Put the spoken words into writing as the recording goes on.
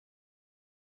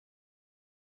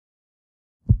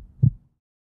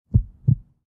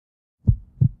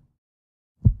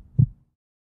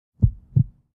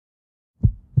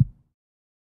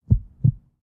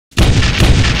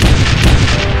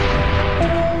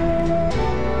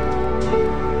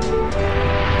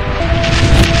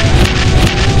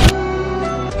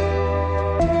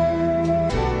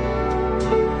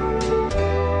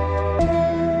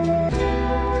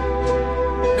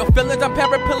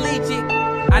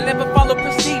I never follow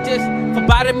procedures.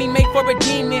 Phlebotomy made for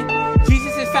redeeming.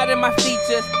 Jesus inside of my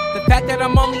features. The fact that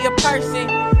I'm only a person.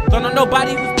 Don't know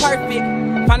nobody who's perfect.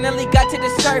 Finally got to the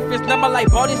surface. Now my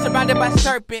life body surrounded by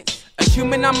serpents. A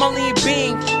human, I'm only a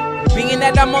being. Being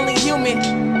that I'm only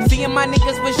human. Seeing my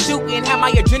niggas was shooting. Had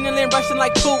my adrenaline rushing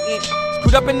like Putin.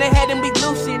 Screwed up in the head and be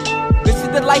lucid. This is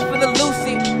the life of the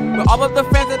lucid. But all of the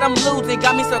friends that I'm losing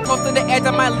got me so close to the edge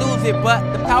I might lose it.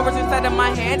 But the power's inside of my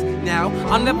hands now.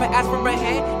 I'll never ask for a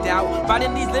handout.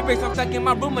 Writing these lyrics, I'm stuck in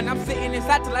my room and I'm sitting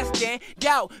inside till I stand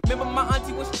out. Remember my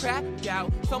auntie was trapped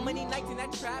out. So many nights in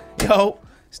that trap. Yo,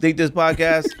 Sneak This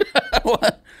Podcast.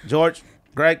 What? George,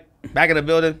 Greg, back in the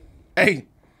building. Hey.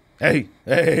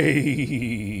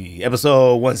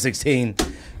 Episode 116.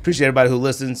 Appreciate everybody who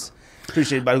listens.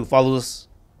 Appreciate everybody who follows us.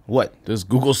 What? This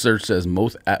Google search says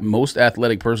most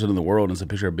athletic person in the world, and it's a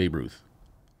picture of Babe Ruth.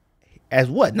 As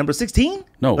what? Number 16?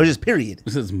 No. Or just period?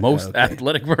 This is most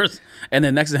athletic person. And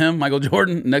then next to him, Michael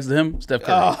Jordan. Next to him, Steph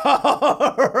Curry.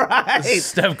 All right.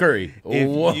 Steph Curry.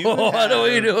 What are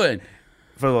we doing?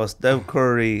 First of all, Steph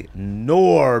Curry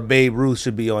nor Babe Ruth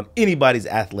should be on anybody's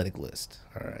athletic list.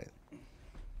 All right.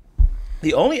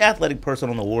 The only athletic person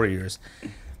on the Warriors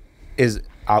is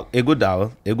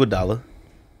Iguodala.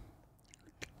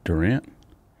 Durant?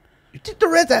 You think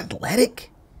Durant's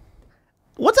athletic?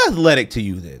 What's athletic to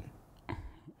you then?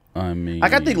 I mean,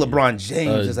 Like, I think LeBron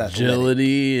James is athletic.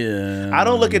 Agility. I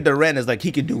don't look at Durant as like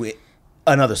he could do it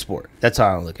another sport. That's how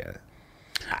I don't look at it.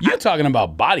 You're talking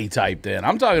about body type then.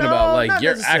 I'm talking about like not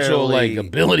your actual necessarily. like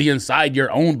ability inside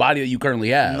your own body that you currently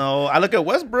have. No, I look at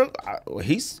Westbrook. I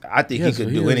think he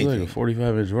could do anything. Like a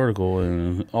 45-inch vertical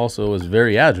and also is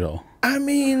very agile. I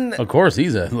mean, Of course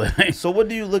he's athletic. so what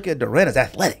do you look at Durant as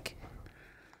athletic?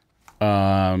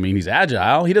 I mean, he's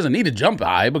agile. He doesn't need to jump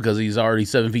high because he's already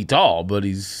 7 feet tall, but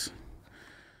he's...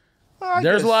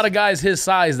 There's a lot of guys his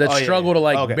size that struggle to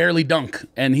like barely dunk,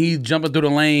 and he jumping through the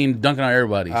lane, dunking on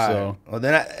everybody. So, right. Well,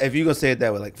 then if you gonna say it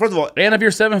that way, like first of all, and if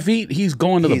you're 7 feet, he's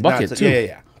going to the bucket too.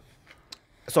 Yeah.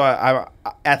 So I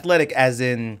athletic as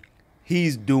in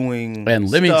he's doing And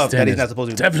stuff Livingston that he's is not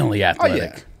supposed to do. definitely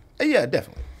athletic. Yeah,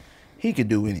 definitely. He could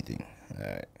do anything. All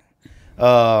right.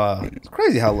 It's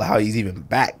crazy how he's even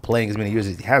back playing as many years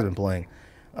as he has been playing.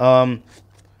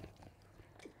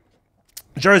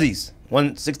 Jerseys.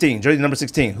 116. Jersey number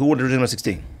 16. Who wore jersey number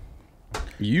 16?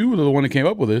 You were the one that came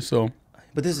up with this, so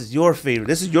But this is your favorite.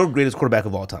 This is your greatest quarterback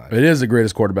of all time. it is the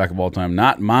greatest quarterback of all time,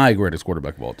 not my greatest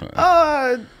quarterback of all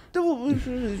time. Joe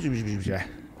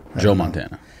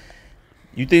Montana.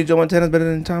 You think Joe Montana's better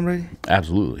than Tom Brady?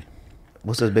 Absolutely.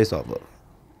 What's that based off of?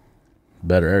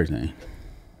 Better everything.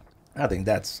 I think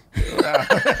that's...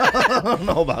 I don't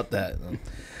know about that.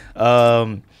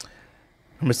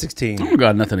 Number 16. I don't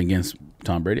got nothing against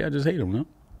Tom Brady. I just hate him, no?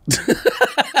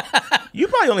 You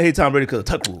probably only hate Tom Brady because of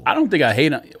Tuck Rule. I don't think I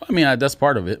hate him. I mean, that's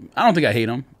part of it. I don't think I hate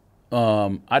him.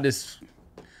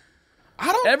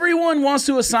 Everyone wants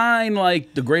to assign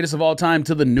like the greatest of all time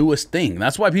to the newest thing.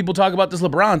 That's why people talk about this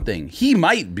LeBron thing. He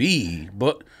might be,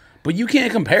 but you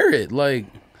can't compare it. Like,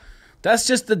 that's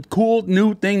just the cool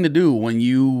new thing to do when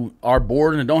you are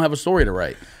bored and don't have a story to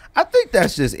write. I think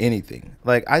that's just anything.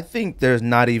 Like, I think there's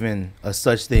not even a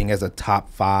such thing as a top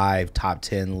 5, top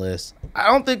 10 list. I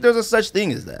don't think there's a such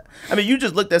thing as that. I mean, you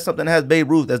just looked at something that has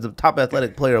Babe Ruth as the top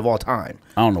athletic player of all time.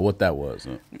 I don't know what that was.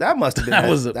 That must have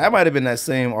been that might have been that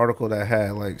same article that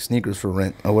had like sneakers for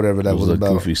rent or whatever that was a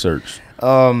about. Goofy search.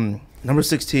 Number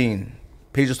 16,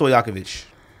 Peja Stojakovic.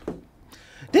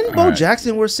 Didn't Bo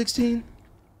Jackson wear 16?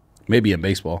 Maybe in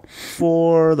baseball.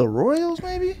 For the Royals,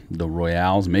 maybe? The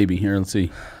Royals, maybe. Here, let's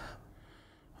see.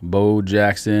 Bo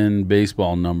Jackson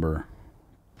baseball number.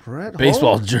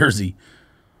 Baseball jersey.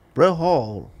 Brett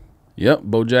Hall. Yep,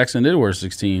 Bo Jackson did wear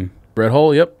 16. Brett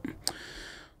Hall, yep.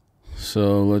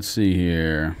 So let's see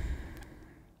here.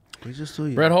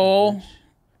 Brett Hall,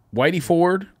 Whitey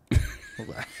Ford. What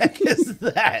the heck is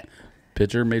that?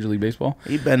 Pitcher, Major League Baseball.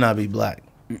 He better not be black.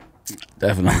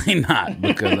 Definitely not,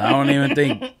 because I don't even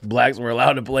think blacks were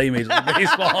allowed to play Major League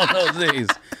Baseball in those days.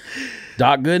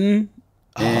 Doc Gooden.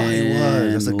 Oh, he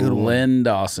was. That's a good one. Len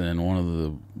Dawson, one of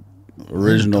the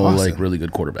original, like, really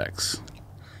good quarterbacks.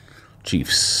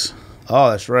 Chiefs.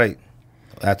 Oh, that's right.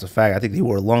 That's a fact. I think he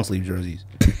wore long sleeve jerseys.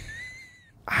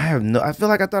 I feel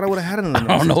like I thought I would have had it in the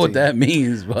I don't know what that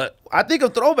means, but I think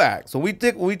of throwback. So when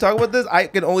we talk about this, I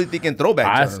can only think in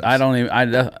throwback terms. I don't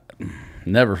even.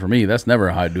 Never for me. That's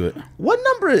never how I do it. What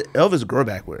number did Elvis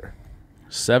Grbac wear?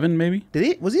 7, maybe.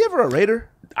 Was he ever a Raider?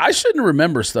 I shouldn't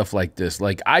remember stuff like this.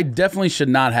 Like, I definitely should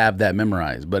not have that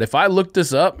memorized. But if I look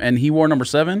this up and he wore number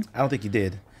 7, I don't think he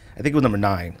did. I think it was number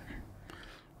 9.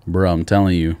 Bro, I'm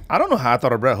telling you. I don't know how I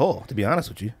thought of Brett Hull, to be honest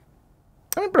with you.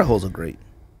 I mean, Brett Holt's a great.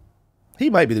 He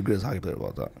might be the greatest hockey player of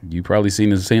all time. You probably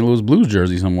seen his St. Louis Blues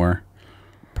jersey somewhere.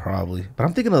 Probably, but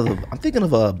I'm thinking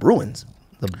of Bruins,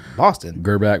 the Boston.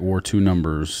 Gerback wore 2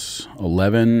 numbers,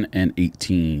 11 and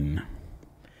 18.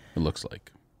 It looks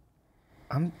like.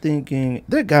 I'm thinking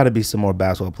there got to be some more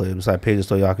basketball players besides Peja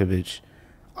Stojakovic.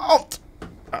 Oh,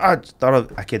 I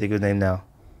can't think of his name now.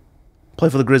 Play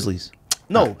for the Grizzlies.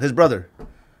 No, his brother.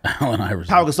 Allen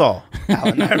Iverson. Pau Gasol.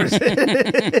 Allen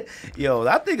Iverson. Yo,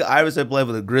 I think Iverson played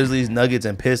for the Grizzlies, Nuggets,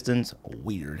 and Pistons.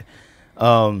 Weird.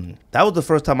 That was the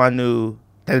first time I knew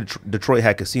that Detroit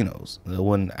had casinos.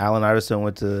 When Allen Iverson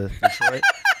went to Detroit,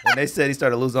 when they said he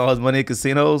started losing all his money in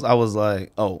casinos, I was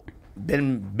like, oh,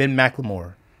 Ben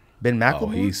McLemore. Ben McLemore? Oh,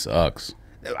 he sucks.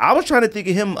 I was trying to think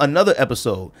of him another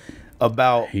episode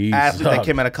about He athletes that sucks.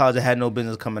 came out of college that had no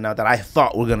business coming out that I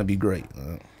thought were going to be great.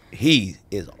 He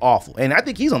is awful. And I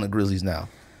think he's on the Grizzlies now.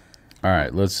 All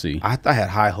right, let's see. I had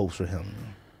high hopes for him.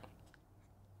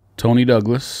 Tony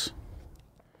Douglas,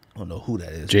 I don't know who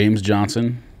that is. James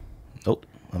Johnson, Nope.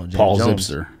 I don't know James Paul Jones.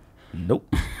 Zipser.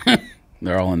 Nope.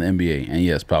 They're all in the NBA. And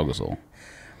yes, Pau Gasol.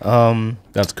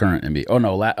 That's current NBA. Oh,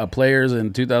 no. Players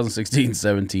in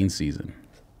 2016-17 season.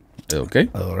 Okay.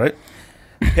 All right.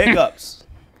 Pickups.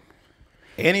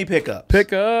 Any pickups?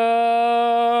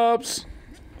 Pickups.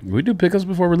 We do pickups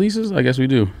before releases? I guess we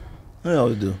do. I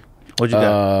always do. What you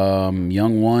got?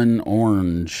 Young One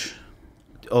Orange.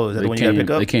 Oh, is that the one you got to pick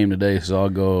up? They came today, so I'll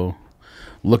go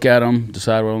look at them,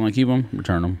 decide whether I want to keep them,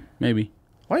 return them. Maybe.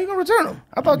 Why are you going to return them?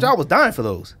 I thought y'all was dying for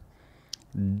those.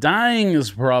 Dying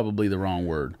is probably the wrong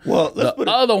word. Well, let's The put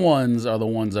it. other ones are the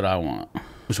ones that I want.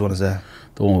 Which one is that?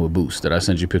 The one with Boost that I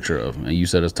sent you a picture of, and you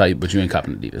said it's tight, but you ain't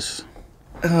copping Adidas.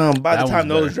 By That the time one's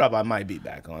those better. drop, I might be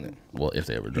back on it. Well, if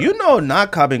they ever drop. You know,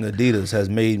 not copying Adidas has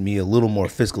made me a little more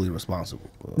fiscally responsible.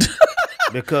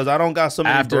 Because I don't got so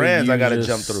many brands I got to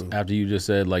jump through. After you just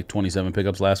said like 27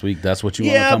 pickups last week, that's what you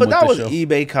want to Yeah, come but with that was the show?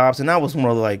 eBay cops, and that was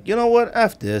more like, you know what?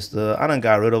 F this. I done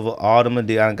got rid of all them. I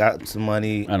done got some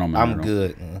money. I don't mind I'm at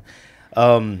good.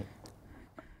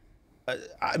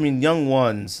 I mean, Young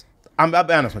Ones. I'll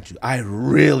be honest with you. I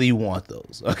really want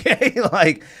those. Okay,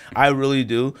 like I really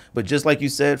do. But just like you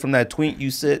said from that tweet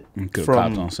you said Could've from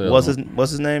copped on sale. what's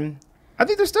his name? I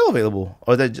think they're still available.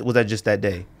 Or was that just that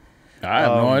day? I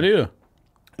have no idea.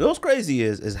 What's crazy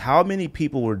is how many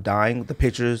people were dying with the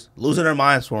pictures, losing their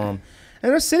minds for them,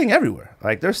 and they're sitting everywhere.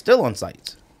 Like they're still on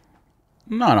sites.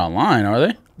 Not online, are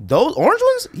they? Those orange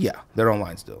ones, yeah, they're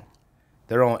online still.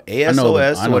 They're on I know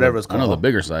ASOS or whatever it's I called. know the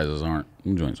bigger sizes aren't.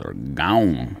 Them joints are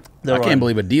gone. They're I can't on-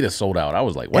 believe Adidas sold out. I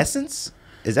was like, what? Essence?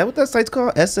 Is that what that site's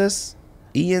called? SSENSE?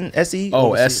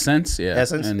 Oh, Essence, yeah.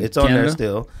 Essence. In It's on there Canada?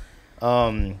 still.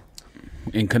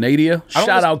 In Canada? don't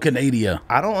Shout out Canada.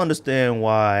 I don't understand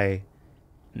why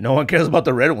no one cares about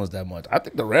the red ones that much. I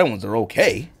think the red ones are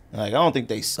okay. Like I don't think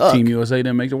they suck. Team USA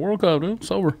didn't make the World Cup, dude.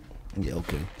 It's over. Yeah,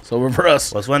 okay. It's over for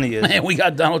us. What's funny is Man, we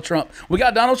got Donald Trump. We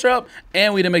got Donald Trump,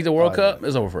 and we didn't make the World Cup.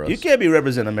 It's over for us. you can't be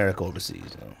representing America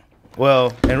overseas. Though.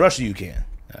 Well, in Russia you can.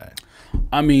 All right.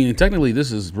 I mean, technically,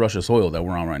 this is Russia soil that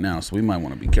we're on right now, so we might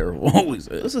want to be careful what we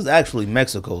say. This is actually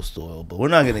Mexico soil, but we're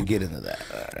not going to get into that.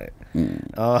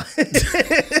 All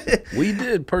right. We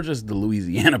did purchase the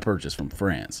Louisiana purchase from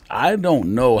France. I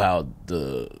don't know how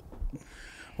the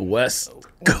West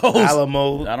Coast.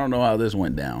 Alamo. I don't know how this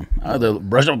went down. I had to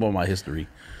brush up on my history.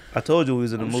 I told you we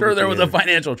was in the movie. Sure, there was a theater.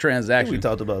 financial We transaction.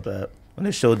 talked about that when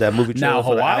they showed that movie trailer Now,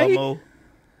 for the Hawaii? Alamo.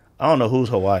 I don't know who's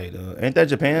Hawaii though. Ain't that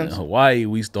Japan's? Hawaii,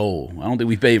 we stole. I don't think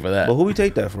we paid for that. But who we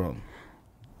take that from?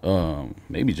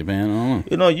 Maybe Japan. I don't know.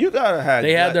 You know, you gotta have.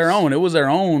 They had their guts. own. It was their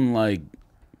own. Like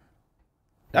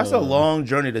That's a long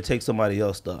journey to take somebody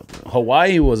else's stuff. Bro.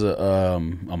 Hawaii was a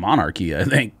monarchy. I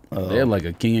think they had like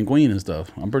a king and queen and stuff.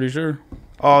 I'm pretty sure.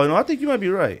 Oh, no, I think you might be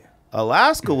right.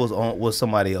 Alaska was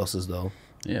somebody else's though.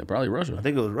 Yeah, probably Russia. I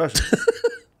think it was Russia.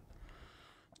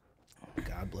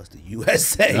 God bless the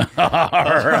USA. All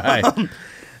right.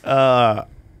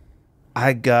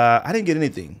 I didn't get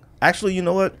anything. Actually, you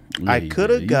know what? I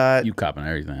could have got. You copping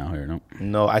everything out here, no?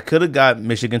 No, I could have got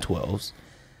Michigan 12s.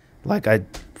 Like I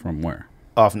From where?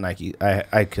 off Nike.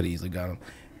 I could have easily got them.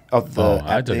 Off the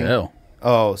I app took thing. a L.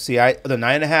 Oh, see, the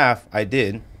 9.5 I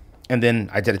did, and then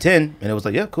I did a 10, and it was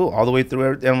like, yeah, cool, all the way through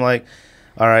everything. I'm like,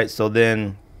 all right. So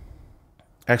then,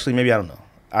 actually, maybe I don't know.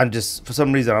 I'm just for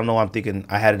some reason I don't know. I'm thinking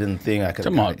I had it in the thing. I could.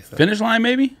 Come on, finish line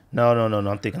maybe? No.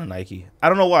 I'm thinking of Nike. I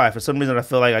don't know why. For some reason I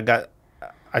feel like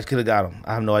I could have got them.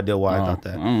 I have no idea why I thought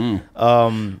that. I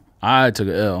don't know. I took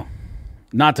a L.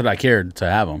 Not that I cared to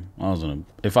have them. I was gonna.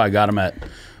 If I got them at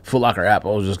Foot Locker app, I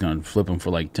was just gonna flip them for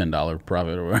like $10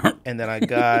 profit or whatever. And then I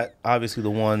got obviously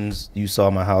the ones you saw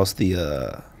in my house,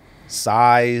 the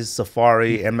Size,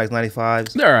 Safari, Air Max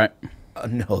 95s. They're all right.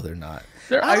 No, they're not.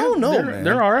 I don't know, man.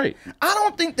 They're all right. I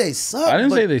don't think they suck. I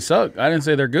didn't say they suck. I didn't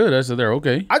say they're good. I said they're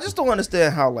okay. I just don't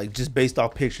understand how, like, just based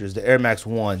off pictures, the Air Max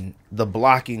 1, the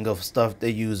blocking of stuff they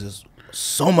use is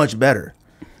so much better.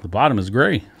 The bottom is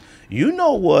gray. You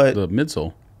know what? The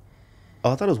midsole.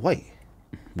 Oh, I thought it was white.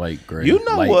 Light gray. You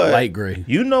know what? Light gray.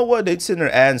 You know what? They sitting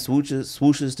there adding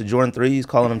swooshes to Jordan 3s,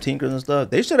 calling them tinkers and stuff.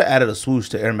 They should have added a swoosh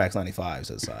to Air Max 95s at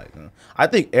the side. You know? I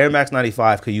think Air Max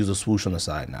 95 could use a swoosh on the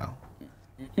side now.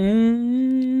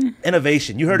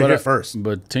 Innovation. You heard it here first.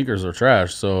 But tinkers are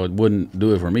trash, so it wouldn't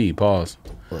do it for me. Pause.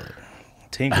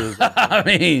 Tinkers. I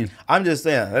mean, I'm just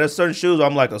saying. There's certain shoes where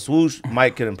I'm like, a swoosh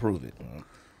might could improve it.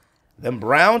 Them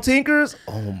brown tinkers,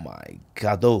 oh my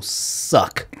God, those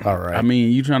suck. All right. I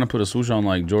mean, you trying to put a swoosh on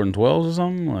like Jordan 12s or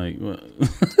something? Like, what?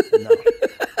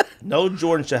 No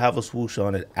Jordan should have a swoosh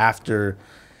on it after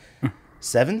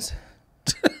 7s.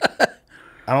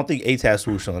 I don't think 8s has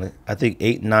swoosh on it. I think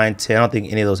 8, 9, 10. I don't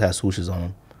think any of those has swooshes on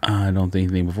them. I don't think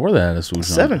anything before that had a swoosh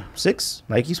on 7, it. 6,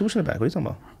 Nike swoosh in the back. What are you talking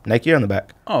about? Nike on the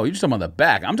back. Oh, you're just talking about the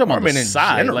back. I'm talking about the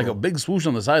side, general. like a big swoosh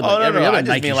on the side, Oh, like no, every no, other I just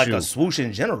Nike mean like shoe. a swoosh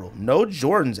in general. No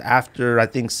Jordans after, I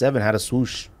think, 7 had a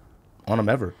swoosh on them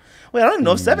ever. Wait, I don't even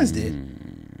know if 7s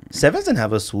did. 7s didn't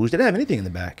have a swoosh. They didn't have anything in the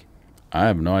back. I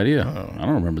have no idea. I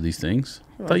don't remember these things.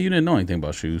 I thought you didn't know anything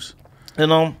about shoes. You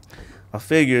know, I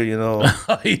figure, you know.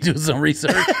 You do some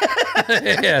research.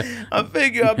 Yeah. I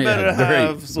figure I better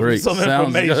have some Sounds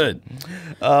information.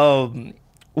 good.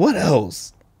 What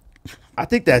else? I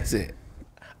think that's it.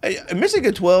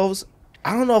 Michigan 12s.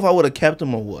 I don't know if I would have kept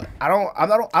them or what.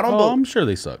 I'm sure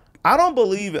they suck. I don't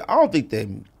believe it. I don't think they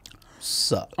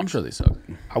suck. I'm sure they suck.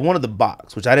 I wanted the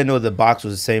box, which I didn't know the box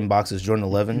was the same box as Jordan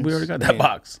 11s. We already got that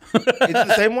box. Is it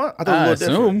the same one? I thought it was a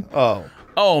little different.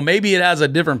 Oh, maybe it has a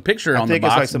different picture on the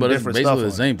box, like some but it's different basically stuff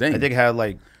the same thing. I think it had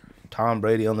like Tom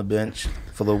Brady on the bench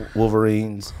for the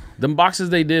Wolverines. Them boxes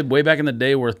they did way back in the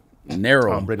day were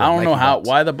narrow. I don't know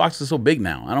why the box is so big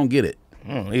now. I don't get it.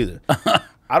 I don't either.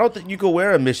 I don't think you could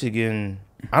wear a Michigan.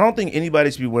 I don't think anybody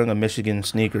should be wearing a Michigan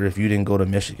sneaker if you didn't go to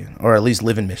Michigan or at least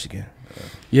live in Michigan.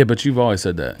 Yeah, but you've always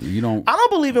said that. You don't. I don't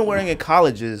believe in wearing in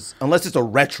colleges unless it's a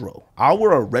retro. I'll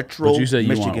wear a retro. But you said you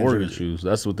Michigan want Oregon jersey. shoes.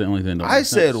 That's what the only thing. I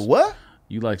said what?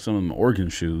 You like some of them Oregon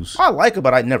shoes. I like it,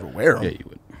 but I'd never wear them. Yeah, you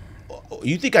would.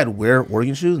 You think I'd wear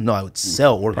Oregon shoes? No, I would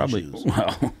sell Oregon shoes.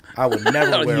 Well, I would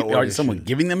never wear Oregon Are someone shoes.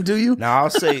 giving them to you? Now I'll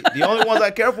say the only ones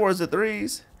I care for is the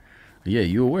 3s. Yeah,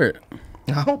 you will wear it.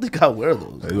 I don't think I'd wear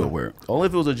those. You will wear it. Only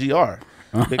if it was a GR.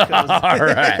 Because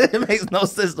right. it makes no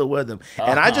sense to wear them.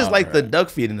 And I just like the duck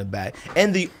feet in the back.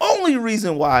 And the only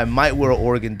reason why I might wear an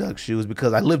Oregon Duck shoe is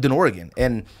because I lived in Oregon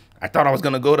and I thought I was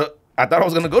gonna go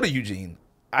to Eugene.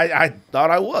 I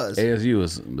thought I was. ASU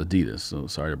is Adidas, so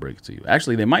sorry to break it to you.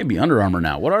 Actually, they might be Under Armour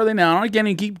now. What are they now? I can't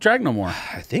even keep track no more.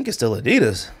 I think it's still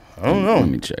Adidas. I don't know. Let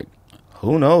me check.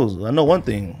 Who knows? I know one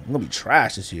thing. I'm gonna be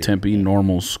trash this year. Tempe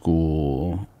Normal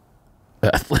School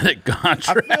athletic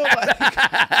contract. I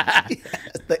feel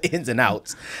like the ins and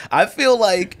outs. I feel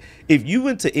like if you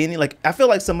went to any, like, I feel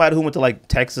like somebody who went to like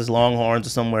Texas Longhorns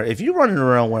or somewhere, if you're running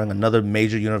around wearing another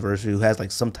major university who has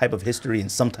like some type of history in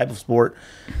some type of sport,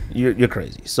 you're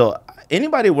crazy. So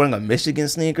anybody wearing a Michigan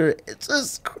sneaker, it's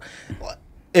just,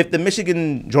 if the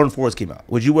Michigan Jordan 4s came out,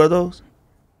 would you wear those?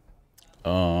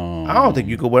 I don't think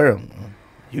you could wear them.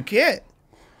 You can't.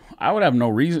 I would have no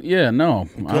reason. Yeah, no.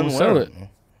 I would sell it.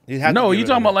 No, you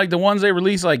talking about like the ones they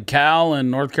released, like Cal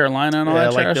and North Carolina and all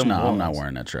that like trash? No, I'm ones. not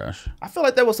wearing that trash. I feel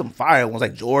like there was some fire ones,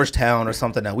 like Georgetown or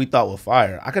something that we thought were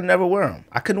fire. I could never wear them.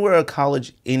 I couldn't wear a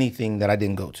college anything that I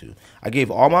didn't go to. I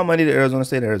gave all my money to Arizona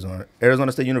State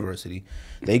University.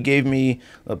 They gave me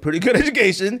a pretty good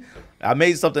education. I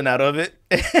made something out of it.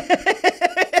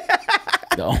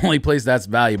 The only place that's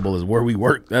valuable is where we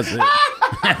work. That's it.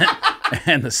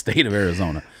 And the state of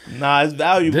Arizona. Nah, it's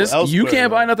valuable. You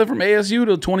can't buy nothing from ASU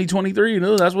till 2023.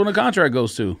 That's when the contract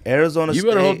goes to. Arizona State. You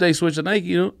better hope they switch to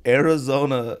Nike.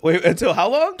 Arizona. Wait, until how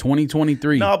long?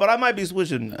 2023. No, but I might be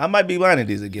switching. I might be buying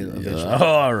these again eventually.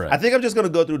 All right. I think I'm just going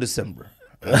to go through December.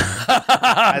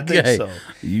 I think so.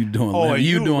 You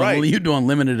doing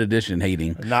limited edition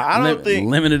hating. Nah, I don't think.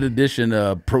 Limited edition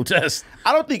protest.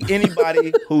 I don't think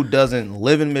anybody who doesn't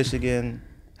live in Michigan,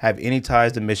 have any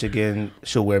ties to Michigan,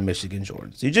 should wear Michigan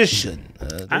Jordans. You just shouldn't.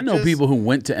 I know people who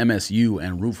went to MSU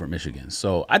and root for Michigan.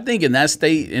 So I think in that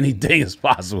state, anything is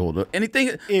possible.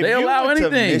 Anything they allow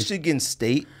anything. To Michigan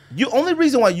State. The only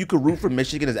reason why you could root for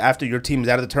Michigan is after your team is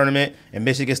out of the tournament and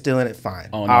Michigan's still in it. Fine,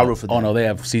 I'll root for them. Oh no, they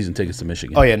have season tickets to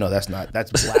Michigan. Oh yeah, no, that's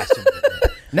blasphemy.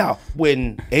 Now,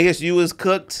 when ASU is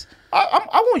cooked,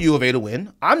 I want U of A to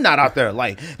win. I'm not out there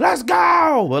like, let's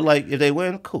go. But like, if they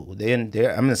win, cool. I'm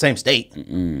in the same state.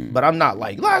 But I'm not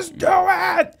like, let's do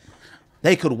it.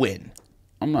 They could win.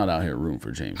 I'm not out here rooting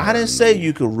for James. I didn't say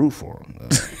you could root for him.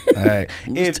 All right.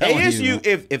 If ASU,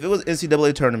 if it was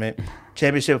NCAA tournament,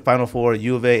 championship, Final Four,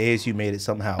 U of A, ASU made it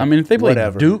somehow. I mean, if they played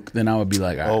whatever. Duke, then I would be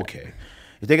like, all right. Okay.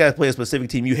 If they got to play a specific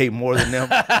team you hate more than them.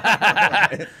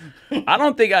 I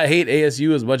don't think I hate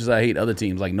ASU as much as I hate other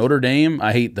teams. Like Notre Dame,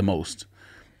 I hate the most.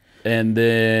 And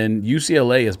then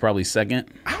UCLA is probably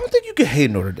second. I don't think you can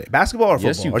hate Notre Dame. Basketball or football?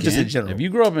 Yes, you or can. just in general? If you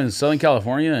grew up in Southern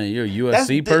California and you're a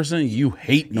USC person, you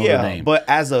hate Notre Dame. But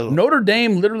as a Notre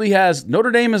Dame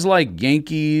is like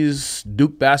Yankees,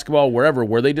 Duke basketball, wherever,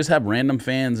 where they just have random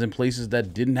fans in places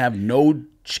that didn't have no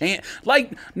chance.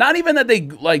 Like, not even that they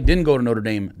like didn't go to Notre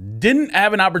Dame, didn't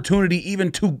have an opportunity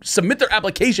even to submit their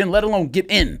application, let alone get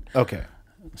in. Okay.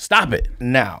 Stop it.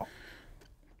 Now,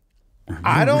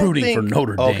 I don't rooting think, for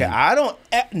Notre Dame. Okay, I don't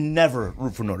never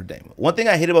root for Notre Dame. One thing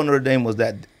I hate about Notre Dame was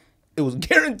that it was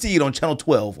guaranteed on Channel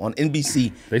 12 on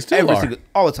NBC. They still are.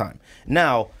 All the time.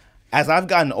 Now, as I've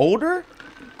gotten older,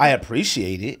 I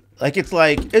appreciate it. Like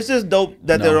it's just dope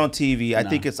that they're on TV. I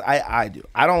think I do.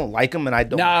 I don't like them and I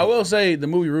don't. Now I will say the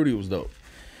movie Rudy was dope.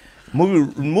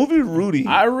 Movie Rudy.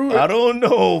 I don't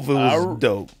know if it was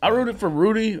dope. I rooted for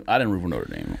Rudy. I didn't root for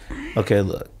Notre Dame. Okay,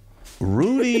 look.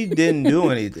 Rudy didn't do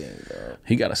anything, bro.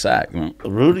 He got a sack, man.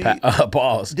 Rudy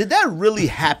pause. Did that really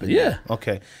happen? Yeah.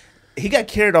 Okay. He got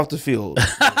carried off the field.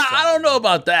 I don't know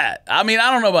about that. I mean,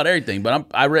 I don't know about everything, but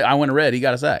I went and read he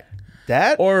got a sack.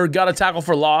 That or got a tackle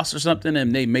for loss or something,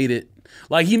 and they made it.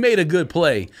 Like he made a good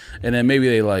play, and then maybe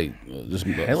they just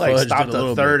stopped a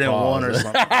 3rd and 1 or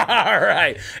something. All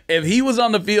right, if he was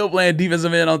on the field playing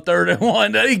defensive end on 3rd and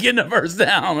 1, then he getting the first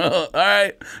down. All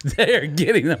right, they're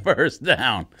getting the first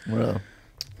down. Well,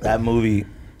 that movie,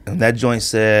 that joint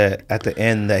said at the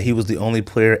end that he was the only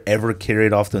player ever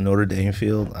carried off the Notre Dame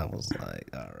field. I was like,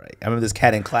 all right. I remember this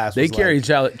cat in class. They carried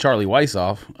Charlie Weiss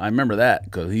off. I remember that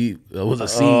because it was a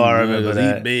scene. Oh, I remember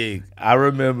that. He big. I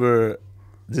remember.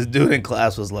 This dude in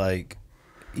class was like,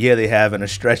 yeah, they have in a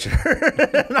stretcher.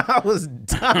 And I was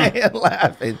dying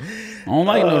laughing. I don't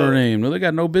like Notre Dame. They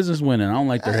got no business winning. I don't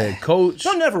like their head coach.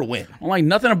 They'll never win. I don't like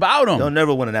nothing about them. They'll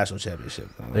never win a national championship.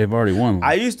 They've already won.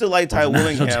 I used to like Ty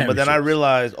Willingham, but then I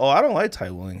realized, I don't like Ty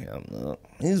Willingham.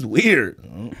 He's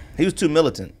weird. He was too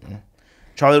militant.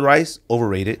 Charlie Rice,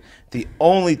 overrated. The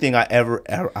only thing I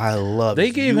loved.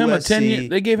 They gave him a 10-year.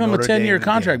 They gave him a 10-year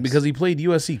contract because he played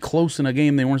USC close in a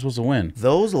game they weren't supposed to win.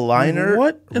 Those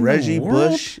Liner Reggie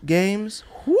Bush games.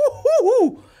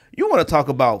 Woo-hoo-hoo. You want to talk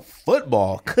about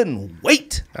football? Couldn't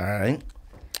wait. All right.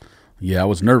 Yeah, I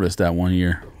was nervous that one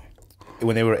year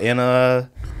when they were in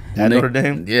Notre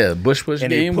Dame. Yeah, Bush and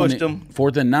game. They pushed them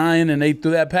 4th and 9, and they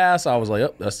threw that pass. I was like,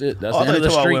 oh, that's it. That's the end of the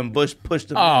streak. When Bush pushed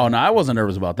them. Oh no, I wasn't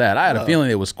nervous about that. I had a feeling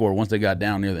they would score once they got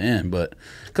down near the end, but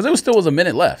because it still was a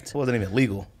minute left. It wasn't even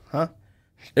legal, huh?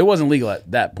 It wasn't legal at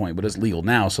that point, but it's legal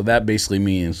now. So that basically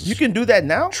means you can do that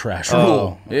now. Trash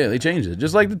rule. Yeah, they changed it.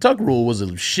 Just like the tuck rule was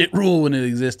a shit rule when it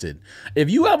existed. If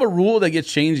you have a rule that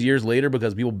gets changed years later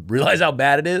because people realize how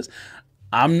bad it is,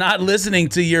 I'm not listening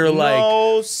to your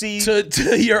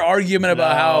to your argument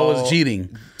about how it was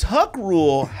cheating. Tuck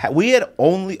rule. We had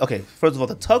only First of all,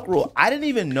 the tuck rule. I didn't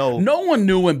even know. No one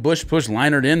knew when Bush pushed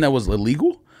Leinart in that was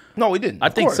illegal. No, we didn't. I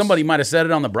think somebody might have said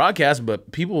it on the broadcast,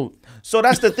 but people. So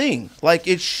that's the thing. Like,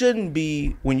 it shouldn't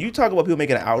be when you talk about people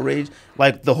making an outrage.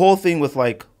 Like the whole thing with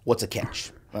what's a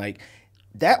catch? Like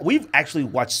that. We've actually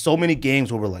watched so many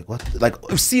games where we're like, what? Like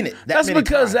we've seen it. That's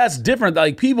because that's different.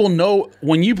 Like people know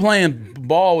when you playing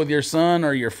ball with your son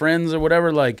or your friends or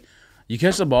whatever. Like you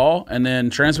catch the ball and then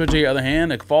transfer to your other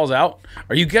hand, it falls out.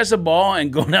 Or you catch the ball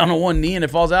and go down on one knee and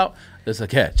it falls out. It's a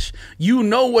catch. You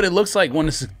know what it looks like when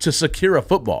to secure a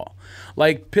football.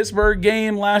 Like Pittsburgh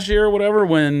game last year or whatever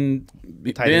when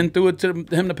Ben threw it to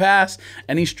him to pass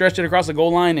and he stretched it across the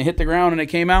goal line and hit the ground and it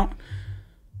came out.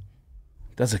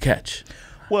 That's a catch.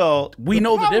 Well, we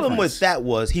know the difference. The problem with that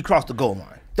was he crossed the goal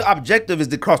line. The objective is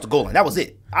to cross the goal line. That was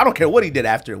it. I don't care what he did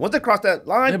after. Once they crossed that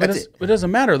line, that's it. It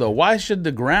doesn't matter, though. Why should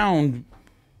the ground...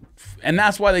 And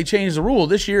that's why they changed the rule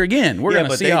this year again. We're going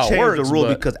to see how it works. They changed the rule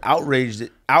because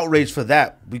outrage for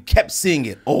that. We kept seeing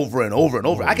it over and over and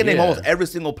over. I can name almost every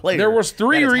single player. There was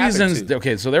 3 reasons.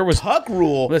 Okay, so there was tuck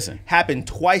rule. Happened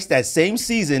twice that same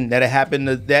season that it happened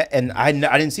to that, and I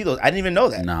didn't see those. I didn't even know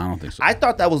that. No, I don't think so. I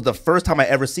thought that was the first time I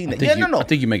ever seen that. I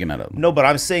think you're making that up. No, but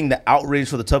I'm saying the outrage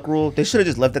for the tuck rule. They should have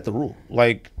just left that the rule.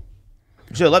 Like,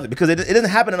 should have left it because it didn't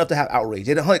happen enough to have outrage.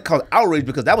 It didn't cause outrage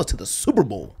because that was to the Super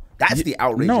Bowl. That's the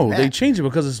outrage. No, they changed it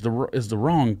because it's the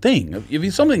wrong thing.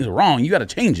 If something's wrong, you got to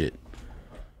change it.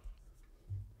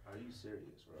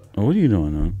 Oh, what are you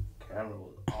doing, man? Camera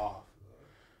was off.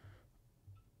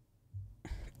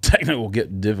 Technical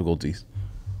difficulties.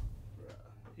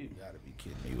 You gotta be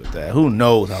kidding me with that. Who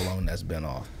knows how long that's been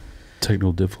off?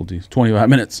 Technical difficulties. 25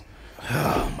 minutes.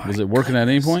 Oh, was it working at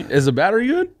any point? Is the battery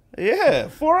good? Yeah,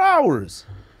 4 hours.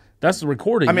 That's the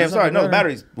recording. I mean, I'm That's sorry, not no, the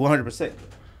battery's 100%.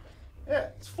 Yeah,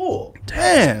 it's full. It's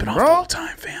Damn, been off bro. the whole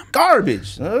time, fam.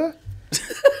 Garbage, huh?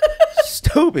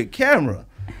 Stupid camera.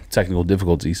 Technical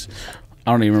difficulties.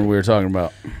 I don't even remember what we were talking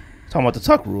about. Talking about the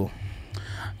tuck rule.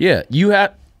 Yeah, you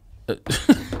had.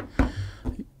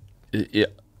 Yeah,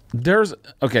 there's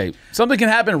okay. Something can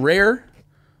happen rare,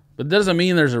 but that doesn't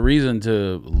mean there's a reason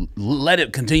to let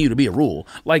it continue to be a rule.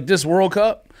 Like this World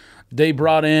Cup, they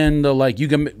brought in the you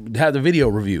can have the video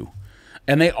review,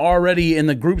 and they already in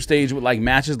the group stage with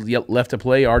matches left to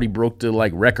play already broke the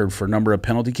record for number of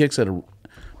penalty kicks at a.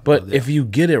 But if you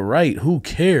get it right, who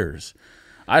cares?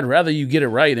 I'd rather you get it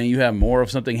right and you have more of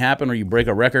something happen or you break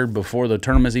a record before the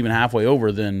tournament's even halfway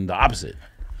over than the opposite.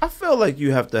 I feel like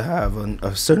you have to have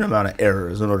a certain amount of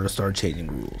errors in order to start changing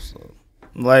rules. So,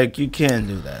 you can't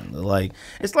do that.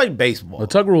 It's like baseball. The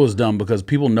tug rule is dumb because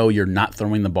people know you're not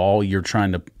throwing the ball. You're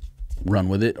trying to run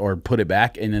with it or put it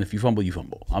back. And then if you fumble, you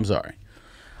fumble. I'm sorry.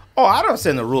 Oh, I don't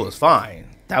say the rule is fine.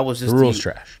 That was just the rule's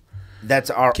trash. That's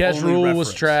our catch only rule reference.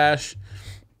 Was trash.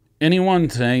 Anyone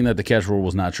saying that the catch rule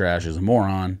was not trash is a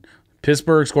moron.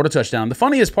 Pittsburgh scored a touchdown. The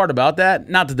funniest part about that,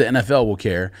 not that the NFL will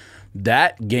care,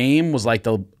 that game was like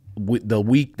the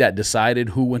week that decided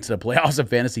who went to the playoffs of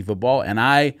fantasy football,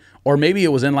 or maybe it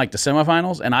was in the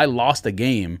semifinals, and I lost the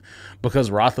game because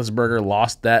Roethlisberger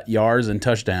lost that yards and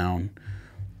touchdown.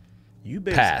 You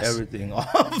base everything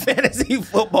on fantasy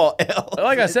football.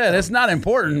 Like I said, it's not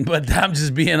important, but I'm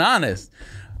just being honest.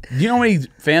 Do you know how many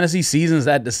fantasy seasons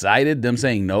that decided them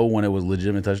saying no when it was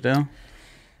legitimate touchdown?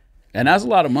 And that's a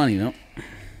lot of money, no?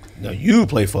 No, you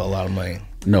play for a lot of money.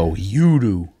 No, you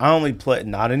do. I only play,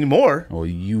 not anymore. Oh,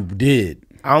 you did.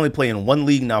 I only play in one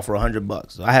league now for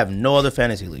 $100. So I have no other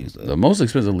fantasy leagues. The most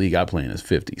expensive league I play in is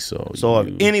 50. So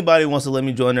if anybody wants to let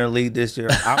me join their league this year,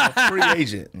 I'm a free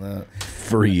agent.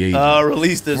 Free agent.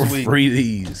 Released this week. Free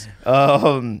these.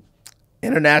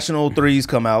 International threes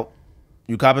come out.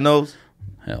 You copping those?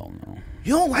 Hell no.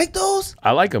 You don't like those?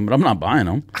 I like them, but I'm not buying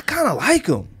them. I kind of like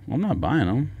them. I'm not buying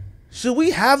them. Should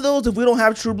we have those if we don't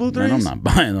have True Blue threes? Man, I'm not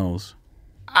buying those.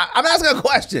 I'm asking a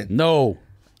question. No.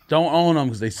 Don't own them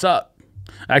because they suck.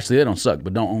 Actually, they don't suck,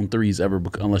 but don't own threes ever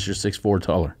unless you're 6'4"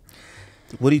 taller.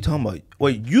 What are you talking about?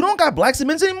 Wait, you don't got black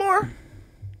cements anymore?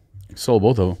 Sold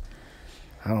both of them.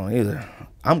 I don't either.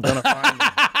 I'm gonna find them.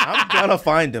 I'm gonna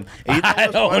find them. And you know I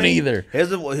don't funny? either.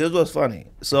 Here's what's funny.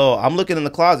 So I'm looking in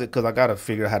the closet because I gotta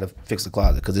figure out how to fix the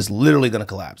closet because it's literally gonna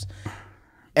collapse.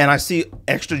 And I see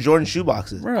extra Jordan shoe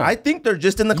boxes. Bro, I think they're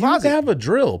just in the closet. You have a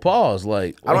drill. Pause.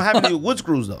 I don't have any wood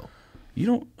screws though. You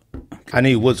don't. I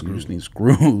need wood You screws. just need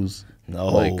screws.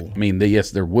 No. Yes,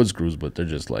 they're wood screws, but they're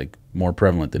just more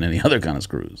prevalent than any other kind of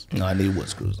screws. No, I need wood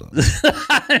screws though.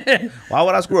 Why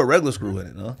would I screw a regular screw in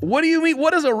it? No? What do you mean?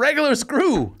 What is a regular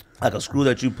screw? Like a screw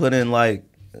that you put in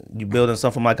you building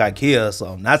something like IKEA or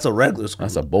something. That's a regular screw.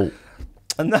 That's a bolt.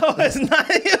 No, it's not.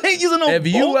 You ain't using no If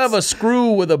you bolts. have a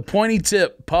screw with a pointy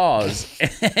tip, pause,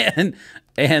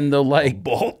 and the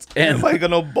bolt, and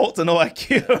got no bolts and no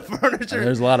IKEA furniture.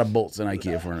 There's a lot of bolts in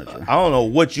IKEA furniture. I don't know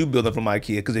what you building from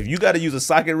IKEA because if you got to use a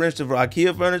socket wrench for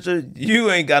IKEA furniture,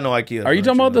 you ain't got no IKEA. Are you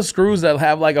talking about the screws that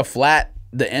have a flat?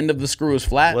 The end of the screw is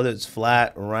flat. Whether it's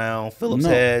flat, round, Phillips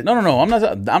head. No. I'm not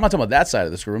talking about that side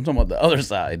of the screw. I'm talking about the other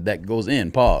side that goes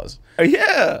in. Pause.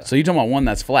 Yeah. So you're talking about one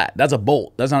that's flat. That's a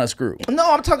bolt. That's not a screw.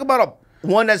 No, I'm talking about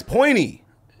one that's pointy.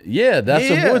 Yeah, that's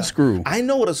a wood screw. I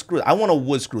know what a screw. I want a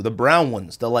wood screw. The brown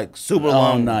ones. They're super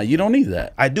long. Oh, nah, you don't need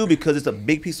that. I do because it's a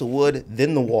big piece of wood,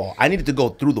 then the wall. I need it to go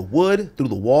through the wood, through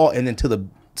the wall, and then to the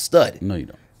stud. No, you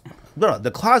don't. Bro,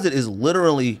 the closet is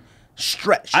literally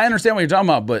stretched. I understand what you're talking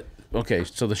about, but okay,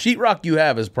 so the sheetrock you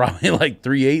have is probably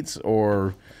 3/8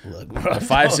 or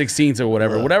 5/16 or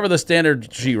whatever. Whatever the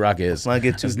standard sheetrock is.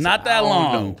 It's not that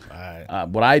long.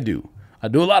 What I do a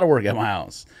lot of work at my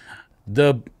house.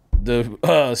 The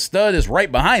stud is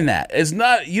right behind that. It's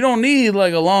not. You don't need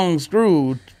a long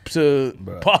screw to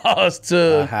pause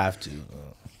to. I have to.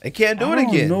 It can't do it I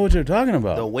again. don't know what you're talking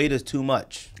about. The weight is too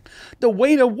much. The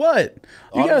weight of what?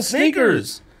 You All got the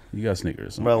sneakers. You got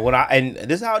sneakers, bro. And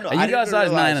this is how I know. And you got size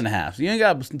 9.5. You ain't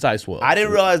got size 12. I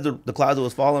didn't realize the closet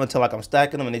was falling until I'm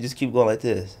stacking them, and they just keep going like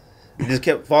this. It just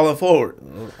kept falling forward.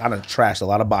 I done trashed a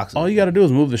lot of boxes. All you got to do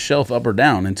is move the shelf up or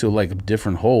down into a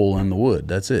different hole in the wood.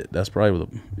 That's it. That's probably what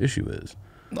the issue is.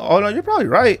 Oh no, you're probably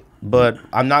right, but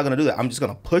I'm not gonna do that. I'm just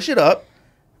gonna push it up,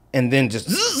 and then just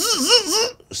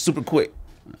super quick.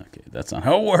 Okay, that's not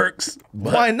how it works.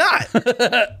 Why not?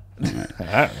 I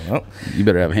don't know. You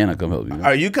better have Hannah come help you.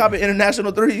 Are you copping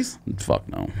international threes? Fuck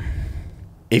no.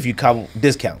 If you cop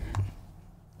discount.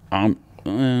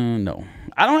 No.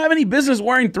 I don't have any business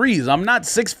wearing threes. I'm not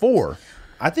 6'4".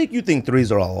 I think you think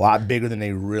threes are a lot bigger than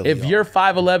they really are. If you're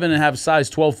 5'11" and have size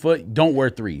 12 foot, don't wear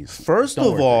threes. First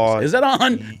of all, is that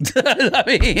on? I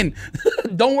mean,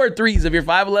 don't wear threes if you're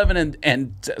 5'11"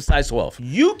 and size 12.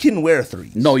 You can wear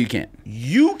threes. No, you can't.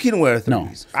 You can wear threes.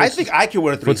 No. I think I can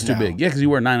wear threes. Foot's too big. Yeah, because you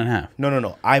wear 9.5.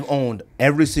 No. I've owned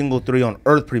every single three on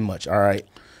earth pretty much. All right.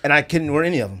 And I couldn't wear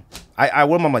any of them. I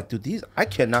wear them. I'm like, dude, these, I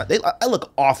cannot. I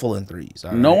look awful in threes.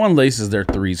 Right? No one laces their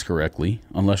threes correctly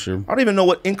unless you're. I don't even know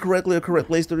what incorrectly or correct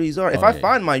lace threes are. If I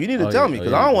find mine, you need to tell me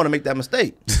because I don't want to make that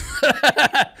mistake.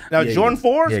 Now, Jordan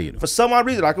 4s, for some odd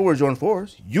reason, I can wear Jordan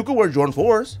 4s. You can wear Jordan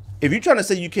 4s. If you're trying to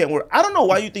say you can't wear, I don't know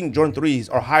why you think Jordan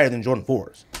 3s are higher than Jordan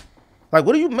 4s. Like,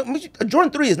 what do you, a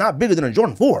Jordan 3 is not bigger than a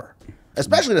Jordan 4,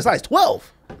 especially the size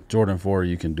 12. Jordan 4,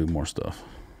 you can do more stuff.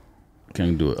 You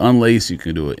can do it unlace. You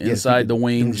can do it inside the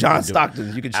wings. John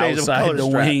Stockton. You can change outside them the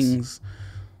wings.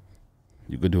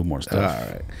 You could do more stuff.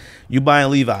 All right. You buying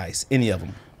Levi's? Any of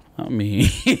them? I mean,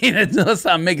 let's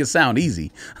not make it sound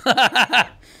easy. I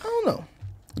don't know.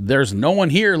 There's no one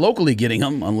here locally getting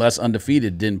them unless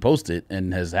Undefeated didn't post it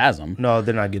and has them. No,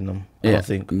 they're not getting them. I don't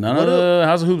think. None of the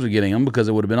House of Hoops are getting them because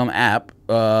it would have been on the app.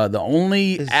 The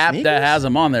only app that has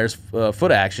them on there is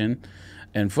Foot Action.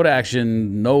 And Foot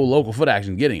Action, no local Foot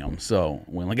Action getting them. So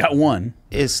we only got one.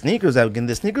 Is Sneakers App getting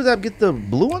the Sneakers App get the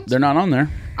blue ones? They're not on there.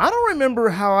 I don't remember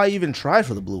how I even tried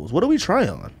for the blue ones. What do we try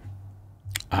on?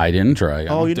 I didn't try.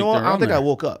 Oh, you know what? I don't think I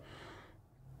woke up.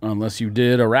 Unless you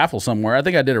did a raffle somewhere. I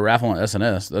think I did a raffle on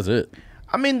SNS. That's it.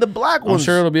 I mean, the black ones. I'm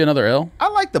sure it'll be another L. I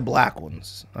like the black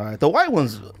ones. All right. The white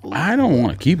ones. I don't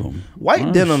want to keep them.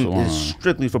 White denim is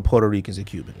strictly for Puerto Ricans and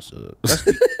Cubans. That's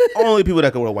the only people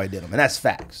that can wear white denim. And that's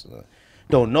facts.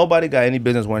 Don't nobody got any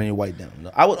business wearing any white denim.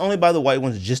 I would only buy the white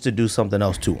ones just to do something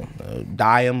else to them.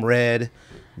 Dye them red,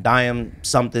 dye them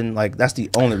something. Like, that's the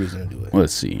only reason to do it.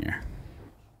 Let's see here.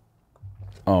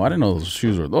 Oh, I didn't know those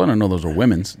shoes were. I didn't know those were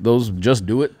women's. Those just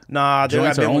do it. Nah, they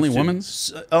joints are only too.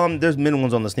 women's. There's men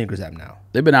ones on the Sneakers App now.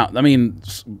 They've been out. I mean,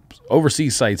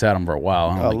 overseas sites had them for a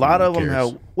while. A lot of them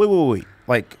have. Wait.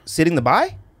 Like sitting to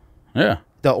buy? Yeah.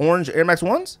 The orange Air Max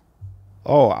ones?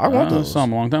 Oh, I want those. I saw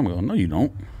them a long time ago. No, you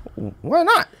don't. Why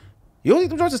not? You don't think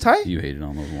them joints is tight? You hated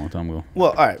on those a long time ago.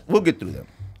 Well, all right, we'll get through them.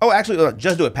 Oh, actually,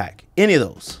 Just Do It pack. Any of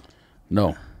those?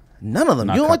 No. None of them.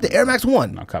 You don't like the Air Max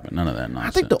 1? Not copying none of that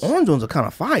nonsense. I think the orange ones are kind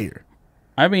of fire.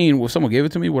 I mean, if someone gave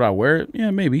it to me, would I wear it? Yeah,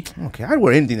 maybe. Okay, I'd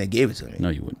wear anything that gave it to me. No,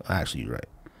 you wouldn't. Actually, you're right.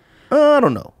 I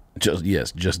don't know.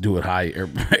 Just do it high.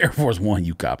 Air Force One,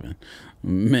 you copping.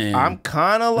 Man. I'm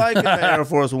kind of liking the Air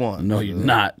Force One. No, you're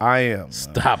not. I am.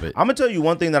 Stop it. I'm going to tell you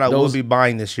one thing that I will be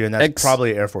buying this year, and that's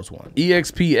probably Air Force One.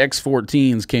 EXP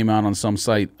X14s came out on some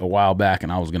site a while back,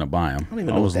 and I was going to buy them. I don't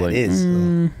even know what that is.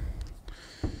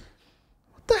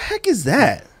 What the heck is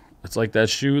that? It's like that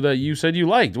shoe that you said you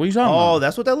liked. What are you talking about? Oh,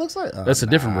 that's what that looks like? That's a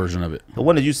different version of it. The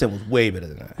one that you said was way better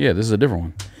than that. Yeah, this is a different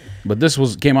one. But this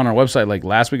came on our website like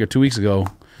last week or 2 weeks ago,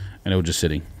 and it was just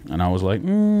sitting. And I was like,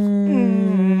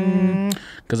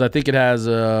 because I think it has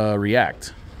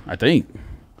React. I think.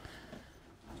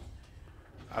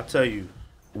 I'll tell you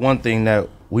one thing that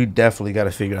we definitely got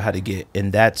to figure out how to get,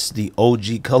 and that's the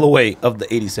OG colorway of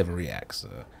the 87 Reacts.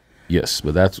 Yes,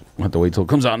 but that's we'll have to wait till it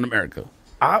comes out in America.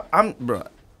 Bro.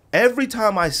 Every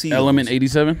time I see Element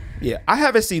 87? Yeah, I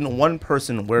haven't seen one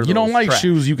person wear those. You don't like straps.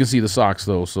 shoes, you can see the socks,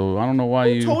 though, so I don't know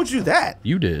why Who told you that?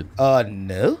 You did.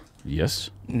 No. Yes.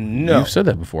 No. You've said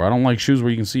that before. I don't like shoes where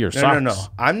you can see your socks. No.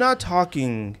 I'm not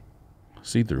talking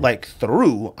see-through. Like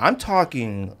through. I'm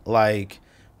talking like,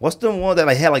 what's the one that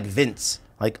had like vents,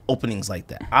 like openings like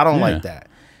that? I don't like that.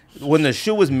 When the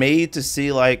shoe was made to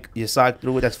see like your sock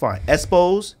through it, that's fine.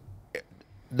 Espos,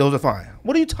 those are fine.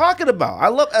 What are you talking about? I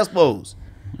love Espos.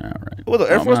 All right. Well,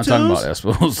 the Air Force 2s? I'm not talking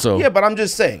about Espos, so. Yeah, but I'm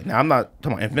just saying. Now, I'm not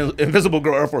talking about Invisible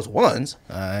Girl Air Force 1s.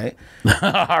 All right.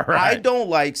 All right. I don't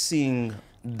like seeing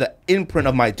the imprint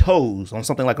of my toes on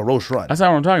something like a Roche Run. That's not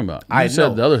what I'm talking about. You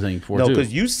said the other thing before, too. No,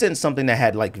 because you sent something that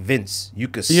had like vents you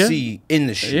could see in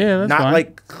the shoe. Yeah, that's not fine.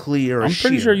 like clear or I'm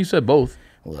pretty sheer. sure you said both.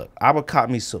 Look, I would cop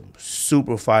me some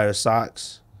super fire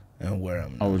socks and wear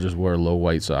them. I would just wear low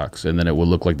white socks, and then it would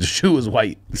look like the shoe is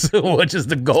white, which is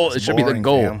the goal. It should be the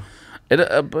goal. Fam.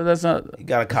 But that's not. You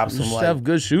gotta cop some you like have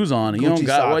good shoes on. You don't Gucci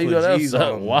got why you got G's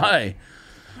that. on. Why?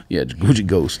 Yeah, Gucci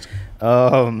Ghost.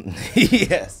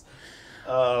 Yes.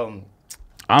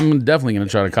 I'm definitely gonna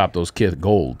try to cop those Kith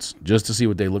Golds just to see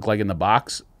what they look like in the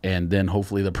box, and then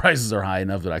hopefully the prices are high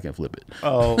enough that I can flip it.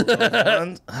 Oh,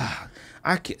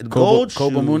 I can't, gold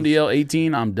Copa shoes. Mundial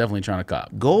 18. I'm definitely trying to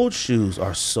cop. Gold shoes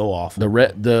are so awful.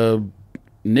 The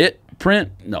knit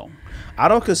print. No, I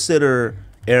don't consider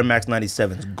Air Max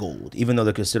 97s gold, even though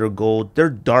they're considered gold. They're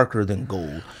darker than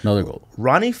gold. no, they're gold.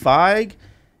 Ronnie Feig,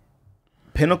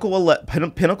 Pinnacle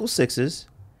 6s,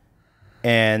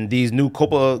 and these new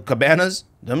Copacabanas,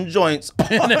 them joints.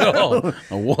 Pinnacle.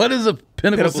 What is a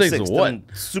Pinnacle 6? What? them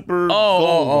super gold.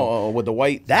 Oh, with the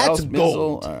white. That's house missile?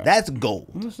 gold. All right. That's gold.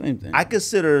 The same thing. I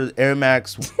consider Air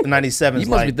Max 97s You must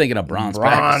like be thinking of bronze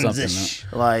pack or something. bronze-ish.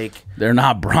 Like, They're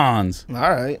not bronze. all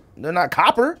right, they're not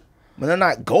copper, but they're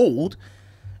not gold.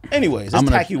 Anyways, I'm it's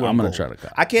gonna- tacky. I'm gonna try to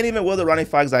copy. I can't even wear the Ronnie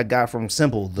Feigs I got from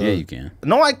Simple. Yeah, you can.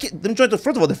 No, I can't. Them joints,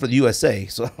 first of all, they're for the USA,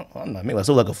 so I'm not making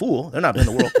myself look like a fool. They're not in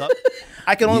the World Cup.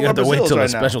 I can only You wear have to wait Brazils till right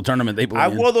the now. special tournament they play I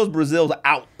in. wore those Brazils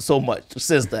out so much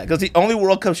since that because the only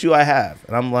World Cup shoe I have,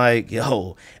 and I'm like,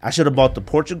 yo, I should have bought the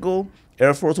Portugal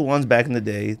Air Force Ones back in the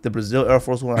day. The Brazil Air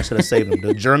Force One, I should have saved them.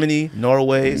 The Germany,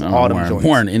 Norway's, all them joints.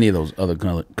 wearing any of those other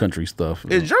country stuff.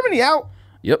 Is Germany out?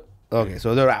 Yep. Okay,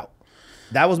 so they're out.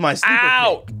 That was my sleeper pick.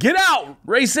 Out! Get out,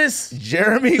 racist!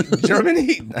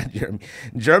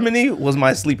 Germany was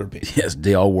my sleeper pick. Yes,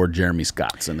 they all wore Jeremy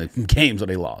Scotts in the games that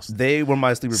they lost. They were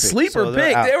my sleeper pick. Sleeper so they're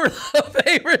pick. out. They were the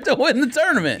favorite to win the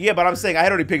tournament. Yeah, but I'm saying I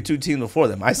had already picked two teams before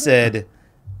them. I said,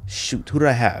 shoot, who did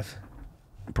I have?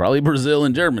 Probably Brazil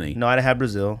and Germany. No, I didn't have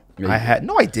Brazil. Yeah,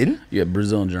 I didn't. Yeah,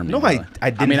 Brazil and Germany. No, I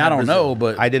didn't. I mean, I have don't Brazil. know,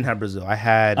 but I didn't have Brazil. I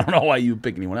had I don't know why you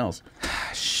pick anyone else.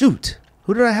 shoot.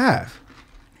 Who did I have?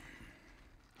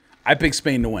 I picked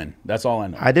Spain to win. That's all I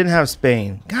know. I didn't have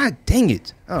Spain. God dang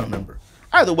it. I don't remember.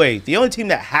 Either way, the only team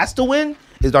that has to win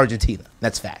is Argentina.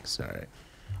 That's facts. All right.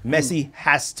 Messi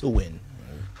has to win.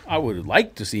 I would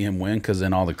like to see him win because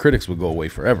then all the critics would go away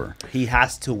forever. He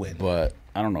has to win. But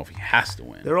I don't know if he has to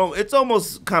win. It's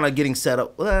almost kind of getting set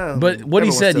up. Well, But what he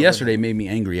everyone's said still yesterday made me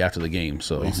angry after the game.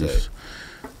 So he say?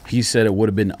 he said it would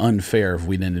have been unfair if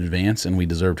we didn't advance and we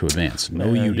deserve to advance. No,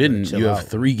 Man, you you didn't. better You chill have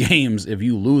out. 3 games. If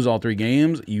you lose all 3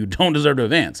 games, you don't deserve to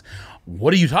advance.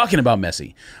 What are you talking about,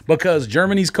 Messi? Because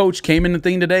Germany's coach came in the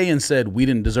thing today and said we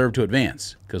didn't deserve to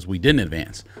advance because we didn't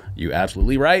advance. You're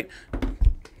absolutely right.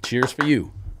 Cheers for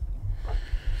you.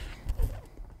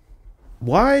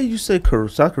 Why you say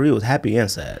South Korea was happy and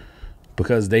sad?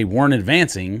 Because they weren't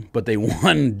advancing, but they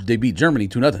won. They beat Germany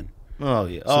 2-0. Oh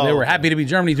yeah. So they were happy to beat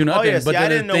Germany 2-0. Oh yes, but yeah,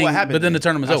 then I didn't know what happened. But then the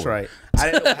tournament's That's over. right.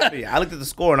 I didn't know what happened. I looked at the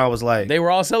score and I was like, They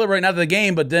were all celebrating after the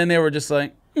game, but then they were just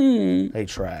like, they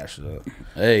trash.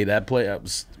 "Hey, that play,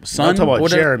 son." I'm talking about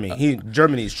whatever. Jeremy.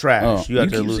 Germany's trash. Oh, you you have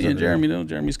to keep lose seeing him. Jeremy though.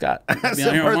 Jeremy Scott. That's Be the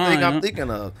on your first mind, thing I'm huh? thinking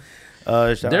of.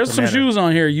 Shout out There's to some Manor. shoes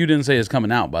on here you didn't say is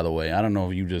coming out, by the way. I don't know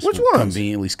if you just Which ones?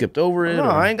 conveniently skipped over it. No,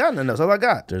 or I ain't got none. That's all I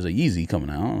got. There's a Yeezy coming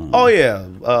out. I don't know. Oh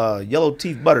yeah, yellow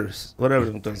teeth butters, whatever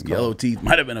them things called. Yellow Teeth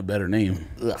might have been a better name.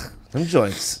 Ugh, them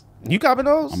joints. You copying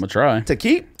those? I'm gonna try. To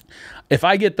keep? If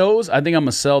I get those, I think I'm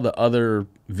gonna sell the other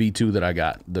V2 that I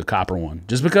got, the copper one,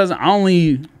 just because I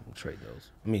only. Trade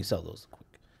those. I mean, sell those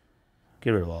quick.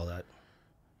 Get rid of all that.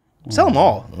 Sell them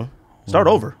all. Huh? Start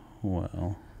over.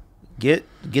 Well, Get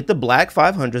the black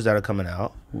 500s that are coming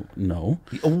out. no.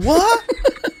 What?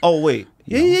 Oh wait.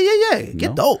 Yeah.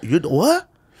 Get No. those. You what?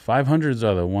 500s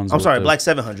are the ones. I'm with sorry, the- black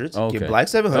 700s. Okay. Get black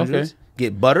 700s. Okay.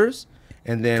 Get butters,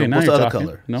 and then Okay, now what's the you're other talking.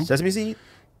 color? No. Sesame seed.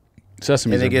 Sesames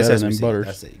And are then get better sesame than seed. butters.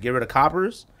 That's it. Get rid of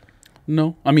coppers.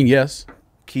 No, I mean yes.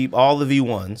 Keep all the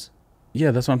V1s. Yeah,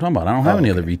 that's what I'm talking about. I don't have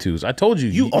any okay. other V2s. I told you.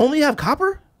 You only have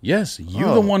copper? Yes, you're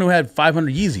Oh. the one who had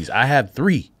 500 Yeezys. I had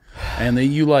 3, and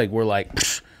then you were like,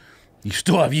 "Psh, you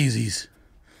still have Yeezys.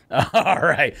 All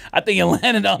right, I think you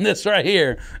landed on this right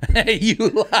here. Hey, you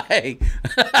like?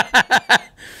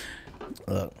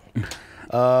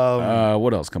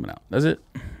 What else coming out? That's it.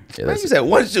 Yeah, Man, that's you it. said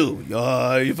one shoe.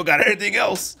 You forgot everything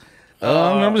else.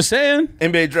 I'm just saying.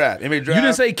 NBA draft. NBA draft. You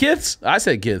didn't say kits. I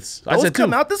said kits. I those said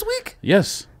come 2. out this week?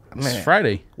 Yes, Man. it's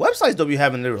Friday. Websites don't be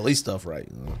having their release stuff right.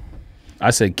 I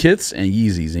said kits and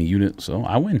Yeezys, and you didn't. So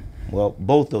I win. Well,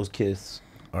 both those kits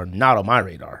are not on my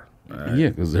radar. Yeah,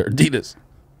 because they're Adidas.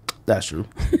 That's true.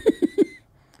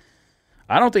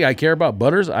 I don't think I care about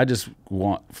butters. I just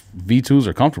want V2s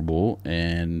are comfortable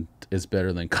and it's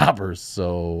better than coppers.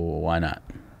 So why not?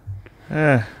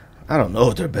 I don't know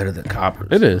if they're better than coppers.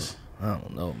 It is. I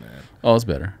don't know, man. Oh, it's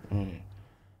better.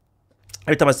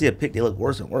 Every time I see a pic, they look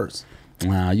worse and worse.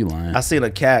 Nah, you lying. I seen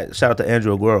a cat. Shout out to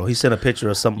Andrew Aguero. He sent a picture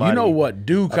of somebody. You know what?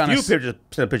 Dude A kind few of. pictures.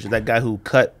 Sent a picture of that guy who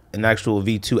cut an actual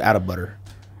V2 out of butter.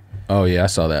 Oh yeah, I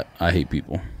saw that. I hate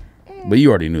people, but you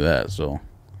already knew that. So,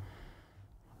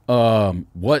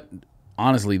 what?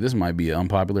 Honestly, this might be an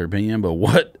unpopular opinion, but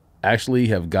what actually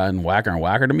have gotten whacker and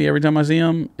whacker to me every time I see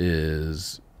them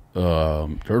is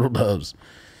turtle doves.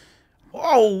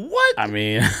 Oh, what? I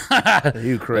mean,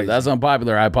 You crazy. if that's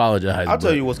unpopular. I apologize. I'll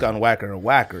tell you what's gotten whacker and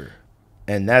whacker,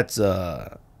 and that's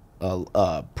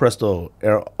Presto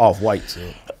Off-Whites.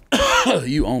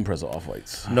 You own Presto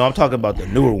Off-Whites. No, I'm talking about the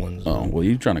newer ones. Oh, well,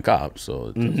 you trying to cop,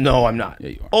 so. No, I'm not. Yeah,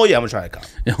 you are. Oh, yeah, I'm going to try to cop.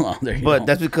 Well, there you But go.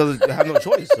 that's because I have no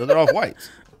choice, so they're Off-Whites.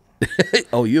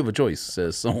 Oh, you have a choice,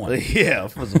 says someone. Yeah,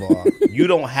 first of all, you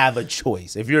don't have a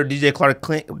choice. If you're DJ Clark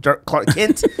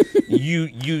Kent,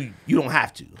 you don't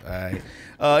have to. All right.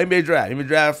 NBA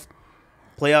draft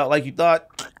play out like you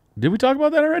thought. Did we talk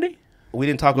about that already? We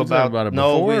didn't talk talked about, about it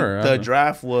no. before or The after?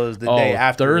 draft was the day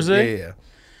after Thursday?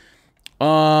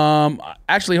 Yeah.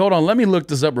 Actually, hold on. Let me look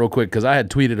this up real quick because I had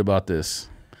tweeted about this,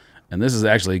 and this is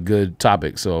actually a good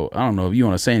topic. So I don't know if you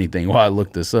want to say anything while I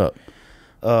look this up.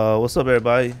 What's up,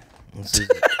 everybody? This is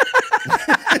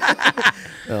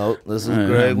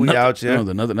Greg. We out here. No,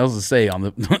 there's nothing else to say on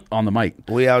the on the mic.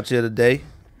 We out here today,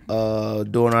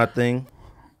 doing our thing.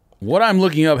 What I'm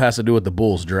looking up has to do with the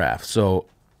Bulls draft. So,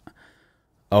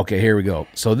 okay, here we go.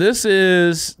 So this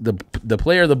is the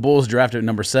player the Bulls drafted at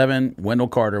number 7, Wendell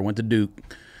Carter, went to Duke.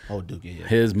 Oh, Duke, yeah.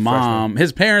 His mom,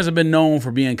 his parents have been known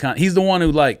for being he's the one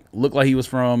who like looked like he was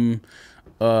from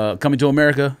Coming to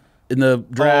America in the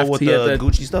draft. with he the had that,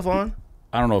 Gucci stuff on.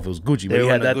 I don't know if it was Gucci, but They he were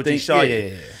had in the that Gucci thing. shot.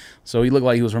 Yeah. So he looked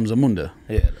like he was from Zamunda.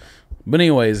 Yeah. But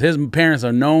anyways, his parents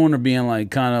are known for being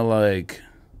like kind of like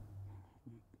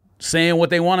saying what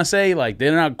they want to say. Like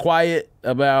they're not quiet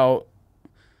about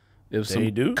if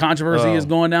some controversy is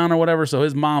going down or whatever. So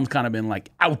his mom's kind of been like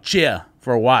out yeah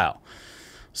for a while.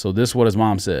 So this is what his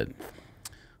mom said.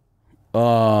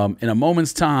 In a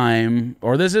moment's time,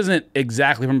 or this isn't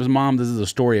exactly from his mom, this is a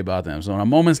story about them. So in a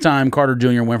moment's time, Carter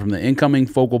Jr. went from the incoming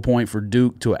focal point for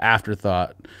Duke to an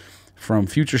afterthought, from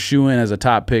future shoo-in as a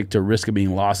top pick to risk of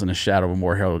being lost in the shadow of a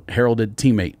more heralded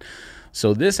teammate.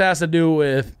 So this has to do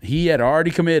with he had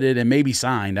already committed and maybe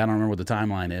signed. I don't remember what the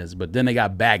timeline is, but then they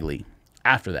got Bagley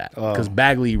after that because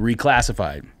Bagley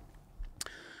reclassified.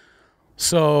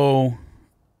 So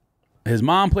his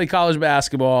mom played college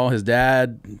basketball. His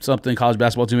dad, something college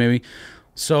basketball too, maybe.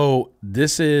 So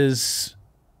this is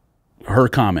her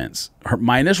comments.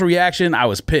 My initial reaction, I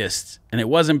was pissed. And I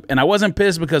wasn't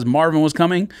pissed because Marvin was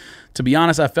coming. To be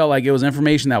honest, I felt like it was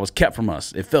information that was kept from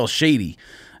us. It felt shady.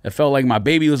 It felt like my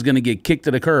baby was going to get kicked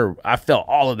to the curb. I felt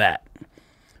all of that.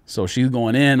 So she's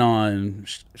going in on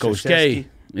Coach K.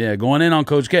 Yeah, going in on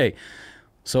Coach K.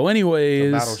 So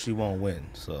anyways. It's a battle she won't win,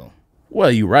 so. Well,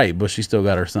 you're right, but she still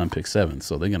got her son pick 7,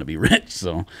 so they're going to be rich.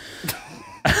 So,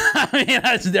 I mean,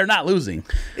 they're not losing.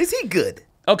 Is he good?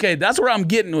 Okay, that's where I'm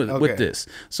getting with this.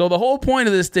 So the whole point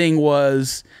of this thing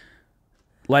was,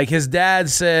 like his dad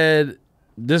said,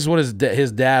 this is what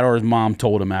his dad or his mom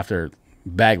told him after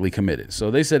Bagley committed.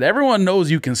 So they said, everyone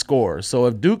knows you can score. So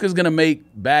if Duke is going to make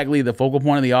Bagley the focal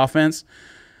point of the offense,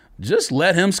 just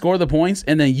let him score the points,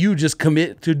 and then you just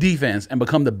commit to defense and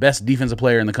become the best defensive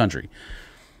player in the country.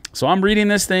 So I'm reading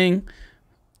this thing.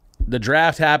 The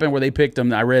draft happened where they picked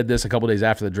him. I read this a couple days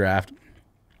after the draft.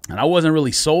 And I wasn't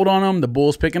really sold on them, the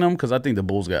Bulls picking them, because I think the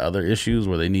Bulls got other issues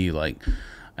where they need, like...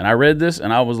 And I read this,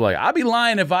 and I was like, I'd be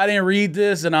lying if I didn't read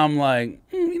this. And I'm like,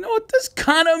 you know what? This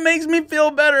kind of makes me feel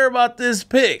better about this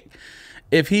pick.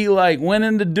 If he, like, went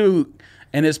into Duke,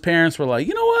 and his parents were like,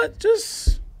 you know what?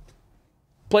 Just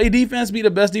play defense, be the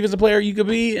best defensive player you could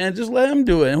be, and just let him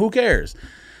do it. And who cares?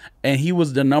 And he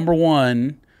was the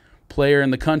 #1 player in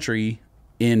the country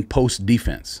in post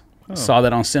defense. Oh. Saw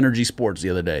that on Synergy Sports the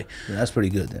other day. Yeah, that's pretty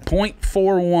good then.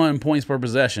 0.41 points per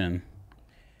possession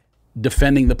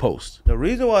defending the post. The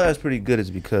reason why that's pretty good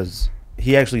is because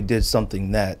he actually did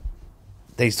something that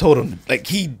they told him, like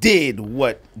he did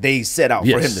what they set out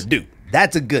for him to do.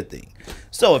 That's a good thing.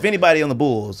 So if anybody on the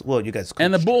Bulls, well, you guys.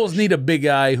 And the Bulls need a big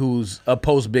guy who's a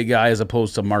post big guy as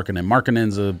opposed to Markkanen.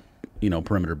 Markkanen's a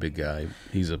perimeter big guy.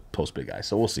 He's a post big guy.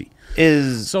 So we'll see.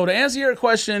 So to answer your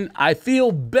question, I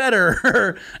feel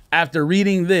better after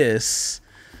reading this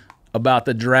about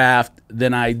the draft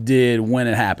than I did when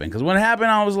it happened. Because when it happened,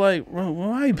 I was like, well,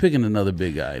 why are you picking another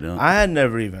big guy? I had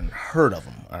never even heard of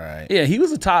him. All right. Yeah, he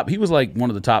was like one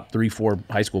of the top 3-4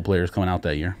 high school players coming out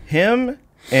that year. Him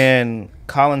and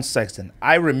Colin Sexton.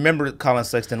 I remember Colin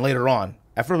Sexton later on.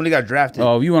 After when he got drafted.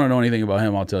 Oh, if you want to know anything about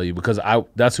him, I'll tell you. Because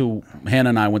that's who Hannah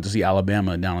and I went to see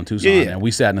Alabama down in Tucson. Yeah. And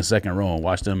we sat in the second row and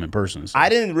watched them in person. So. I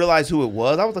didn't realize who it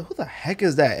was. I was like, who the heck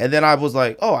is that? And then I was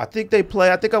like, oh, I think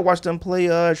I watched them play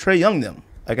Trae Young them.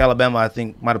 Like Alabama, I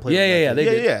think, might have played. Yeah, they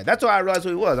did. Yeah, that's why I realized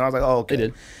who he was. And I was like, oh, okay. They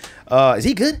did. Is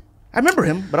he good? I remember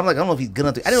him, but I'm like, I don't know if he's good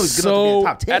enough to. I didn't know he was good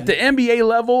enough to be in the top 10. At the NBA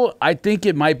level, I think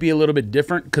it might be a little bit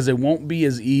different because it won't be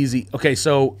as easy. Okay,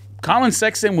 so Colin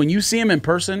Sexton, when you see him in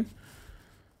person,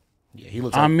 Yeah, he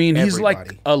looks. I Like mean, he's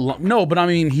like everybody. no, but I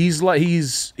mean, he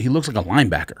looks like a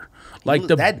linebacker, like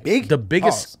that big, the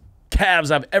biggest calves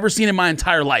I've ever seen in my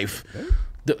entire life.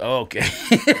 Okay,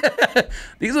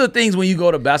 these are the things when you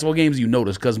go to basketball games you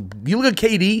notice, because you look at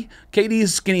KD. KD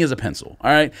is skinny as a pencil.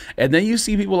 All right, and then you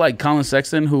see people like Colin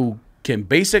Sexton who can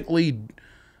basically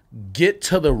get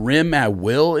to the rim at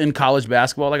will in college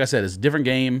basketball. Like I said, it's a different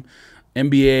game.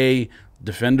 NBA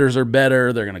defenders are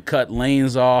better. They're going to cut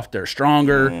lanes off. They're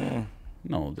stronger.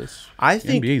 No, I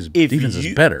think NBA's defense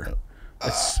is better.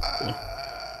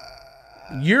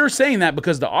 You're saying that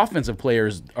because the offensive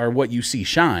players are what you see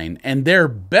shine, and they're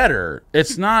better.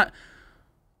 It's not.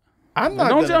 I'm not.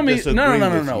 Don't tell me.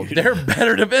 No. You. They're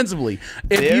better defensively.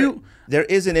 There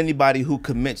isn't anybody who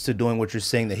commits to doing what you're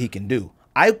saying that he can do.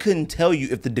 I couldn't tell you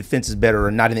if the defense is better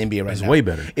or not in the NBA right now. It's way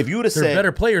better. If you would have they're said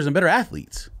better players and better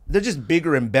athletes. They're just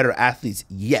bigger and better athletes,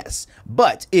 yes.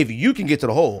 But if you can get to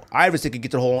the hole, Iverson can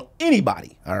get to the hole on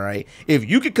anybody, all right? If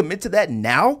you could commit to that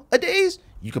nowadays,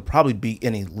 you could probably be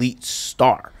an elite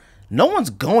star. No one's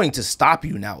going to stop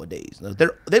you nowadays. They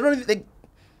don't even think.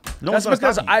 That's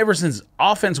because Iverson's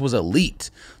offense was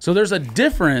elite. So there's a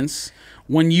difference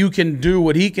when you can do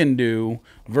what he can do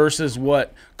versus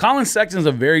what Colin Sexton's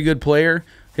a very good player.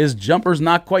 His jumper's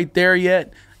not quite there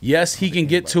yet. Yes, he can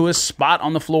get to his spot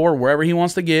on the floor wherever he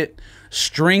wants to get.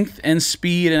 Strength and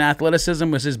speed and athleticism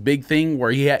was his big thing,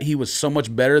 where he was so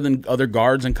much better than other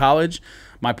guards in college.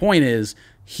 My point is,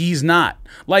 he's not.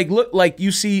 Look,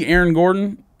 you see Aaron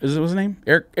Gordon. Is that his name?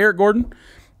 Eric Gordon?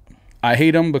 I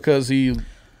hate him because he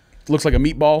looks like a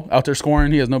meatball out there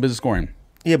scoring. He has no business scoring.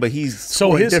 Yeah, but he's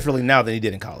scoring differently now than he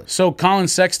did in college. So Colin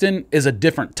Sexton is a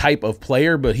different type of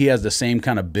player, but he has the same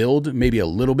kind of build, maybe a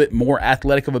little bit more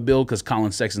athletic of a build, because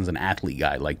Colin Sexton's an athlete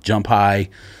guy, like jump high,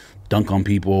 dunk on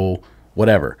people,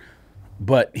 whatever.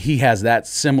 But he has that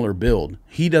similar build.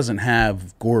 He doesn't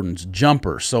have Gordon's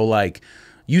jumper. So, like,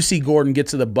 you see Gordon get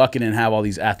to the bucket and have all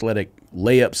these athletic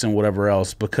layups and whatever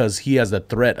else because he has the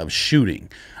threat of shooting.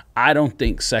 I don't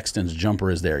think Sexton's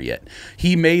jumper is there yet.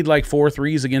 He made like 4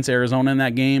 threes against Arizona in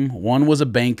that game. One was a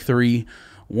bank three.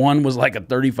 One was like a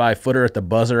 35-footer at the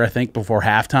buzzer, I think, before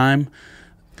halftime.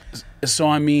 So,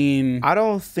 I mean, I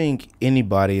don't think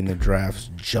anybody in the draft's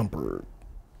jumper.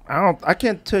 I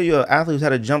can't tell you an athlete who's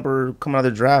had a jumper coming out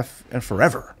of the draft in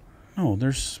forever. No,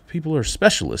 there's people who are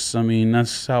specialists. I mean,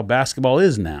 that's how basketball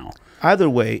is now. Either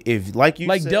way, if like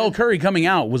said, Del Curry coming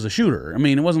out was a shooter. I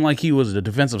mean, it wasn't like he was a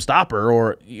defensive stopper,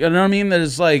 or you know what I mean.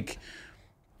 There's like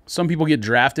some people get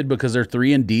drafted because they're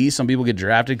 3 and D. Some people get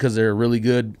drafted because they're a really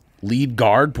good lead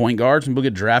guard, point guard. Some people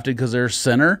get drafted because they're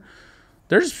center.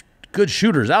 There's good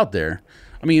shooters out there.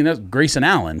 I mean, that's Grayson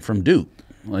Allen from Duke.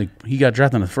 Like, he got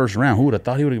drafted in the first round. Who would have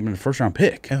thought he would have been a first-round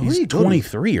pick? And he's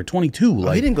 23 or 22.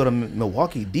 Like, he didn't go to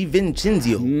Milwaukee.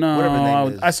 DiVincenzo. No, whatever his name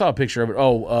is. I saw a picture of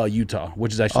it. Utah,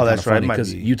 which is actually kind of funny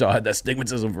because Utah had that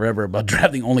stigmatism forever about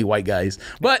drafting only white guys.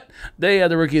 But they had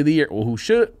the Rookie of the Year, who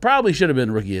probably should have been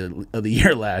Rookie of the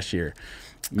Year last year,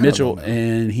 Mitchell,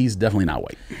 and he's definitely not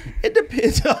white. It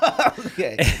depends.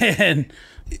 Okay. And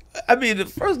I mean,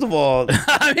 first of all,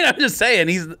 I'm just saying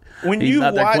he's not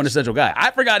that quintessential guy.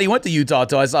 I forgot he went to Utah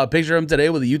until I saw a picture of him today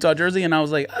with a Utah jersey, and I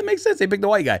was like, that makes sense. They picked the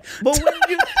white guy. But when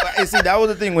you see, that was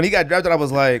the thing. When he got drafted, I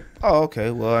was like, oh,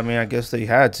 okay. Well, I mean, I guess they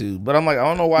had to. But I'm like, I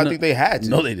don't know why I think they had to.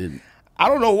 No, they didn't. I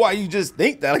don't know why you just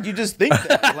think that. Like, you just think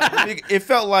that. Like, it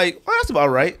felt like, oh, that's about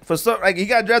right. For some, like, he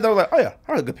got drafted. I was like, oh yeah,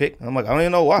 that was a good pick. I'm like, I don't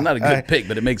even know why. Not a good pick,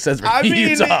 but it makes sense for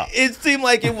Utah. It seemed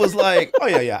like it was like, oh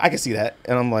yeah, I can see that.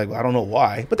 And I'm like, well, I don't know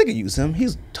why, but they could use him.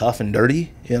 He's tough and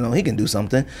dirty. You know, he can do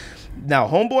something. Now,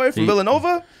 homeboy from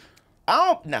Villanova,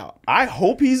 I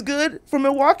hope he's good for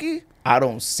Milwaukee. I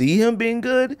don't see him being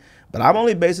good, but I'm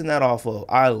only basing that off of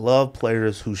I love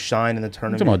players who shine in the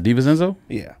tournament. You talking about DiVincenzo?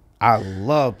 Yeah. I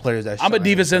love players that shine. I'm a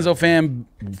DiVincenzo fan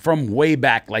from way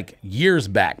back, like years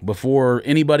back, before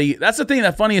anybody. That's the thing.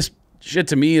 That funniest shit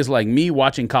to me is like me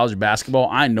watching college basketball.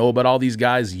 I know about all these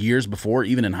guys years before,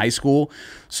 even in high school.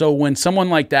 So when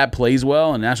someone like that plays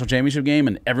well in a national championship game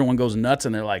and everyone goes nuts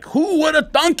and they're like, who would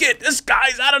have thunk it? This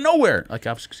guy's out of nowhere. Like,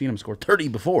 I've seen him score 30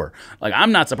 before. Like,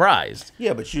 I'm not surprised.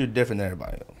 Yeah, but you're different than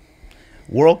everybody.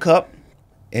 World Cup,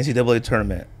 NCAA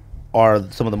tournament are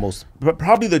some of the most,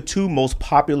 probably the 2 most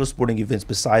popular sporting events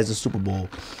besides the Super Bowl,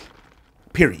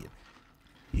 period.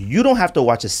 You don't have to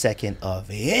watch a second of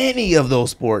any of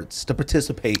those sports to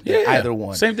participate in either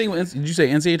one. Same thing with, did you say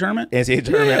NCAA tournament? NCAA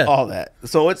tournament, all that.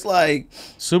 So it's like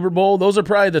Super Bowl, those are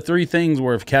probably the 3 things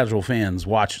where if casual fans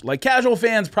watch, like casual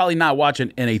fans probably not watching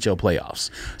NHL playoffs.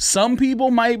 Some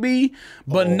people might be,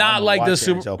 but not like the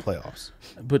Super NHL playoffs.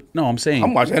 But no, I'm saying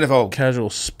I'm watching NFL.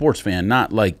 Casual sports fan,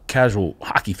 not like casual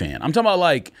hockey fan. I'm talking about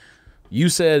like You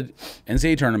said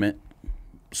NCAA tournament,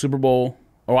 Super Bowl,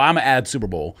 or I'm going to add Super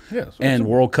Bowl, and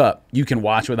World Cup, you can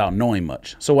watch without knowing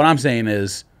much. So what I'm saying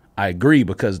is I agree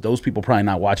because those people probably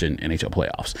not watching NHL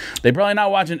playoffs. They probably not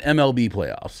watching MLB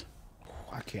playoffs.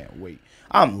 I can't wait.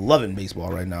 I'm loving baseball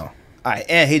right now.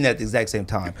 And hating at the exact same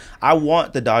time. I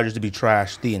want the Dodgers to be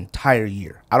trash the entire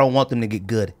year. I don't want them to get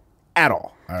good at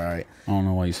all. All right. I don't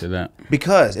know why you say that.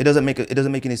 Because it doesn't make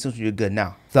any sense when you're good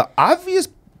now. The obvious,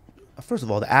 first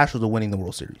of all, the Astros are winning the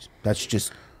World Series. That's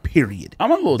just period.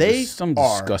 I'm a little I'm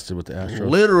disgusted with the Astros.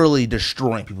 Literally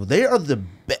destroying people. They are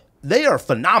they are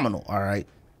phenomenal. All right.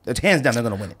 It's hands down they're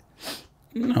gonna win it.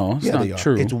 No, it's not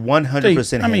true. It's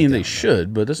 100%. I mean, they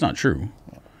should, but that's not true.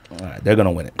 All right, they're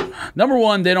gonna win it. Number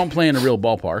one, they don't play in a real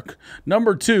ballpark.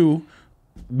 Number two,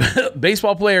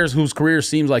 baseball players whose career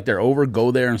seems like they're over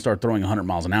go there and start throwing 100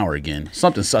 miles an hour again.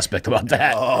 Something suspect about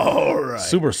that. All right.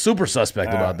 Super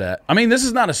suspect about that. I mean, this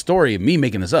is not a story of me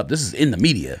making this up. This is in the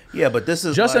media. Yeah, but this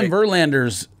is Justin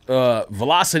Verlander's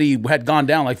velocity had gone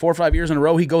down like 4 or 5 years in a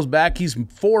row. He goes back. He's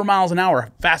 4 miles an hour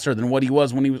faster than what he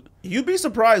was when he was. You'd be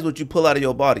surprised what you pull out of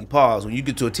your body. Pause. When you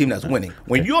get to a team that's winning.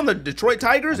 When you're on the Detroit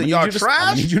Tigers and y'all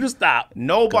trash, I need you to stop.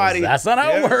 Nobody. That's not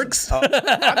how it works. I'm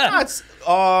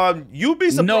not. You'd be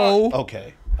surprised. No.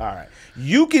 Okay. All right.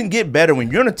 You can get better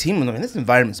when you're on a team. I mean, this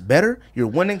environment's better. You're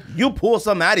winning. You'll pull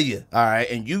something out of you. All right,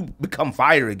 and you become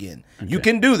fire again. Okay. You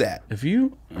can do that. If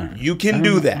you, you can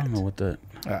do that. I don't know what that.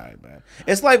 All right, man.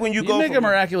 It's like when you go make a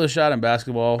miraculous shot in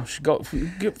basketball.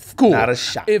 Cool. Not a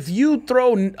shot. If you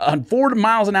throw 4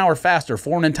 miles an hour faster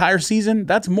for an entire season,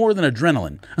 that's more than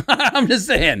adrenaline. I'm just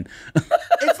saying.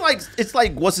 it's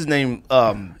like what's his name?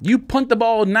 You punt the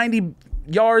ball 90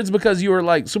 yards because you were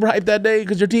like super hyped that day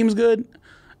because your team's good.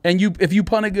 And if you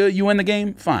punt it good, you win the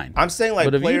game. Fine. I'm saying like,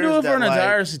 but if you do it for an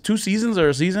entire 2 seasons or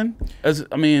a season,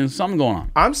 something going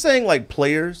on. I'm saying like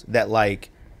players that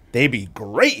like they be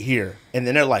great here, and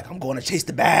then they're like, I'm going to chase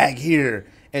the bag here,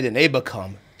 and then they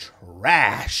become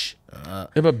trash. Yeah,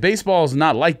 but baseball is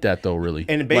not like that though, really.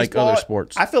 And in baseball, like other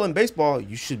sports, I feel in baseball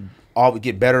you should all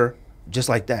get better just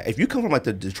like that. If you come from like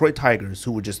the Detroit Tigers,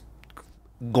 who were just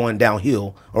going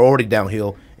downhill or already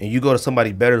downhill, and you go to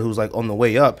somebody better who's like on the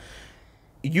way up.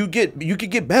 You could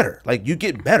get better. Like you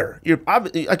get better. You're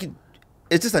obviously like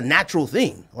it's just a natural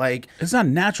thing. Like it's not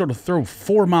natural to throw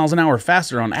 4 miles an hour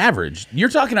faster on average. You're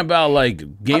talking about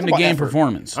like game to game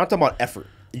performance. I'm talking about effort.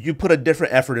 You put a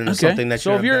different effort into something that.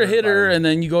 So if you're a hitter and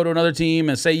then you go to another team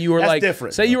and say you were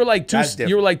different. Say you were like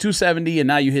 270 and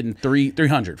now you're hitting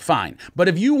 300. Fine. But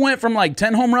if you went from like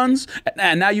 10 home runs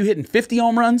and now you're hitting 50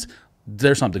 home runs,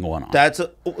 there's something going on.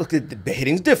 The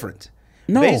hitting's different.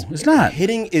 No, it's not.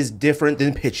 Hitting is different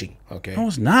than pitching. Okay. No,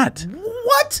 it's not.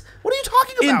 What? What are you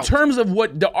talking about? In terms of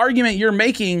what the argument you're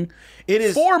making, it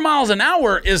is 4 miles an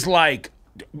hour is like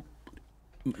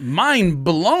mind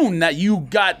blown that you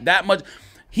got that much.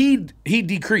 He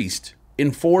decreased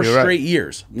in 4 straight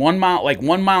years. 1 mile, like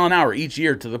 1 mile an hour each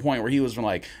year to the point where he was from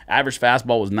like average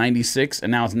fastball was 96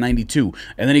 and now it's 92.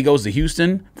 And then he goes to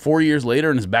Houston 4 years later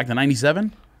and is back to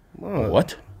 97.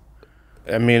 What?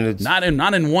 I mean, it's not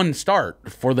in one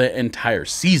start for the entire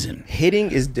season.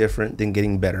 Hitting is different than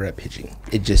getting better at pitching.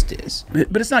 It just is.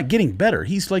 But it's not getting better.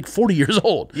 He's like 40 years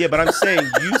old. Yeah, but I'm saying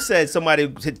you said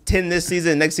somebody hit 10 this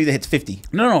season, next season hits 50.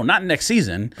 No, not next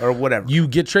season. Or whatever. You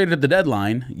get traded at the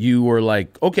deadline. You were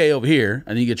like, okay, over here.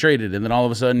 And then you get traded. And then all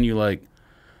of a sudden you like.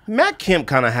 Matt Kemp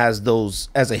kind of has those,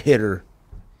 as a hitter,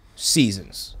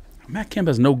 seasons. Matt Kemp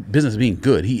has no business being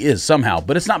good. He is somehow.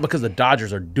 But it's not because the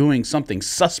Dodgers are doing something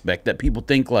suspect that people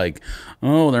think like,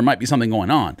 oh, there might be something going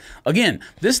on. Again,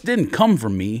 this didn't come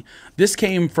from me. This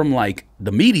came from like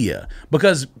the media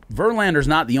because Verlander's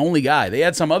not the only guy. They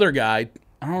had some other guy.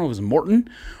 I don't know if it was Morton.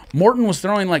 Morton was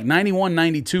throwing like 91,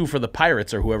 92 for the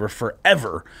Pirates or whoever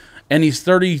forever. And he's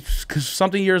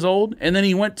 30-something years old. And then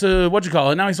he went to,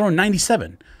 now he's throwing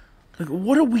 97. Like,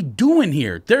 what are we doing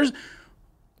here?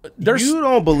 You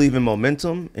don't believe in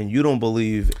momentum, and you don't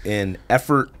believe in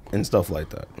effort and stuff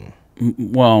like that.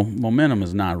 Well, momentum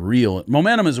is not real.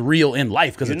 Momentum is real in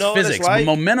life because it's physics. But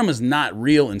momentum is not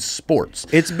real in sports.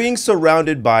 It's being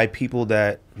surrounded by people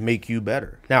that make you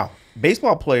better. Now,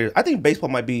 baseball players, I think baseball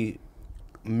might be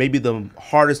maybe the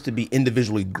hardest to be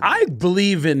individually great. I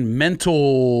believe in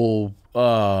mental,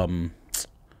 I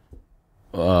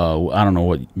don't know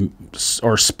what,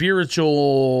 or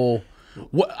spiritual.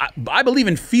 I believe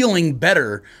in feeling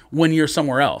better when you're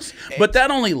somewhere else, but that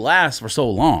only lasts for so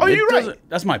long. Oh, you're right.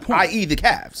 That's my point. I.e. the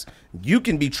Cavs. You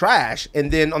can be trash,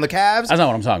 and then on the Cavs, that's not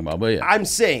what I'm talking about. But yeah, I'm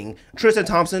saying Tristan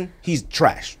Thompson, he's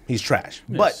trash. He's trash.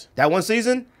 Yes. But that one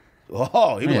season,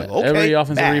 Oh, he was like, okay. Every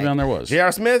offensive back. rebound there was.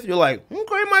 J.R. Smith, you're like,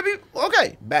 okay, might be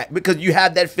okay, back. Because you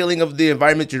have that feeling of the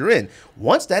environment you're in.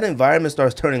 Once that environment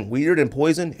starts turning weird and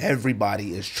poison,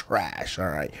 everybody is trash. All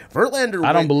right. Verlander,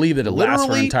 I don't believe that it lasts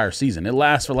for an entire season. It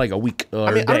lasts for like a week or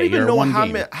a day. I don't even know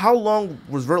game. how long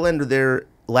was Verlander there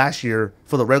last year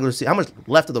for the regular season. How much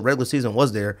left of the regular season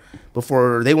was there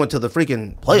before they went to the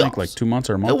freaking playoffs? I think like 2 months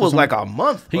or a month. It was like a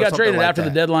month. He got traded after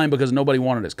the deadline because nobody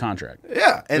wanted his contract.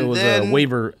 Yeah, and it was a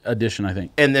waiver addition, I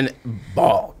think. And then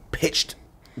ball pitched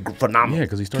phenomenal. Yeah,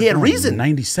 because he had reason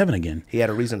 97 again. He had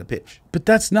a reason to pitch. But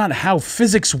that's not how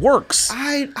physics works.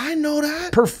 I know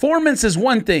that. Performance is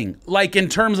one thing, like in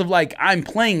terms of like I'm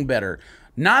playing better.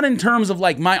 Not in terms of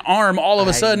like my arm all of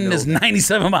a sudden is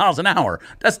 97 miles an hour.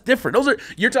 That's different.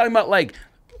 You're talking about like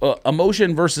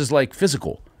emotion versus like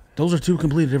physical. Those are two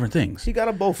completely different things. He got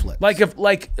a bow flip. If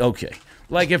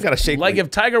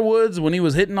Tiger Woods, when he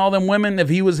was hitting all them women, if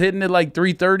he was hitting it like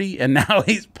 330 and now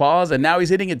he's paused and now he's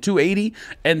hitting it 280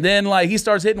 and then like he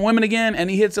starts hitting women again and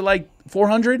he hits it like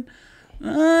 400.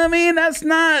 I mean, that's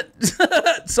not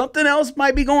something else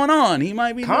might be going on. He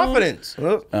might be confidence.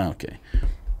 Okay.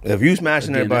 If you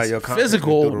smashing everybody, your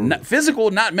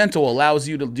physical, not mental, allows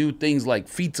you to do things like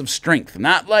feats of strength.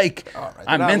 Not like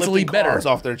I'm mentally better. Cars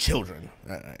off their children.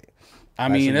 I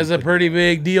mean, it's a pretty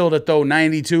big deal to throw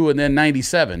 92 and then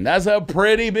 97. That's a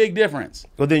pretty big difference.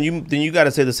 Well, then you got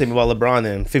to say the same about LeBron.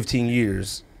 Then 15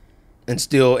 years,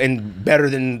 and better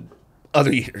than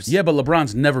other years. Yeah, but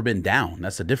LeBron's never been down.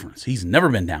 That's the difference. He's never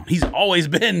been down. He's always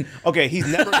been. Okay,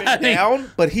 he's never been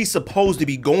down, but he's supposed to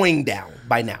be going down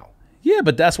by now. Yeah,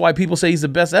 but that's why people say he's the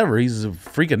best ever. He's a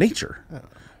freak of nature.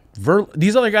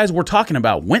 These other guys we're talking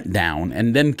about went down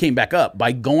and then came back up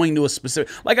by going to a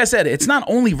specific... Like I said, it's not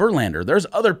only Verlander. There's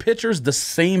other pitchers the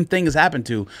same thing has happened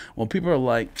to. Well, people are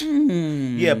like,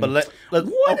 Yeah, but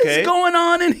what is going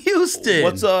on in Houston?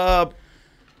 What's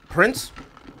Prince?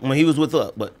 When he was with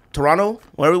Toronto,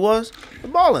 where he was,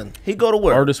 balling. He'd go to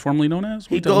where? Artist formerly known as?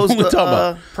 He goes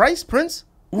to Prince?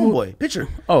 Homeboy, pitcher.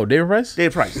 Oh, David Price?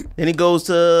 David Price. Then he goes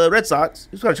to Red Sox.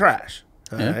 He's kind of trash.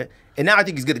 All right. And now I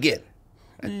think he's good again.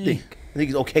 I think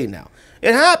he's okay now.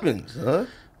 It happens.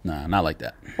 Nah, not like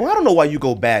that. Well, I don't know why you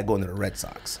go bad going to the Red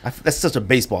Sox. That's such a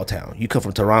baseball town. You come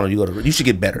from Toronto, you should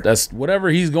get better. That's whatever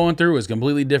he's going through is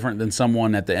completely different than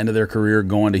someone at the end of their career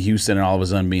going to Houston and all of a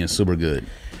sudden being super good.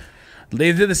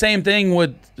 They did the same thing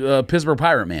with Pittsburgh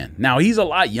Pirate Man. Now, he's a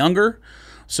lot younger.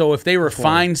 So if they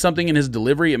refine something in his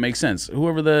delivery, it makes sense.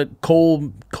 Whoever the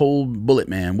Cole Bullet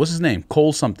Man, what's his name?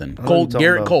 Cole something.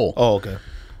 Garrett Cole. Oh, okay.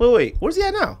 Wait. Where's he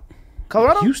at now?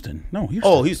 Colorado? Houston. No,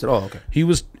 Houston. Oh, Houston. Oh, okay. He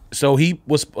was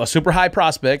a super high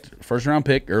prospect, first round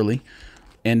pick early,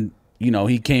 and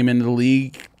he came into the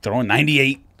league throwing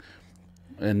 98,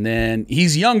 and then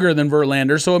he's younger than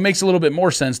Verlander, so it makes a little bit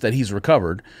more sense that he's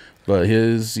recovered. But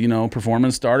his,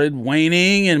 performance started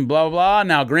waning and blah, blah, blah.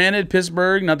 Now, granted,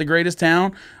 Pittsburgh, not the greatest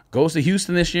town, goes to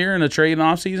Houston this year in a trade and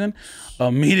offseason,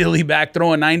 immediately back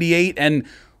throwing 98. And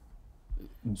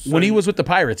when he was with the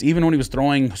Pirates, even when he was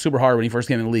throwing super hard when he first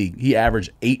came in the league, he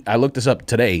averaged 8. I looked this up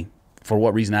today. For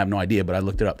what reason, I have no idea, but I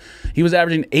looked it up. He was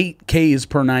averaging 8 Ks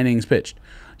per 9 innings pitched.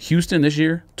 Houston this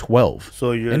year, 12.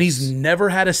 And he's never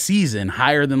had a season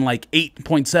higher than like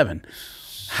 8.7.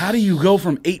 How do you go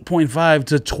from 8.5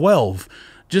 to 12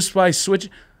 just by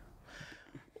switching?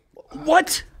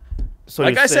 What? So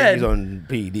like I said, he's on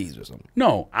PEDs or something.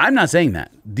 No, I'm not saying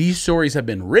that. These stories have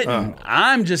been written.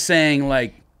 I'm just saying,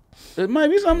 like, it might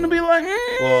be something to be like.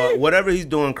 Well, whatever he's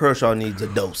doing, Kershaw needs a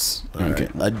dose. Okay,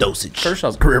 right? A dosage.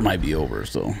 Kershaw's career might be over,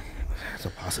 so that's a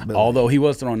possibility. Although he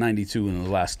was throwing 92 in the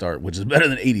last start, which is better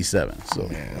than 87. So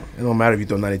it don't matter if you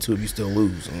throw 92 if you still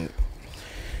lose.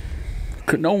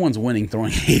 No one's winning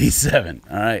throwing 87.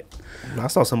 All right. I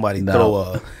saw somebody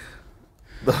throw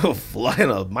a fly in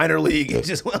a minor league. It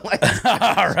just went like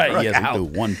all right. Yeah, threw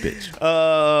one pitch.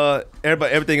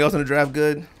 Everything else in the draft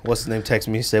good. What's his name? Texted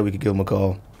me, said we could give him a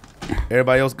call.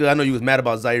 Everybody else good. I know you was mad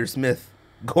about Zaire Smith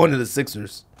going to the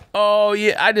Sixers. Oh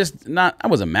yeah, I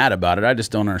wasn't mad about it. I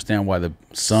just don't understand why the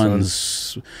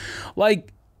Suns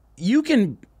like you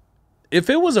can. If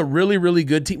it was a really really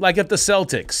good team, like if the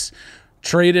Celtics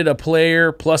traded a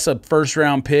player plus a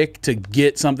first-round pick to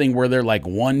get something where they're like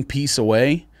one piece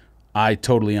away, I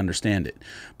totally understand it.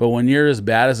 But when you're as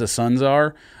bad as the Suns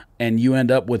are and you end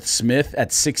up with Smith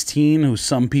at 16, who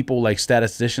some people like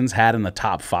statisticians had in the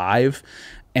top 5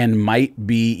 and might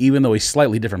be, even though he's a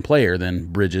slightly different player than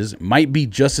Bridges, might be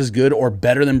just as good or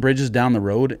better than Bridges down the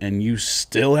road, and you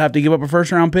still have to give up a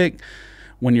first-round pick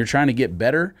when you're trying to get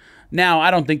better. Now, I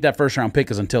don't think that first-round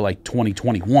pick is until like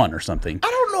 2021 or something. I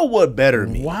don't know what better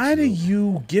means. Why are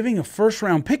you giving a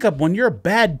first-round pickup when you're a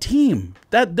bad team?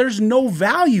 There's no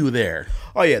value there.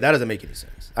 Oh, yeah, that doesn't make any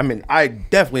sense. I mean, I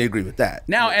definitely agree with that.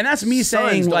 Now, and that's me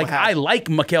saying, like, I like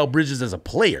Mikal Bridges as a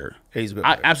player. Yeah, he's a good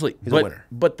player. Absolutely. He's a winner.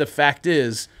 But the fact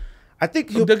is, I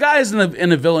think the guys in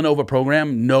the Villanova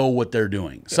program know what they're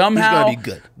doing. Somehow, he's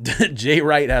going to be good. Jay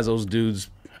Wright has those dudes.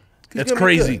 That's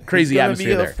crazy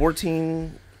atmosphere there.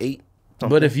 14-8.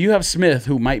 But if you have Smith,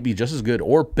 who might be just as good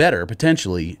or better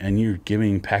potentially, and you're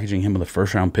packaging him with a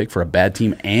first-round pick for a bad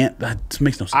team, and that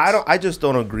makes no sense. I just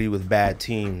don't agree with bad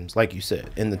teams, like you said,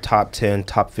 in the top 10,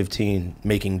 top 15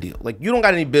 making deals. Like, you don't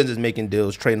got any business making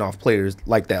deals, trading off players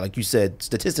like that. Like you said,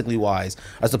 statistically wise,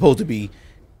 are supposed to be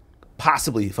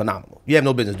possibly phenomenal. You have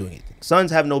no business doing anything.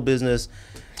 Suns have no business.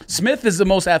 Smith is the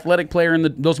most athletic player in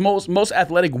the most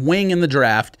athletic wing in the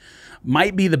draft.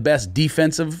 Might be the best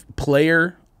defensive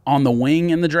player on the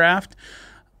wing in the draft,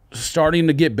 starting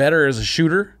to get better as a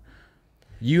shooter.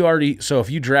 So if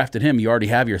you drafted him, you already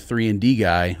have your 3-and-D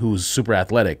guy who's super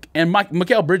athletic. And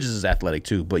Mikal Bridges is athletic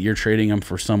too, but you're trading him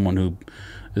for someone who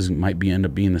might end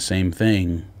up being the same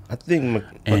thing. I think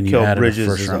Mikal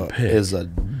Bridges is a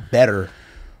better,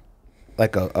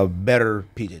 like a better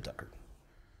PJ Tucker.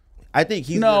 I think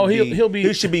he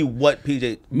should be what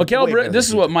PJ. This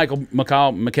is what Michael,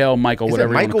 whatever. Michael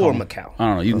or Mikal? I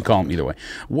don't know. You can call him either way.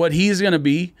 What he's going to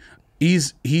be,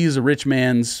 he's a rich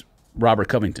man's Robert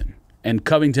Covington, and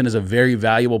Covington is a very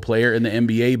valuable player in the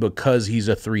NBA because he's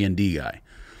a 3-and-D guy.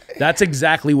 That's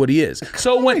exactly what he is.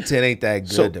 So Covington ain't that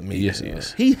good to me. Yes, he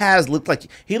is. He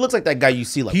looks like that guy you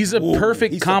see. Like, he's a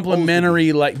perfect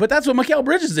complementary. But that's what Mikal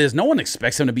Bridges is. No one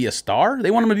expects him to be a star. They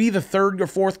want him to be the 3rd or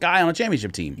 4th guy on a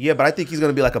championship team. Yeah, but I think he's going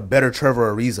to be like a better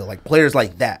Trevor Ariza, like players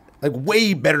like that, like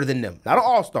way better than them. Not an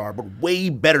all-star, but way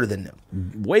better than them.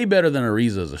 Way better than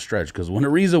Ariza is a stretch, because when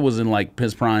Ariza was in like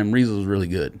his prime, Ariza was really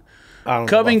good. I don't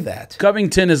know about that.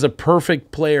 Covington is a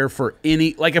perfect player for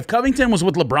any. Like if Covington was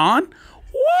with LeBron.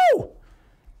 Woo!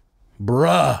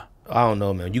 Bruh. I don't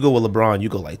know, man. You go with LeBron, you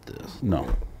go like this. No,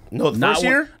 the first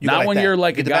year? Not when you're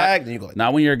like a guy. Then you go like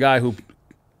not when you're a guy who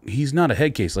he's not a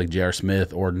head case like J.R.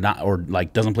 Smith or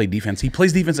like doesn't play defense. He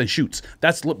plays defense and shoots.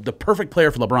 That's the perfect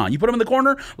player for LeBron. You put him in the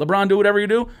corner, LeBron do whatever you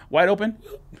do, wide open,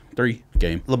 3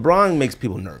 game. LeBron makes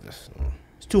people nervous.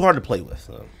 It's too hard to play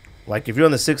with. Like if you're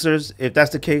on the Sixers, if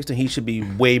that's the case, then he should be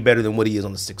way better than what he is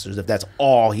on the Sixers. If that's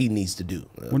all he needs to do.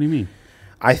 What do you mean?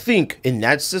 I think in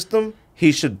that system,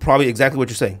 he should probably exactly what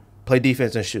you're saying. Play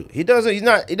defense and shoot. He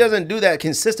doesn't do that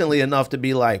consistently enough to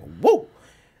be like, whoa.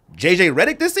 JJ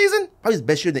Redick this season? Probably his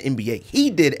best year in the NBA. He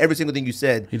did every single thing you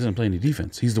said. He doesn't play any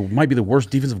defense. Might be the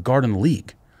worst defensive guard in the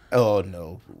league. Oh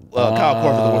no. Kyle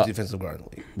Korver's the worst defensive guard in the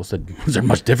league. Was there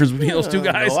much difference between those two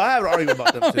guys? No, I have an argument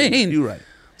about them too. You're right.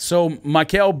 So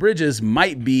Mikal Bridges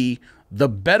might be the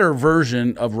better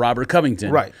version of Robert Covington.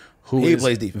 Right. He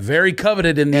plays defense. Very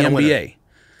coveted in the NBA.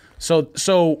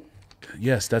 So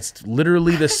yes, that's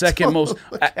literally the second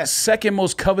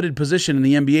most coveted position in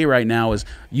the NBA right now. Is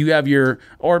you have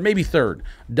or maybe 3rd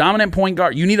dominant point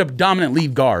guard. You need a dominant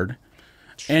lead guard,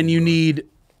 and you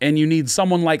need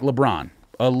someone like LeBron,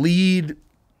 a lead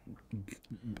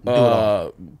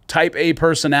type A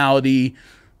personality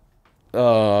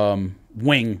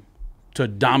wing to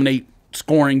dominate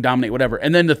scoring, dominate whatever.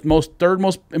 And then the third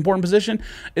most important position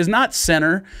is not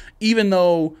center, even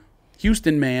though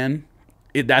Houston man,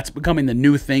 that's becoming the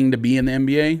new thing to be in the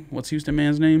NBA. What's Houston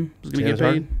man's name? Who's going to get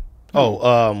paid?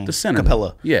 The center.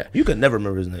 Capella. Yeah. You could never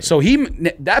remember his name. So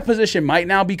that position might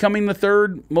now becoming the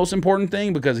 3rd most important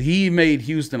thing because he made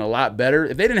Houston a lot better.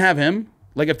 If they didn't have him,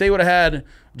 like if they would have had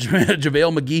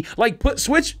JaVale McGee, like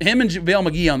switch him and JaVale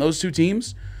McGee on those 2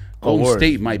 teams, Golden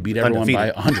State might beat everyone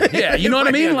by 100. Yeah, you know what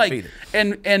I mean? Like,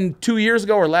 and 2 years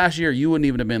ago or last year, you wouldn't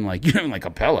even have been like,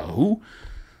 Capella, who?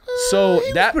 So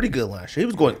he was pretty good last year. He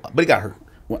was going up, but he got hurt.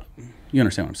 Well, you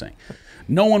understand what I'm saying?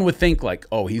 No one would think like,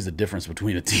 oh, he's the difference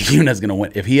between a team that's going to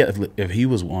win. If he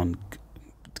was on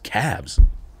Cavs,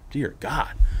 dear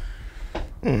God,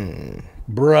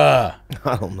 bruh.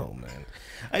 I don't know, man.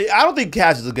 I don't think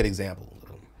Cavs is a good example.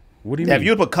 What do you mean? If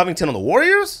you put Covington on the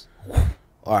Warriors,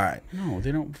 all right. No,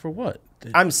 they don't. For what?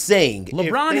 I'm saying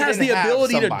LeBron has the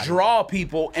ability to draw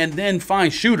people and then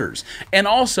find shooters, and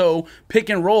also pick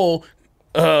and roll.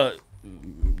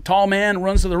 Tall man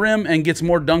runs to the rim and gets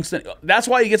more dunks than. That's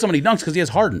why he gets so many dunks because he has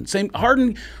Harden.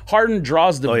 Harden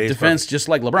draws the defense just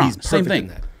like LeBron. He's same thing.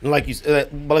 Like we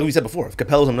said before, if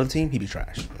Capella's on another team, he'd be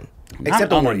trash.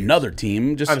 Except on another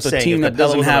team, just a team that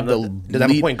doesn't have doesn't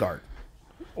have a point guard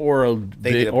or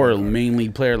a main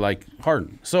league player like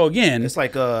Harden. So again, it's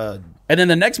like and then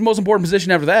the next most important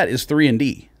position after that is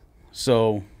 3-and-D.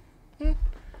 So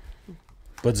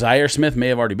But Zaire Smith may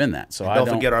have already been that. So And I don't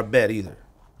don't forget our bet either.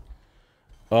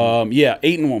 Yeah,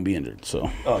 Ayton won't be injured. So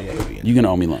Oh yeah, he'll be in. you can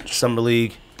owe me lunch. Summer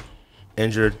League,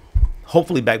 injured,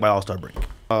 hopefully back by All-Star break.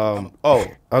 I was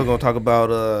gonna talk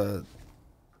about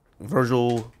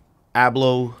Virgil,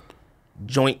 Abloh,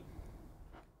 joint,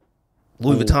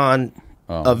 Louis Vuitton,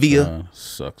 Avia.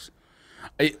 Sucks.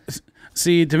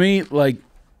 See, to me, like,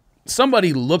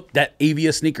 somebody looked that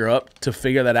Avia sneaker up to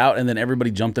figure that out, and then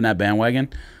everybody jumped in that bandwagon.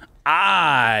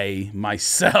 I,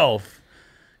 myself,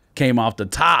 came off the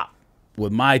top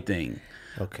with my thing.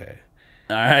 Okay.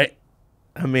 All right?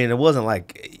 I mean, it wasn't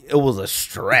like it was a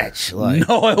stretch. Like,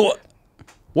 No,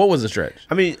 what was the stretch?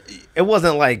 I mean, it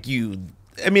wasn't like you.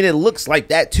 I mean, it looks like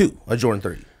that too, a Jordan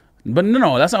 30. But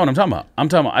no, that's not what I'm talking about. I'm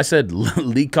talking about, I said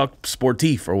Le Coq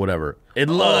Sportif or whatever. It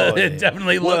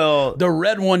definitely looks. Well, the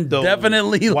red one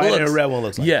definitely white looks. and red one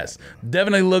looks like yes,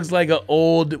 definitely looks like an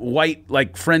old white,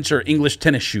 like French or English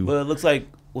tennis shoe. But it looks like,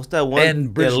 what's that one?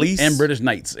 And British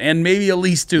Knights, and maybe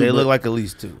Elise too. They look like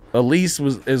Elise too. Elise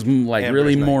is like and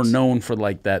really British more Knights. known for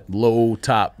like that low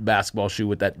top basketball shoe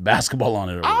with that basketball on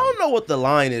it. I don't know what the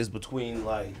line is between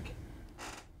like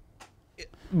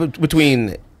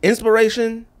between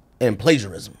inspiration and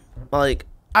plagiarism. Like,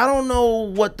 I don't know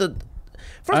what the.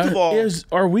 First of all,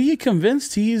 are we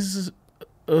convinced he's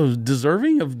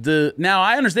deserving of the? Now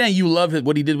I understand you love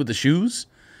what he did with the shoes,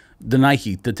 the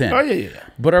Nike, the 10. Oh yeah.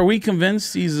 But are we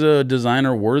convinced he's a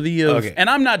designer worthy of? Okay. And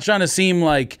I'm not trying to seem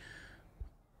like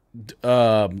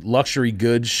luxury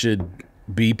goods should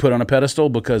be put on a pedestal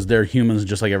because they're humans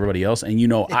just like everybody else. And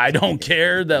I don't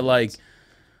care that like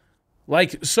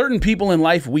certain people in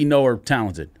life we know are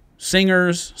talented.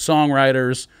 Singers,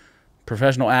 songwriters,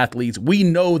 professional athletes. We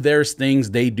know there's things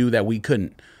they do that we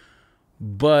couldn't.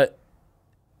 But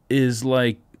is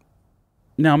like,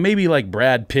 now maybe like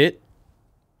Brad Pitt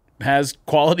has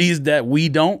qualities that we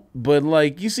don't, but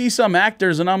like you see some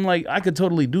actors and I'm like, I could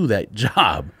totally do that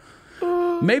job.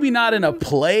 Maybe not in a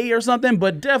play or something,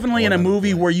 but definitely in a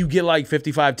movie where you get like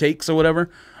 55 takes or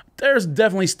whatever. There's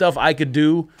definitely stuff I could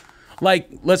do. Like,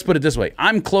 let's put it this way.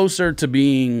 I'm closer to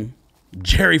being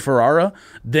Jerry Ferrara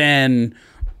than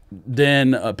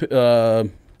LeBron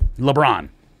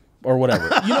or whatever.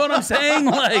 You know what I'm saying?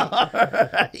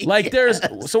 Like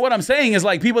so what I'm saying is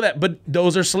like people but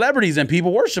those are celebrities and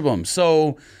people worship them.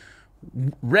 So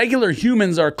regular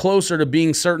humans are closer to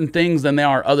being certain things than they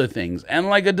are other things. And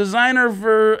like a designer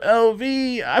for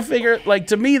LV, I figure like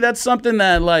to me that's something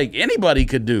that like anybody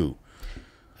could do.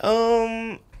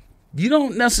 You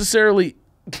don't necessarily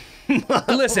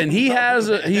listen. He has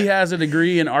a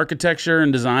degree in architecture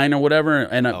and design or whatever,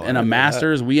 and a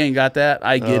master's. We ain't got that.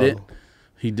 I get it.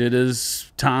 He did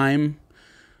his time.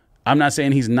 I'm not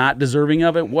saying he's not deserving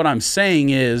of it. What I'm saying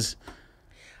is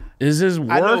his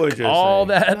work all saying.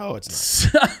 That? No,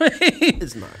 it's not. I mean,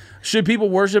 It's not. Should people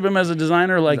worship him as a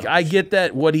designer? Like, no. I get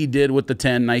that what he did with the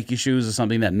 10 Nike shoes is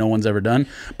something that no one's ever done.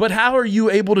 But how are you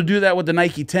able to do that with the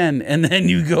Nike 10 and then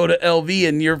you go to LV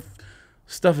and your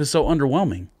stuff is so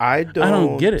underwhelming? I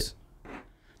don't get it.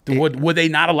 Would they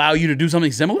not allow you to do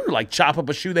something similar? Like chop up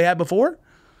a shoe they had before?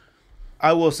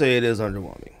 I will say it is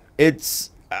underwhelming.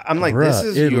 I'm like, this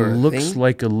is your thing? It looks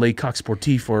like a Le Coq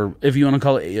Sportif, or if you want to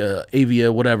call it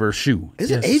Avia, whatever, shoe. Is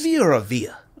it Avia or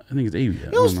Avia? I think it's Avia.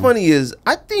 You know what's funny is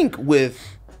I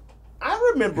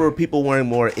remember people wearing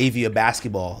more Avia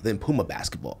basketball than Puma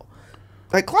basketball.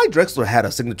 Like Clyde Drexler had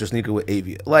a signature sneaker with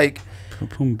Avia. Like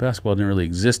Puma basketball didn't really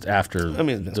exist after the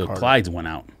Clydes went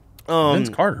out. Vince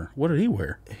Carter, what did he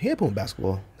wear? He had Puma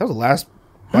basketball. That was the last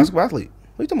basketball athlete.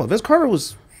 What are you talking about? Vince Carter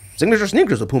was signature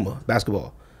sneakers with Puma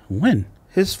basketball. When?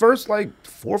 His first 4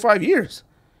 or 5 years.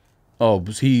 Oh,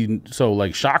 was he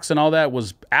like Shocks and all that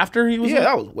was after he was? Yeah,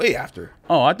 that was way after.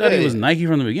 Oh, I thought he was Nike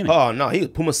from the beginning. Oh no, he was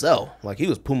Puma Cell. Like he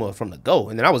was Puma from the go,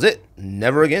 and then that was it.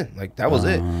 Never again. Like that was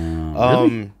it.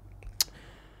 Really?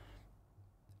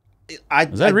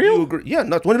 Is that real? Do agree. Yeah,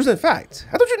 no, 100% fact.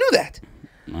 I thought you knew that.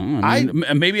 I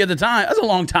mean, maybe at the time. That's a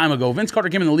long time ago. Vince Carter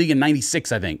came in the league in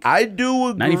 '96, I think. I do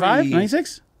agree. 95,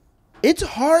 96. It's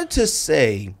hard to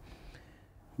say.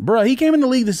 Bruh, he came in the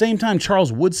league the same time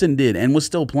Charles Woodson did and was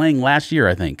still playing last year,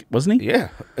 I think. Wasn't he? Yeah.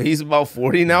 He's about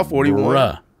 40 now,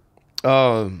 41.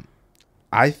 Bruh.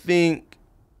 I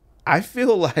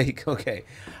feel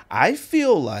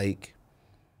like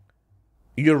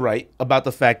you're right about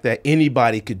the fact that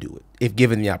anybody could do it if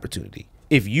given the opportunity.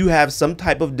 If you have some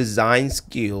type of design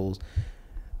skills,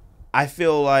 I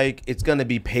feel like it's going to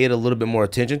be paid a little bit more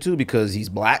attention to because he's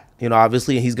black,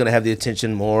 obviously, and he's going to have the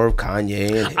attention more of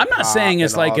Kanye. And I'm not saying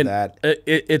it's like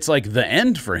it's like the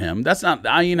end for him. That's not.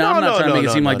 I'm not trying to make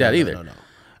it seem like that either. No.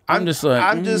 I'm just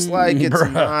like it's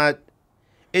bruh. not.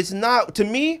 it's not, to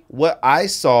me, what I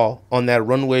saw on that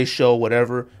runway show,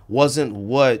 whatever, wasn't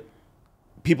what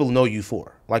people know you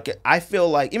for. Like, I feel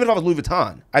like, even if I was Louis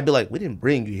Vuitton, I'd be like, we didn't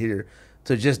bring you here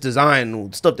to just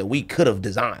design stuff that we could have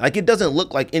designed. Like, it doesn't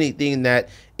look like anything that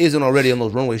isn't already on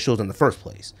those runway shows in the first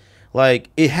place. Like,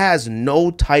 it has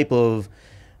no type of,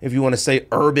 if you want to say,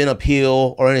 urban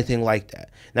appeal or anything like that.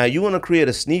 Now, you want to create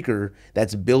a sneaker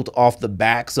that's built off the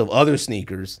backs of other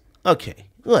sneakers. Okay,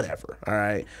 whatever, all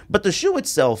right? But the shoe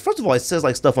itself, first of all, it says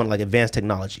like stuff on like advanced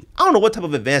technology. I don't know what type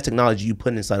of advanced technology you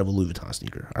put inside of a Louis Vuitton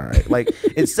sneaker, all right? Like,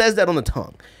 it says that on the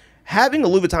tongue. Having a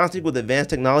Louis Vuitton sneaker with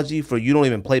advanced technology for you don't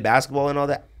even play basketball and all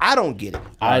that, I don't get it.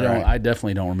 I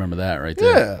definitely don't remember that right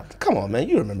there. Yeah, come on, man.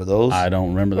 You remember those. I don't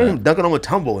remember that. Dunking on with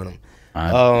tumble in them.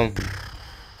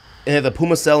 It had the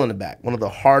Puma cell in the back, one of the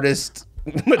hardest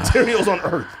materials on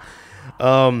earth.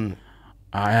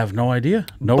 I have no idea.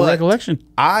 No recollection.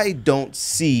 I don't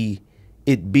see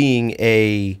it being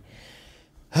a...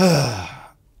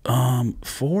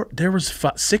 There was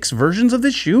 6 versions of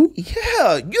this shoe?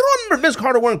 Yeah, you don't remember Vince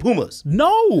Carter wearing Pumas?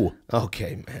 No.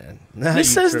 Okay, man. Now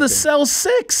This says the cell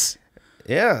 6.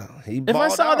 Yeah, if I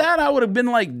saw that, I would have been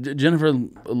like Jennifer.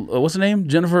 What's her name?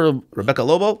 Rebecca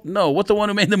Lobo? No, what the one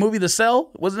who made the movie The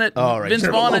Cell? Wasn't it? Oh, right. Vince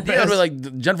Jennifer Vaughn. Lopez. And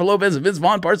like Jennifer Lopez and Vince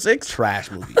Vaughn, Part 6.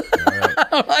 Trash movie. All right.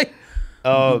 I'm like,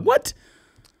 what?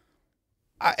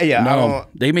 No,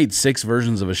 they made 6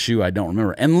 versions of a shoe. I don't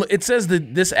remember. And it says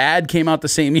that this ad came out the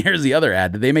same year as the other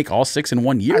ad. Did they make all 6 in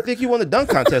 1 year? I think he won the dunk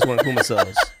contest wearing Puma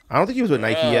cells. I don't think he was with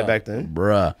Nike yet back then.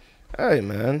 Bruh. Hey,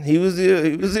 man, he was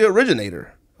the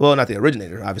originator. Well, not the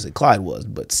originator. Obviously, Clyde was,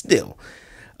 but still.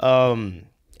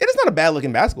 It is not a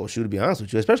bad-looking basketball shoe, to be honest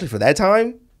with you, especially for that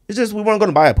time. It's just we weren't going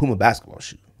to buy a Puma basketball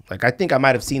shoe. Like, I think I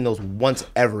might have seen those once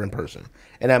ever in person,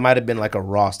 and that might have been like a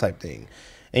Ross type thing.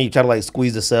 And you try to like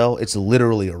squeeze the cell, it's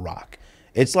literally a rock.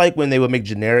 It's like when they would make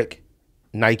generic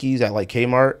Nikes at like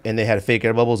Kmart, and they had fake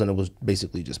air bubbles, and it was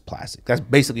basically just plastic. That's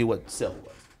basically what cell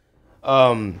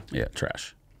was. Yeah,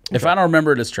 trash. If I don't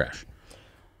remember it, it's trash.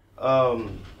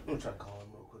 I'm gonna try to call him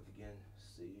real quick again.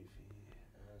 See if he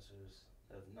answers.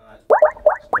 If not,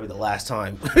 it's probably the last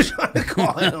time we're trying to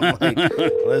call him. Like,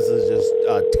 this is just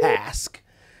a task.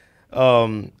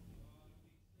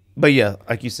 But yeah,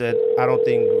 like you said, I don't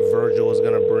think Virgil is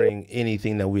gonna bring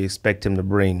anything that we expect him to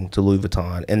bring to Louis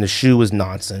Vuitton, and the shoe is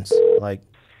nonsense. Like,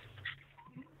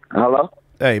 hello,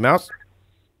 hey, Mouse.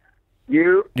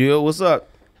 Yo, what's up?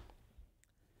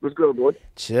 What's good, boy?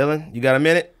 Chilling. You got a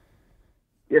minute?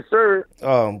 Yes, sir.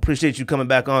 Appreciate you coming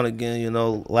back on again. You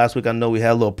know, last week I know we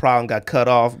had a little problem, got cut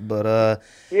off, but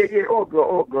yeah, all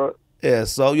good. Yeah,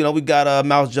 so, you know, we got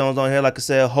Mouse Jones on here, like I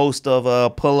said, host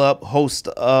of Pull Up, host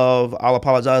of I'll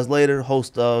Apologize Later,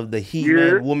 host of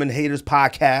the Woman Haters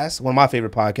podcast, one of my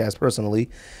favorite podcasts,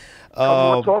 personally. Come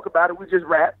on, talk about it. We just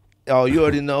rap. Oh, you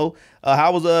already know.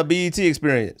 How was BET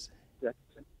experience?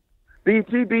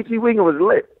 BET Weekend was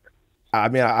lit. I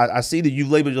mean, I see that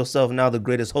you've labeled yourself now the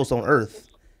greatest host on earth.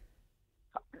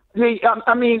 Yeah,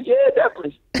 I mean, yeah,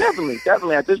 definitely.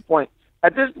 At this point,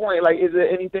 like, is there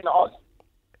anything to argue?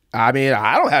 I mean,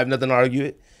 I don't have nothing to argue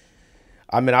it.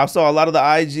 I mean, I saw a lot of the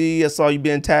IG. I saw you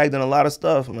being tagged in a lot of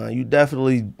stuff, man. You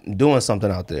definitely doing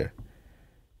something out there.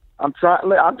 I'm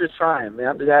just trying, man.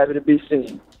 I'm just happy to be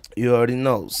seen. You already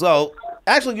know. So,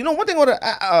 actually, you know, one thing.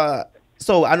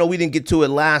 So I know we didn't get to it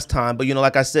last time, but you know,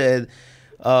 like I said,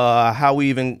 how we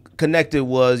even connected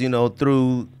was, you know,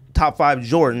 through top 5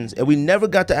 Jordans, and we never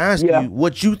got to ask you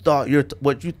what you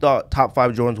thought top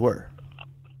 5 Jordans were.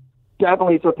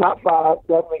 Definitely. So top 5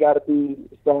 definitely got to be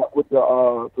start with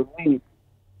for me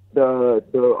the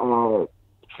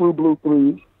True Blue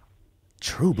 3s.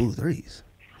 True Blue 3s.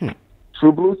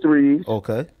 True Blue 3s.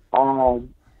 Okay.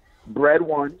 Bread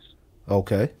 1s.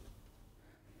 Okay.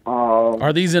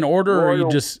 Are these in order, or are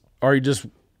you just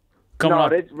coming up?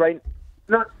 No, it's right.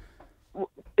 No,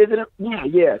 is it?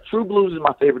 Yeah. True Blues is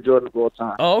my favorite Jordan of all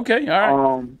time. Oh, okay,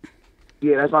 all right.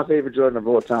 Yeah, that's my favorite Jordan of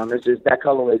all time. It's just that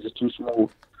colorway is just too smooth.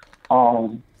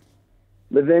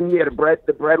 But then the bread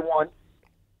 1,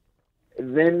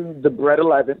 then the bread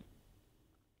 11,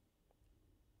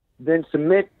 then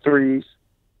cement 3s,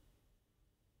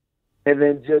 and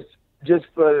then just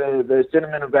for the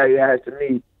sentimental value it has to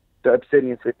me, the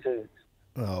Obsidian 15s.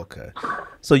 Oh, okay.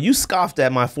 So you scoffed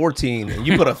at my 14 and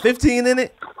you put a 15 in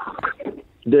it?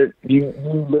 You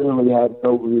literally had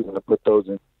no reason to put those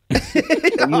in.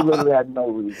 You literally had no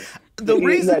reason. The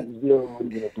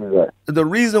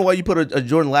reason why you put a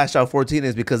Jordan Last Shot 14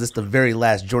 is because it's the very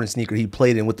last Jordan sneaker he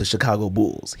played in with the Chicago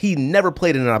Bulls. He never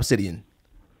played in an Obsidian.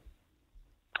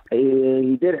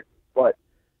 He didn't, but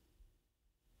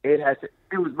it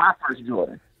was my first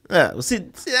Jordan. Yeah, well, see,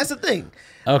 that's the thing.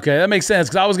 Okay, that makes sense.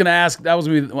 Because I was going to ask, that was,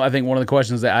 I think, one of the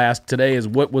questions that I asked today is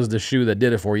what was the shoe that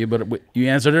did it for you? But you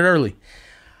answered it early.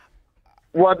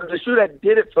 Well, the shoe that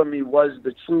did it for me was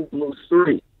the True Blue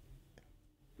 3.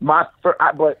 But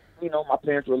you know, my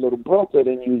parents were a little broker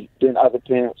than other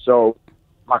parents, so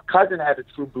my cousin had the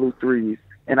True Blue 3s,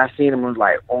 and I seen them and was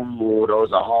like, oh,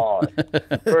 those are hard.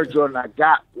 The first Jordan I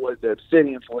got was the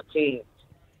Obsidian 14.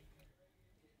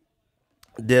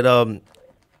 Did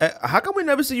how come we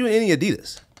never see you in any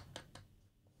Adidas?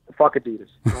 Fuck Adidas.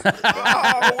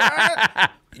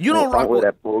 You don't rock with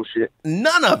that bullshit.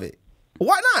 None of it.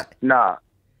 Why not? Nah.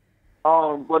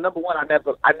 Well, number one, I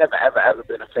never ever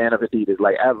been a fan of Adidas.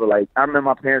 Like ever. Like I remember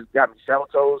my parents got me shell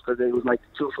toes because they was like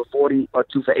 2 for 40 or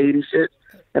 2 for 80 shit,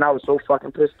 and I was so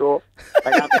fucking pissed off.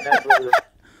 Like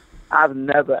I've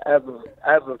never ever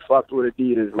fucked with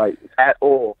Adidas like at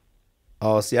all.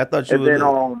 Oh, see, I thought you. And then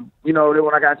you know, then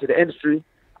when I got into the industry,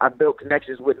 I built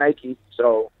connections with Nike.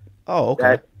 So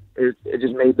okay. It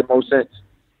just made the most sense.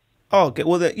 Oh, okay.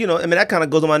 Well, you know, I mean, that kind of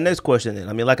goes on my next question. Then,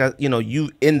 I mean, you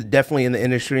definitely in the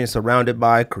industry and surrounded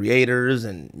by creators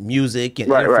and music and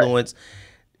influence.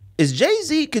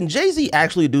 Right. Can Jay-Z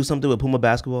actually do something with Puma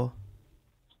basketball?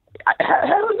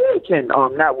 Hell yeah, he can.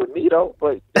 Not with me though,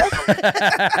 but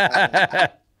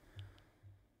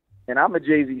and I'm a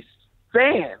Jay-Z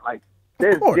fan. Like,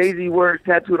 there's Jay-Z words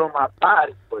tattooed on my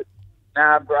body, but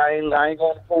nah, bro, I ain't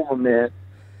going to Puma, man.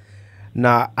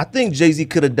 Nah, I think Jay-Z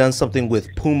could have done something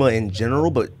with Puma in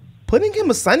general, but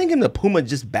signing him to Puma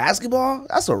just basketball,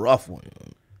 that's a rough one.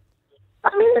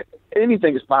 I mean,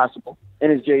 anything is possible,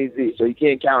 and it's Jay-Z, so you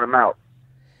can't count him out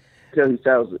until he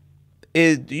sells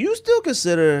it. Do you still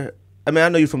consider, I mean, I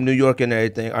know you're from New York and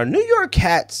everything, are New York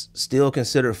cats still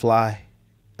considered fly?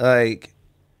 Like,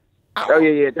 oh,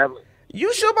 yeah, definitely.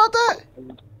 You sure about that?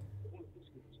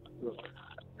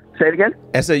 Say it again?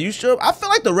 I said, you sure? I feel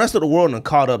like the rest of the world done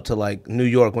caught up to like New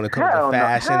York when it comes to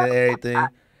fashion and everything.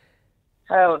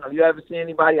 Hell no. You ever seen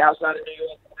anybody outside of New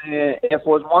York wearing Air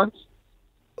Force Ones?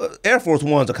 Air Force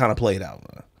Ones are kind of played out.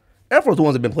 Man. Air Force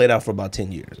Ones have been played out for about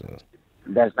 10 years. Man.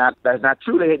 That's not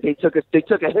true. They took a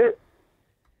hit.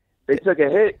 They took a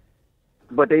hit,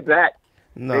 but they back.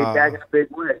 Nah. They back in a big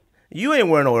way. You ain't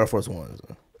wearing no Air Force Ones.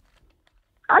 Man.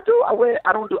 I do. I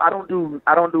don't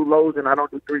do lows and I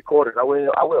don't do 3/4. I wear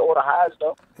all the highs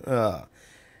though.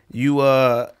 You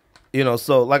know,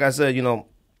 so like I said, you know,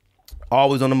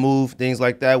 always on the move, things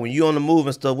like that. When you on the move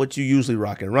and stuff, what you usually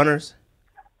rocking? Runners?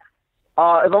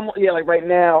 If I'm like right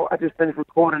now, I just finished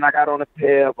recording. I got on a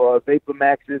pair of Vapor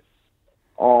Maxes.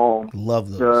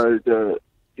 Love those. The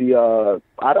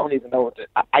I don't even know what the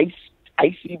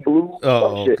icy blue.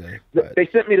 Oh, shit. okay. They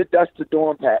sent me the Dust to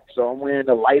Dawn pack, so I'm wearing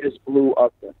the lightest blue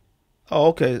up there. Oh,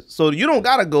 okay. So you don't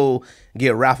gotta go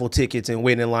get raffle tickets and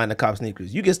wait in line to cop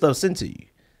sneakers. You get stuff sent to you.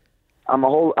 I'm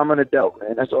an adult,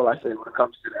 man. That's all I say when it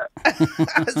comes to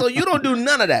that. So you don't do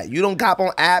none of that. You don't cop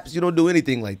on apps. You don't do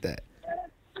anything like that.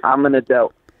 I'm an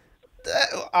adult.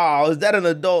 Is that an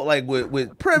adult like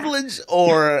with privilege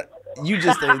or? You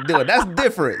just ain't doing it. That's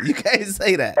different. You can't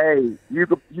say that. Hey, you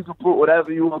can put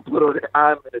whatever you want to put on it.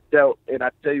 I'm an adult, and I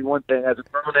tell you one thing: as a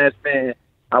grown-ass man,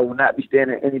 I will not be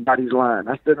standing in anybody's line.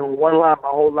 I stood in one line my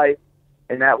whole life,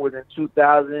 and that was in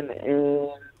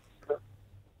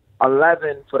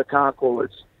 2011 for the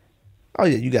Concords. Oh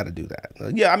yeah, you got to do that.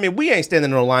 Yeah, I mean, we ain't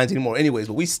standing in no lines anymore, anyways.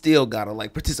 But we still gotta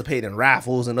like participate in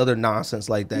raffles and other nonsense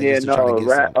like that. Yeah, just to try to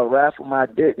get a raffle my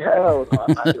dick. Hell no,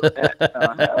 I'm not doing that. No,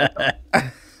 hell no.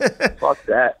 Fuck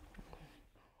that.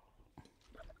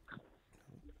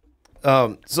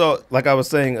 So like I was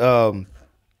saying, out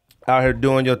here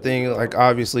doing your thing, like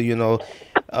obviously, you know,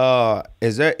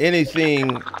 is there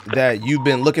anything that you've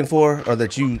been looking for or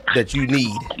that you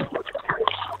need?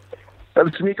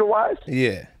 Sneaker wise?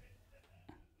 Yeah.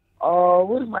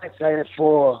 What am I excited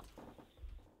for?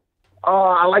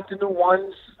 I like the new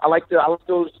ones. I like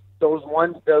those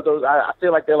ones. Those I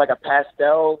feel like they're like a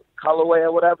pastel colorway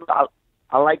or whatever.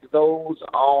 I like those.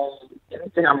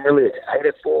 Anything I'm really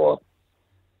excited for?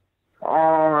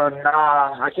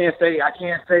 Nah, I can't say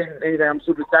anything I'm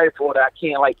super excited for that I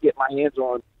can't like get my hands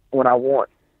on when I want.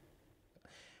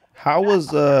 How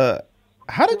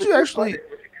did you actually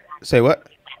say what?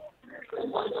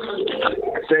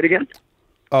 Say it again.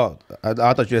 Oh, I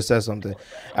thought you had said something.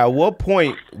 At what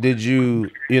point did you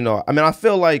know, I mean, I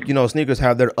feel like, you know, sneakers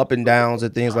have their up and downs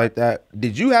and things like that.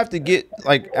 Did you have to get,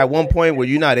 like, at one point where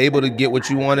you're not able to get what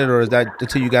you wanted, or is that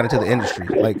until you got into the industry?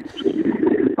 Like,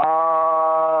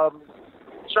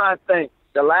 trying to think.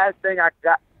 The last thing I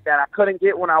got that I couldn't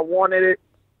get when I wanted it,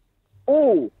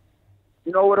 you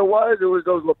know what it was? It was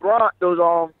those LeBron,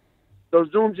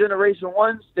 Zoom Generation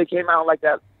ones. They came out like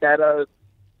that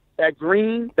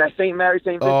green, that St. Mary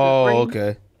St. Vincent green. Oh,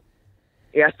 okay.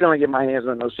 Yeah, I still ain't get my hands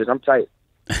on those shit. I'm tight.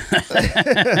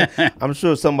 I'm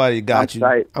sure somebody got you.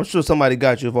 Tight. I'm sure somebody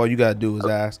got you if all you gotta do is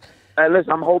ask. Hey,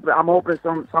 listen, I'm hoping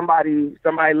somebody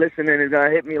listening is gonna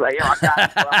hit me like, yo, I got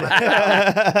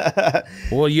it.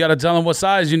 Well, you got to tell them what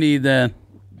size you need then.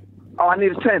 Oh, I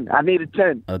need a 10. I need a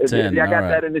 10. A If 10, I got all right.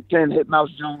 that in the 10. Hit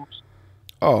Mouse Jones.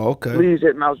 Oh, okay. Please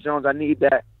hit Mouse Jones. I need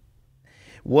that.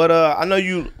 What? I know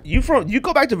you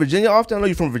go back to Virginia often. I know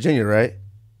you're from Virginia, right?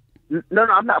 No,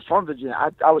 I'm not from Virginia.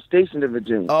 I was stationed in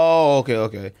Virginia. Oh,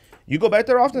 okay. You go back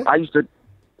there often? I used to.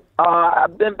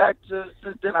 I've been back to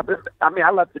since then. I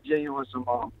left Virginia on some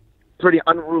pretty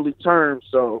unruly terms.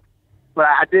 So, but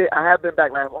I have been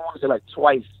back. Like, I want to say like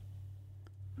twice.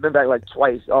 Been back like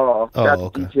twice. Shout out to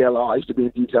okay. DTLR. I used to be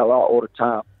in DTLR all the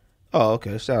time. Oh,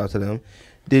 okay. Shout out to them.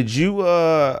 Did you,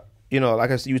 like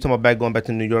I said, you were talking about going back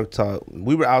to New York.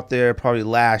 We were out there probably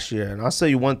last year, and I'll tell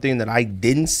you one thing that I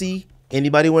didn't see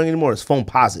anybody wearing anymore is phone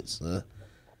posits.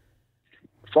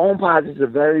 Phone posits is a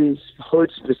very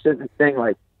hood specific thing.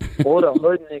 Like all the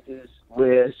hood niggas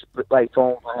wear like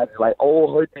phone posits. Like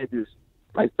old hood niggas,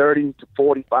 like 30 to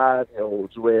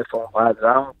 45-year-olds wear phone posits.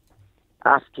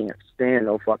 I can't stand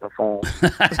no fucking phone.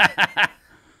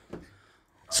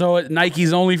 So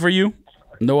Nike's only for you?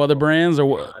 No other brands or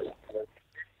what?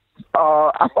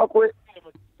 I fuck with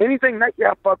anything Nike.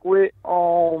 I fuck with.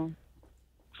 Trying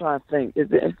to think.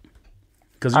 Is it?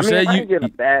 Because I ain't getting a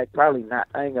bag. Probably not.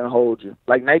 I ain't gonna hold you.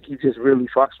 Like Nike just really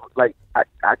fucks with. Like I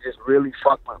just really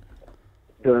fuck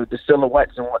with the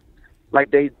silhouettes and what. Like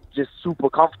they just super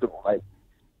comfortable. Like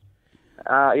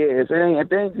if they ain't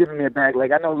giving me a bag.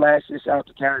 Like I know last year, shout out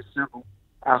to Karen Civil.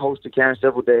 I hosted Karen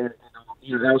Civil Day. And,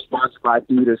 that was sponsored by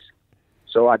Adidas.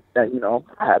 So I had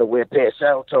to wear a pair of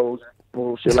shell toes and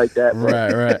bullshit like that.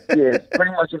 But, Right. Yeah,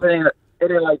 pretty much. It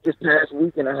ain't like this past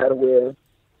weekend I had to wear.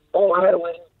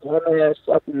 One-ass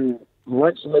fucking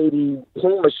lunch lady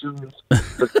Puma shoes.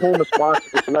 The Puma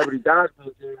sponsored the Celebrity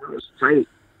Dodgeball game. It was straight.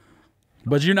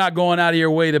 But you're not going out of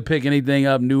your way to pick anything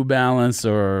up, New Balance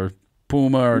or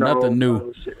Puma or nothing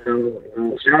new. No.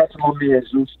 Shout out to my man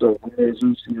Zeus though. My man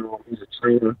Zeus, he's a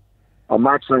trainer.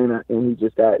 My trainer, and he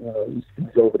just got, he's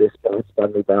over there sponsored by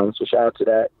New Balance. So shout out to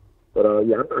that. But I'm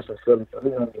not from Philly, so I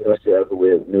don't know if I ever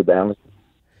wear New Balance.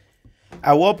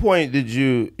 At what point did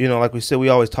you, like we said, we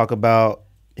always talk about,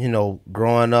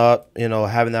 growing up,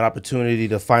 having that opportunity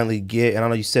to finally get, and I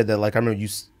know you said that, like, I remember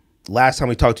last time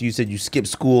we talked to you, you said you skipped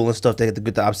school and stuff to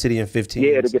get the Obsidian 15.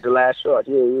 Yeah, to get the last shot.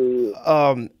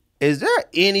 Yeah. Is there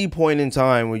any point in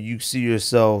time where you see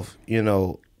yourself,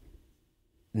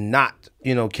 not,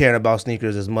 caring about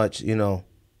sneakers as much,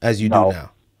 as you do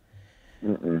now?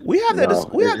 Mm-mm. We have that.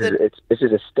 It's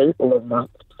just a staple of my.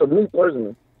 For me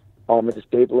personally, it's a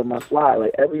staple of my fly.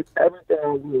 Like everything I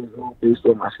do is all based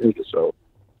on my sneakers. So,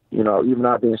 even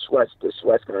not being sweats, the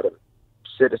sweats gotta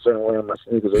sit a certain way on my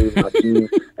sneakers or even my jeans.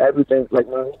 Everything like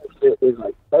my whole fit is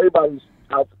like everybody's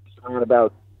outfit is surrounded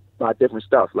by different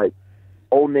stuff. Like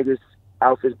old niggas'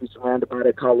 outfits be surrounded by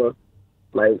their color.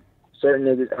 Like certain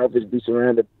niggas' outfits be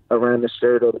surrounded around the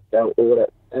shirt or the belt or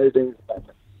that. Everything's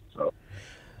different. So,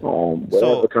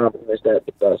 whatever compliments that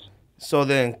it does. So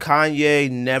then Kanye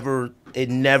never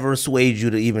swayed you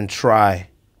to even try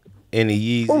any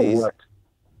Yeezys? For what?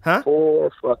 Huh? For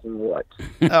fucking what? Oh.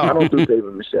 I don't do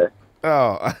paper mache.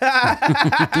 Oh.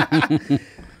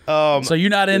 So you're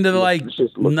not into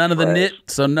none of the knit?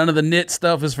 So none of the knit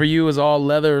stuff is for you? Is all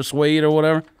leather or suede or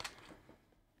whatever?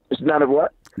 It's none of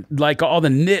what? Like all the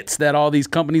knits that all these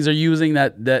companies are using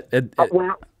Well,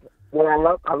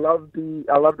 I love the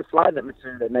Flyknit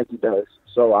material that Nike does.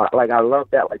 So I love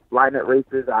that, like Flyknit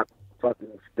races. I fucking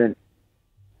spent.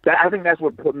 I think that's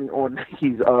what put me on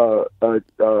Nike's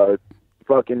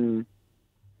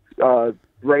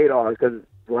radar, because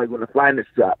like when the Flyknit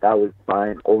dropped, I was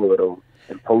buying all of those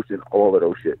and posting all of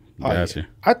those shit. Gotcha.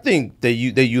 I think they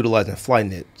utilizing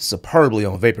Flyknit superbly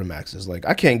on Vapor Maxes. Like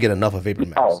I can't get enough of Vapor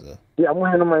Maxes. Yeah, I'm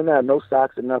wearing them right now. No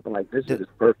socks or nothing. Like this is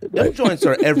perfect. Them joints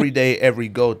are every day, every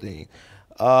go thing.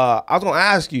 I was gonna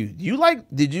ask you,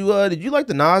 did you like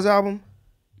the Nas album?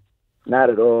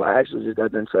 Not at all. I actually just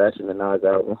got done trashing the Nas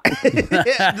album.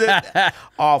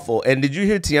 Awful. And did you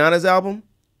hear Tiana's album?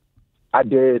 I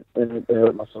did, and it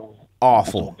hurt my soul.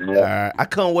 Awful. I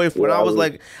couldn't wait for it. I was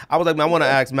like, I want to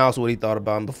ask Mouse what he thought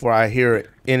about him before I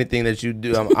hear anything that you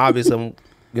do. Obviously,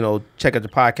 check out the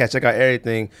podcast, check out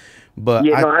everything. But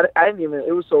I didn't even.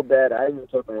 It was so bad. I didn't even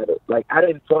talk about it. Like I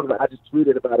didn't talk about it. I just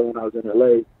tweeted about it when I was in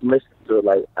LA, listening to it.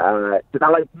 Like, because I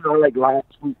like live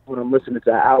tweets when I'm listening to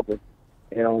the album.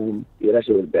 And that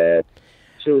shit was bad.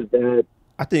 Shit was bad.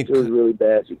 I think She was really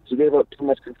bad. She gave up too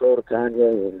much control to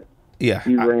Kanye, and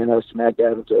he ran her smack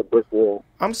dab into a brick wall.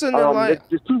 I'm sitting there like,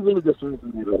 there's two really good songs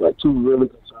in there, like two really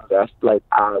good songs that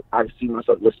I see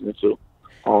myself listening to,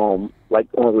 like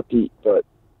on repeat. But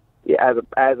yeah,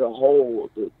 as a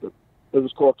whole, it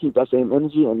was called Keep That Same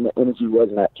Energy, and the energy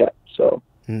wasn't that kept. So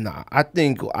nah, I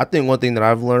think one thing that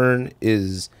I've learned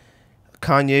is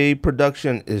Kanye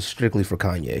production is strictly for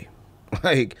Kanye.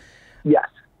 Like, yes,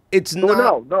 it's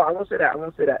not. No, I won't say that.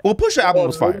 Well, Pusha album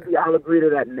was fire. Maybe I'll agree to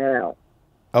that now.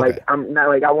 Okay. Like, I'm not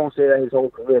like I won't say that his whole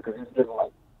career, because he's given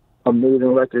like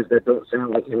amazing records that don't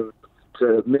sound like him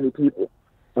to many people.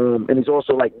 And he's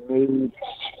also like made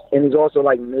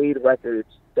records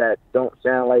that don't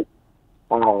sound like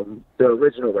the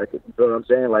original record. You feel what I'm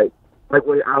saying? Like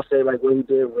what I'll say, like what he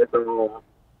did with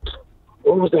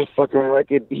what was that fucking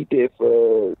record he did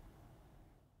for? It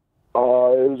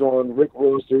was on Rick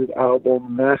Ross's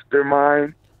album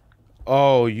Mastermind.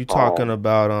 Oh, you talking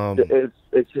about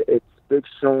It's Big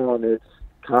Sean, it's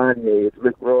Kanye, it's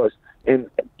Rick Ross, and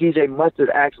DJ Mustard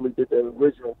actually did the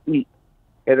original beat,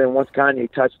 and then once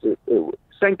Kanye touched it, it was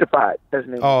Sanctified. That's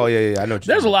the name. Oh yeah, I know.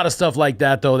 There's a lot of stuff like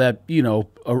that though that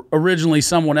originally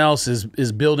someone else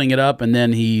is building it up, and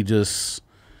then he just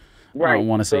I don't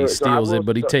want to say steals it,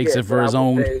 but he takes it for his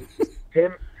own.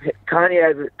 Kanye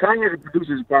as a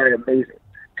producer is probably amazing.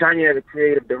 Kanye as a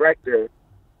creative director,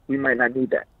 we might not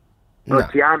need that. Nah.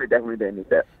 Tiana definitely didn't need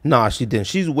that. Nah, she didn't.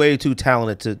 She's way too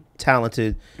talented.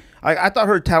 I thought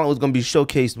her talent was going to be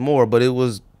showcased more, but it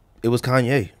was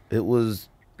Kanye.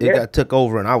 It got took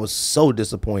over, and I was so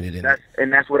disappointed in it.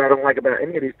 And that's what I don't like about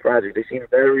any of these projects. They seem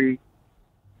very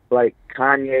like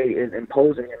Kanye is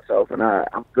imposing himself, and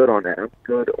I'm good on that. I'm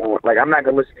good on I'm not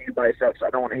gonna listen to you by yourself, so I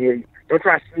don't want to hear you. Don't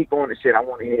try to sneak on the shit I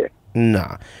want to hear.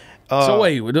 Nah. So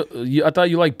wait, I thought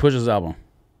you liked Pusha's album.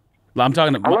 I'm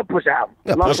talking about. I love Pusha album.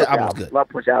 Yeah, Pusha album's good. Love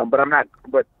Pusha album, but I'm not.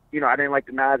 But I didn't like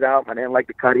the Nas album. I didn't like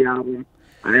the Cudi album.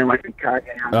 I didn't like the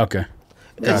Kanye album. Okay.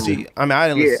 See, I mean, I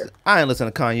didn't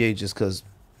listen to Kanye just because,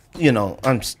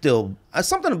 I'm still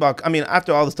something about. I mean,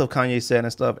 after all the stuff Kanye said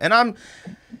and stuff, and I'm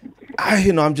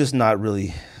just not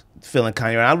really feeling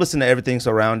Kanye. I listen to everything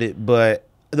surrounding it, but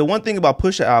the one thing about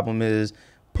Pusha album is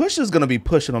Pusha's gonna be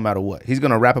pushing no matter what. He's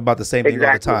gonna rap about the same thing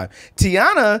all the time.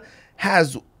 Tiana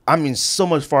has, so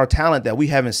much far talent that we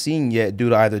haven't seen yet due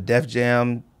to either Def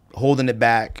Jam holding it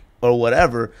back or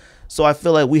whatever. So I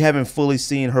feel like we haven't fully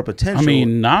seen her potential. I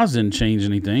mean, Nas didn't change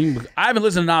anything. I haven't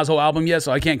listened to Nas' whole album yet,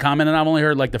 so I can't comment. And I've only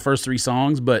heard like the first 3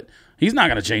 songs, but he's not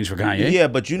going to change for Kanye. Yeah,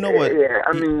 but you know what? Yeah,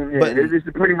 I mean, it's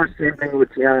pretty much the same thing with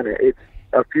Tiana. It's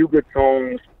a few good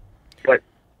songs, but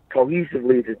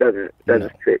cohesively it just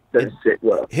doesn't sit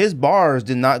well. His bars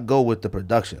did not go with the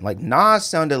production. Like Nas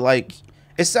sounded like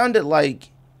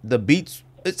the beats.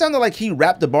 It sounded like he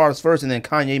rapped the bars first, and then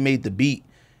Kanye made the beat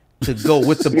to go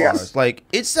with the bars. Like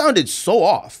it sounded so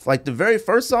off. Like the very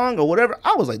first song or whatever,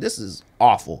 I was like, this is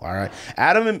awful. All right,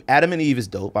 Adam and Eve is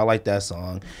dope. I like that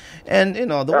song, and the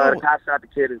one Top Shot the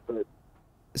Kid is good.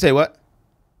 Say what?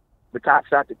 The Top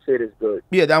Shot the Kid is good.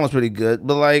 Yeah, that one's pretty good.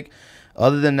 But like,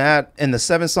 other than that, and the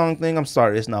 7-song thing, I'm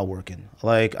sorry, it's not working.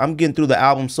 Like I'm getting through the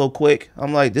album so quick.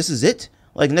 I'm like, this is it.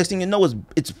 Like next thing you know,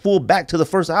 it's full back to the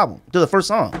first album, to the first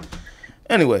song.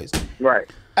 Anyways, right.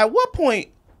 At what point?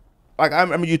 Like I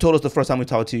remember you told us the first time we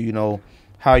talked to you,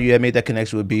 how you had made that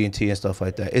connection with B&T and stuff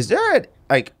like that. Is there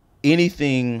like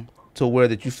anything to where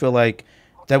that you feel like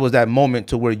that was that moment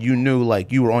to where you knew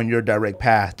like you were on your direct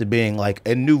path to being like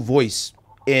a new voice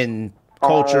in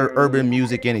culture, urban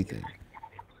music, anything?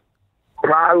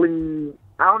 Probably,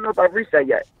 I don't know if I've reached that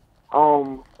yet.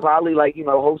 Probably like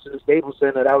hosting the Staples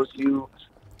Center. That was huge.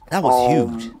 That was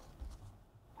huge.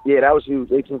 Yeah, that was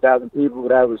huge. 18,000 people.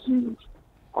 That was huge.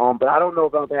 But I don't know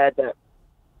if I've had that.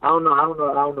 I don't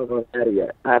know if I've had it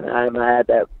yet. I haven't had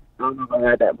that. I don't know if I've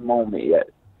had that moment yet.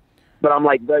 But I'm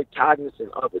like very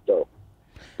cognizant of it though.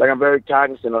 Like I'm very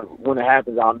cognizant of when it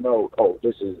happens. I'll know. Oh,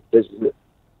 this is it.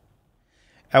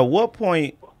 At what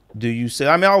point do you say?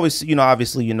 I mean, always,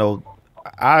 obviously,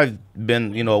 I've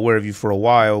been, aware of you for a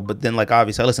while, but then like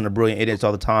obviously I listen to Brilliant Idiots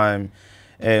all the time,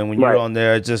 and when you're on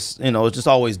there, it's just it's just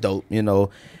always dope,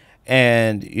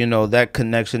 and that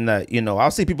connection that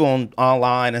I'll see people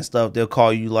online and stuff. They'll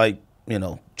call you like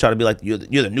try to be like you're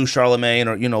the new Charlemagne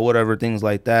or whatever, things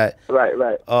like that. Right.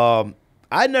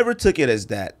 I never took it as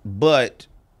that, but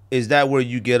is that where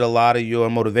you get a lot of your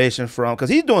motivation from? Because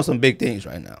he's doing some big things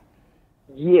right now.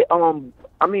 Yeah.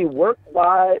 I mean,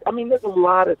 work-wise, there's a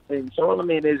lot of things.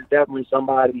 Charlemagne is definitely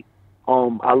somebody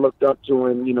I looked up to,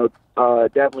 and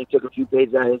definitely took a few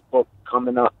pages out of his book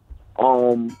coming up.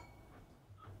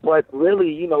 But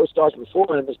really, it starts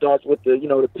before him. It starts with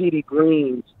the PD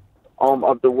Greens,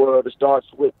 of the world. It starts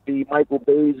with the Michael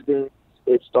Baisden.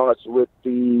 It starts with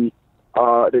the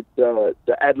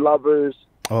Ed Lovers,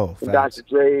 Oh, and facts. Dr.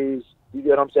 Dre's. You get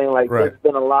what I'm saying? Like Right. there's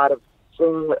been a lot of.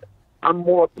 So I'm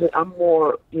more,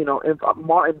 you know,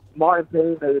 Martin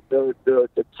Payne,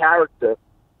 the character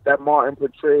that Martin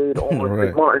portrayed on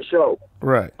Right. the Martin show.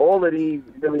 Right. All of these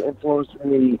really influenced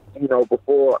me, you know,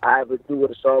 before I ever knew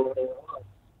what a Charlemagne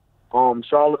was.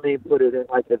 Charlemagne put it in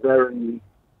like a very,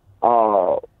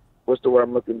 what's the word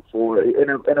I'm looking for? And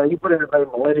he put it in a very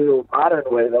millennial, modern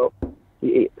way though.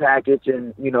 He packaged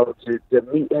and, you know, to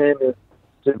meet him and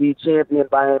to be championed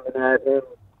by him and have him,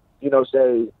 you know,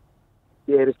 say,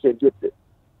 yeah, this kid gets it.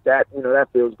 That, you know, that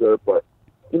feels good. But,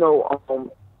 you know,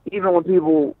 even when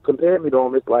people compare me to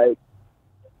him, it's like,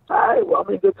 all right, well,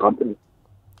 I'm in good company.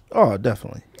 Oh,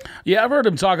 definitely. Yeah, I've heard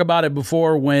him talk about it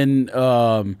before when,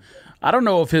 I don't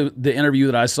know if the interview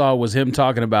that I saw was him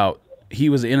talking about he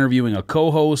was interviewing a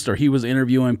co-host or he was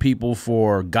interviewing people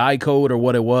for Guy Code or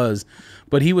what it was.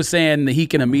 But he was saying that he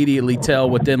can immediately tell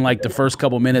within like the first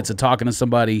couple minutes of talking to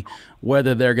somebody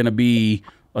whether they're going to be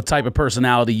a type of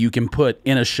personality you can put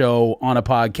in a show, on a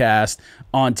podcast,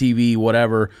 on TV,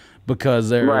 whatever, because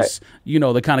there's, Right. you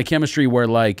know, the kind of chemistry where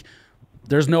like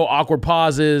there's no awkward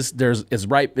pauses. It's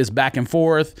back and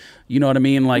forth. You know what I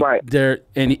mean? Like Right.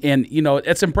 and you know,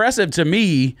 it's impressive to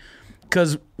me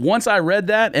because once I read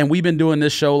that, and we've been doing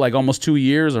this show like almost 2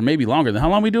 years or maybe longer than how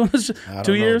long we doing this? I don't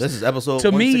 2 know. years. This is episode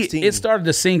to me, 116. it started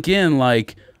to sink in.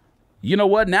 Like, you know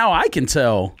what? Now I can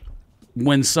tell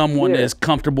when someone Yeah. is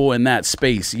comfortable in that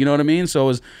space. You know what I mean? So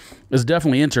it's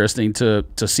definitely interesting to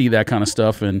see that kind of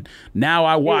stuff. And now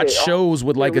I watch Yeah, shows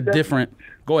with like a definitely. different.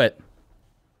 Go ahead.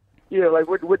 Yeah, like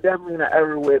we're definitely in an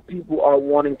era where people are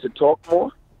wanting to talk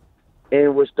more,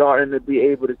 and we're starting to be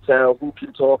able to tell who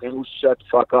can talk and who shut the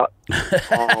fuck up.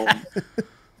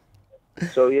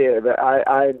 So yeah,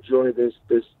 I enjoy this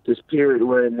period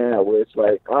we're in now, where it's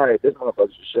like, all right, this motherfucker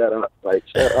should shut up, like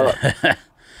shut up.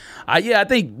 I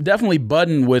think definitely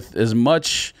Budden with as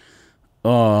much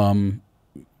the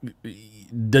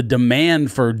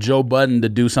demand for Joe Budden to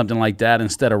do something like that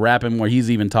instead of rapping where he's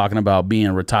even talking about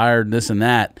being retired, this and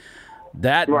that.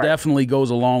 That Right. definitely goes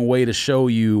a long way to show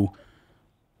you,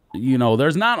 you know,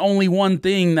 there's not only one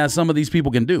thing that some of these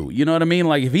people can do. You know what I mean?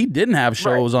 Like if he didn't have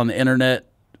shows on the internet,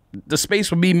 the space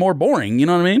would be more boring. You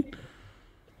know what I mean?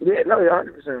 Yeah, no, you're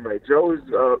 100% right. Joe is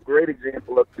a great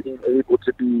example of being able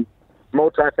to be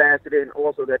multifaceted, and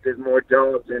also that there's more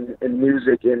jobs in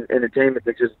music and entertainment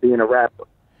than just being a rapper.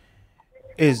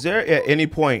 Is there at any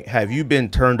point have you been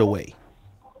turned away?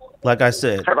 Like I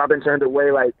said, Have I been turned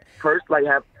away, like first, like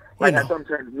have You know. something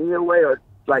turned me away, or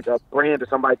like a brand or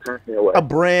somebody turned me away? a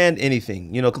brand,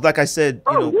 anything, you know, because like I said,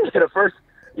 you know, Yeah, the first,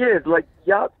 it's like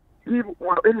y'all people,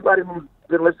 well, anybody who's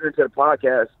been listening to the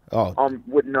podcast, oh,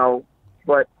 would know.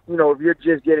 But you know, if you're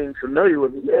just getting familiar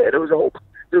with me, there was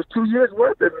 2 years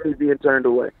worth of me being turned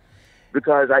away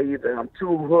because I'm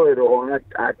too hood, or I'm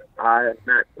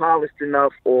not polished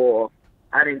enough, or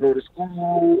I didn't go to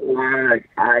school, or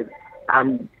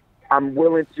I'm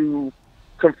willing to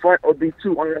confront or be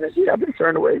too honest. Yeah, I've been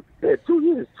turned away. Yeah, 2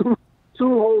 years, two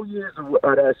whole years of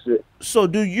that shit. so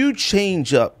do you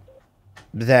change up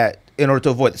that in order to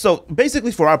avoid? So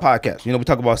basically, for our podcast, you know, we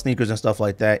talk about sneakers and stuff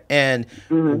like that, and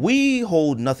we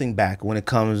hold nothing back when it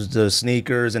comes to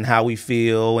sneakers and how we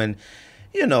feel. And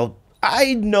you know,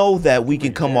 I know that we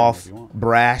can come off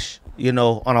brash, you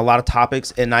know, on a lot of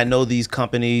topics, and I know these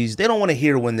companies, they don't want to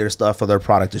hear when their stuff or their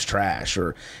product is trash,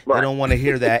 or they Right. don't want to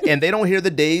hear that, and they don't hear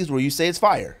the days where you say it's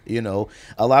fire. You know,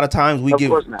 a lot of times Of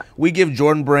course not. we give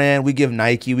Jordan Brand, we give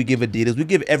Nike, we give Adidas, we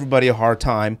give everybody a hard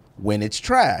time when it's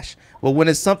trash. But when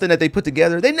it's something that they put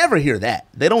together, they never hear that.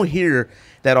 They don't hear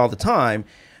that all the time.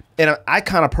 And I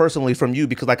kind of personally from you,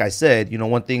 because like I said, you know,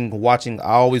 one thing watching,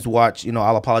 I always watch, you know,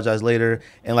 I'll apologize later.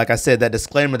 And like I said, that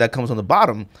disclaimer that comes on the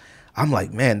bottom, I'm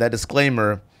like, man, that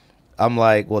disclaimer, I'm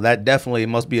like, well, that definitely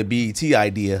must be a BET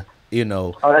idea, you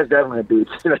know. Oh, that's definitely a beat.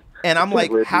 And I'm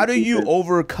like, how do you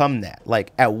overcome that?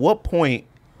 Like, at what point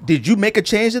did you make a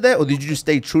change to that, or did you just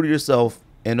stay true to yourself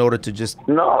in order to just?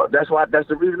 No, that's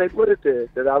the reason they put it there.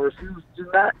 That I refuse to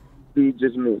not be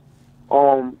just me.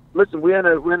 Listen,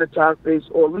 we're in a time space,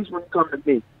 or at least when you come to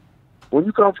me, when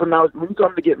you come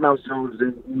to get Mouse Jones,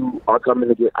 then you are coming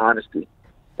to get honesty,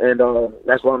 and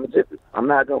that's why I'm addicted. I'm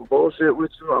not gonna bullshit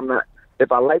with you. I'm not.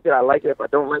 If I like it, I like it. If I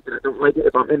don't like it, I don't like it.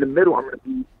 If I'm in the middle, I'm gonna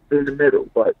be in the middle.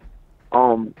 But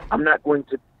I'm not going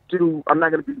to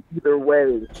be either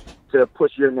way to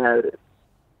push your narrative.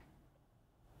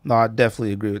 No, I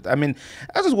definitely agree with that. I mean,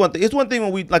 that's just one thing. It's one thing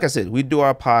when we, like I said, we do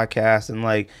our podcast, and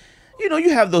like, you know,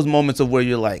 you have those moments of where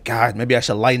you're like, God, maybe I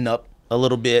should lighten up a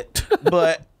little bit.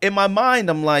 But in my mind,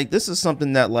 I'm like, this is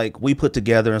something that like we put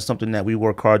together and something that we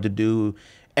work hard to do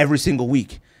every single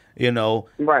week. You know,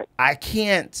 Right. I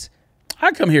can't.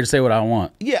 I come here to say what I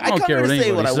want. Yeah, I don't come care here to what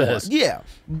say what I anybody want. says. Yeah,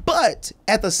 but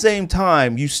at the same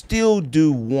time, you still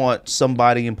do want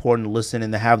somebody important to listen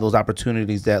and to have those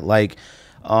opportunities that like.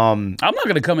 I'm not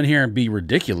going to come in here and be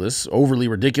ridiculous, overly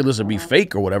ridiculous, or be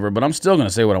fake or whatever, but I'm still going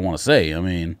to say what I want to say. I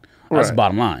mean, that's the Right.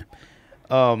 bottom line.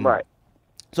 Right.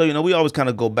 So, you know, we always kind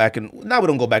of go back and we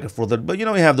don't go back and forth, but, you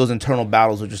know, you have those internal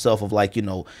battles with yourself of like, you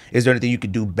know, is there anything you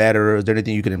could do better? Is there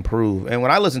anything you could improve? And when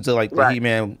I listen to like the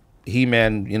Right.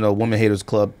 He-Man, you know, Woman Haters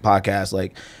Club podcast,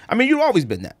 like, I mean, you've always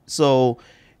been that. So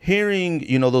hearing,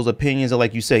 you know, those opinions of,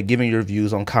 like you said, giving your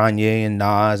views on Kanye and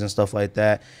Nas and stuff like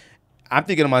that, I'm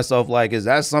thinking to myself, like, is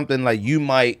that something like you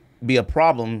might be a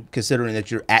problem considering that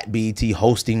you're at BET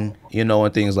hosting, you know,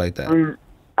 and things like that?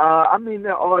 I mean,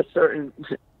 there are certain.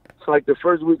 Like the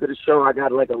first week of the show, I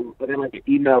got like an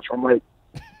email from like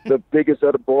the biggest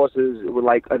of the bosses with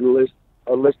like a list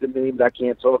of names I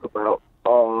can't talk about.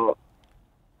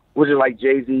 Which is like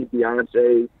Jay-Z,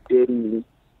 Beyonce, Diddy,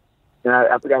 and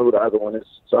I forgot who the other one is,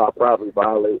 so I'll probably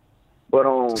violate. But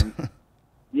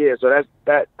yeah, so that's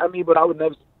that. I mean, but I would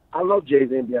never. I love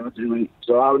Jay-Z and Beyonce,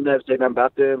 so I would never say nothing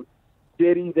about them.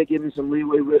 Diddy, they give me some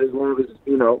leeway with as long as,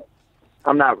 you know,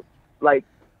 I'm not, like,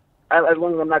 as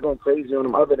long as I'm not going crazy on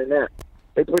them. Other than that,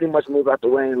 they pretty much move out the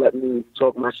way and let me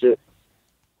talk my shit.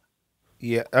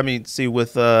 Yeah, I mean, see,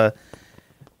 with in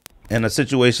a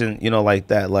situation, you know, like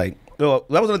that, like, well,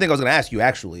 that was another thing I was going to ask you,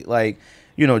 actually. Like,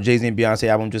 you know, Jay-Z and Beyonce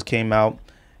album just came out,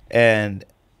 and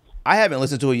I haven't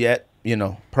listened to it yet, you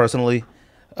know, personally.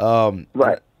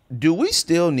 Right. Do we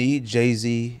still need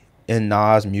Jay-Z and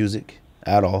Nas music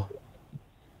at all?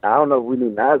 I don't know if we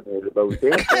need Nas music, but we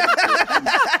can.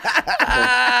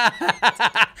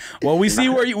 Well, we see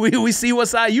where we see what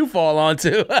side you fall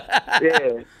onto.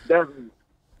 Yeah, definitely.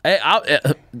 Hey,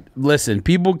 listen,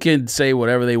 people can say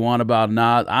whatever they want about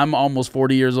Nas. I'm almost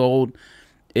 40 years old.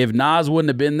 If Nas wouldn't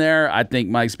have been there, I think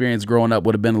my experience growing up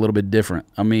would have been a little bit different.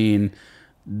 I mean,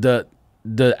 the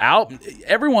album,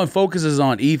 everyone focuses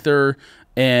on Ether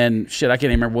and shit. I can't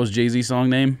even remember what was Jay-Z's song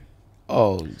name.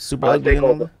 Oh, Super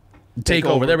Takeover.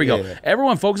 Takeover. There we go. Yeah.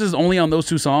 Everyone focuses only on those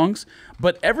two songs,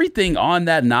 but everything on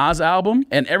that Nas album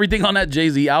and everything on that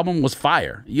Jay-Z album was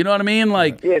fire. You know what I mean?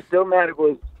 Like, Yeah, Stillmatic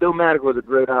was a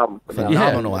great album.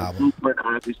 Phenomenal album. Blueprint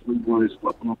obviously was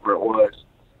what Blueprint was.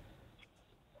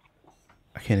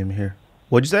 I can't even hear.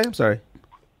 What'd you say? I'm sorry.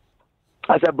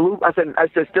 I said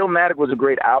Stillmatic was a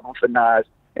great album for Nas,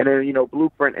 and then, you know,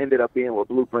 Blueprint ended up being what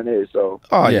Blueprint is. So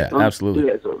Oh, yeah, absolutely.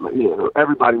 yeah, so yeah,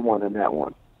 everybody won in that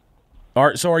one.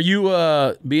 So are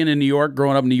you being in New York,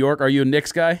 growing up in New York? Are you a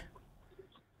Knicks guy?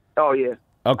 Oh yeah.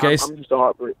 Okay. I'm just a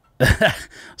heartbreak.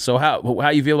 So how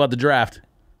you feel about the draft?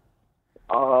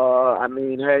 I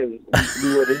mean, hey,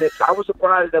 we were the Knicks. I was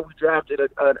surprised that we drafted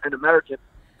an American.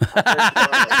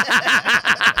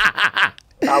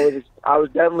 I was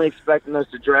definitely expecting us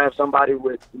to draft somebody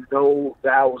with no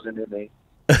vowels in their name.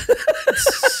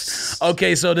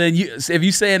 Okay, so then if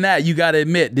you saying that, you got to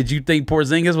admit, did you think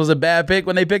Porzingis was a bad pick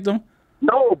when they picked him?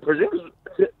 No, Porzingis.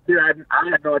 I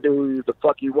had no idea who the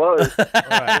fuck he was.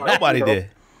 Right. Nobody did.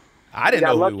 I didn't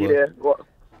know who he was. There.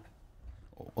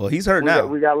 Well, he's hurt now.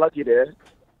 We got lucky there.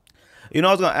 You know,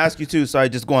 I was gonna ask you too. Sorry,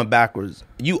 just going backwards.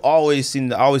 You always see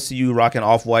you rocking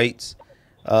off-whites.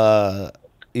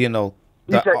 You know.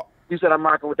 You said I'm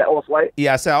rocking with that off-white?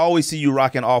 Yeah, I said I always see you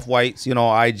rocking off-whites. You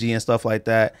know, IG and stuff like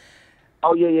that.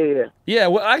 Oh yeah. Yeah.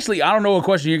 Well, actually, I don't know what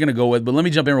question you're gonna go with, but let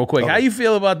me jump in real quick. Okay. How you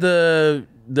feel about the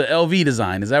LV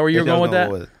design? Is that where you're going with that?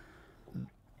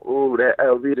 Ooh, that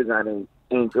LV design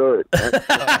ain't good. That's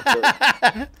not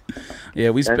good.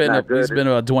 Yeah, we spent not good.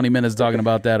 about 20 minutes talking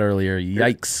about that earlier.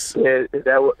 Yikes. Yeah, is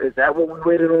that what we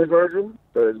waited on, Virgil?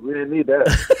 Because we didn't need that.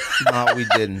 No, we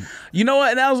didn't. You know what?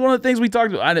 And that was one of the things we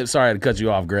talked about. Sorry I had to cut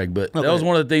you off, Greg, but that was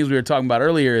one of the things we were talking about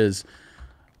earlier is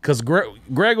because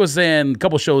Greg was saying a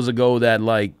couple shows ago that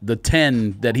like the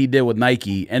 10 that he did with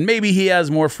Nike, and maybe he has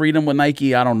more freedom with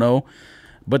Nike, I don't know.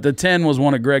 But the 10 was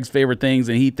one of Greg's favorite things,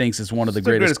 and he thinks it's one of the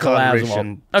greatest collabs of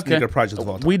all. Sneaker projects of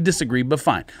all time. We disagree, but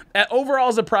fine. Overall,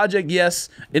 as a project, yes.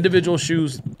 Individual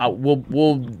shoes,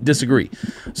 we'll disagree.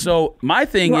 So my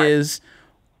thing is,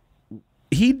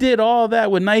 he did all that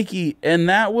with Nike, and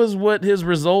that was what his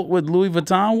result with Louis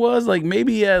Vuitton was. Like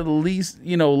maybe he had at least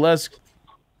less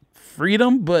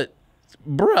freedom, but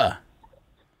bruh.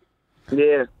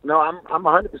 Yeah, no, I'm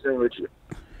 100% with you.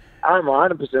 I'm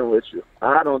 100% with you.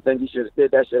 I don't think he should have did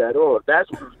that shit at all. If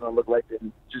that's what it's going to look like,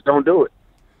 then just don't do it.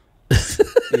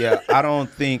 Yeah, I don't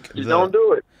think. Don't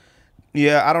do it.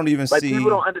 Yeah, I don't even like, see. People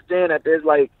don't understand that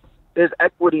there's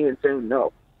equity in saying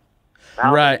no. I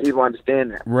don't Right. think people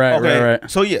understand that. Right.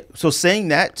 So yeah, so saying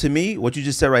that to me, what you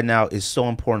just said right now is so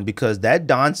important because that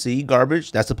Don C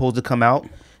garbage that's supposed to come out,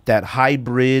 that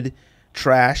hybrid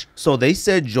trash. So they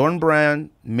said Jordan Brand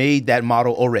made that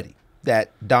model already,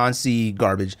 that Don C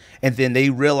garbage, and then they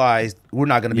realized we're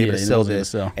not going to be able to sell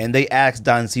this, and they asked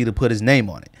Don C to put his name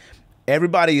on it.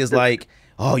 Everybody is like,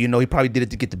 oh, you know, he probably did it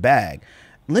to get the bag.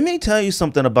 Let me tell you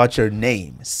something about your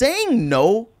name. Saying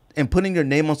no and putting your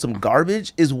name on some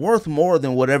garbage is worth more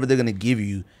than whatever they're going to give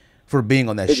you for being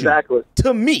on that shoe. Exactly.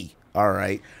 To me, all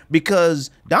right? Because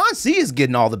Don C is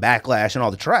getting all the backlash and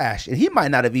all the trash, and he might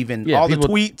not have even all the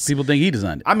tweets. People think he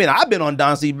designed it. I mean, I've been on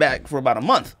Don C back for about a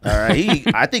month, all right?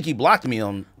 I think he blocked me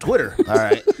on Twitter, all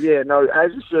right? Yeah, no,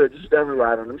 as you should. You should definitely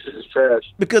ride on them. Shit is trash.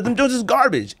 Because them joints is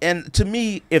garbage. And to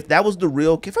me, if that was the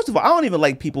real kid, first of all, I don't even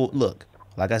like people. Look,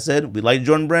 like I said, we like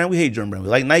Jordan Brand, we hate Jordan Brand.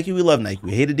 We like Nike, we love Nike.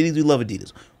 We hate Adidas, we love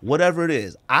Adidas. Whatever it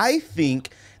is. I think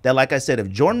that, like I said, if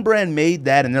Jordan Brand made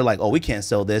that and they're like, oh, we can't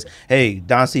sell this. Hey,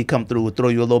 Don C, come through, we'll throw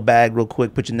you a little bag real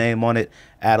quick, put your name on it,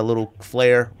 add a little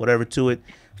flair, whatever to it.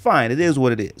 Fine, it is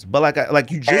what it is. But like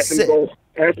you just said.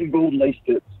 Add some gold lace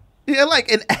tips. Yeah,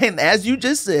 like, and as you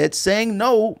just said, saying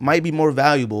no might be more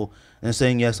valuable than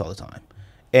saying yes all the time.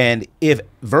 And if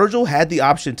Virgil had the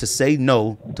option to say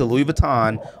no to Louis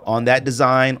Vuitton on that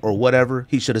design or whatever,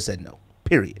 he should have said no,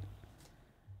 period.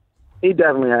 He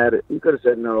definitely had it. He could have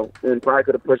said no and probably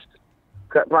could have pushed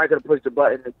the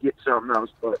button to get something else.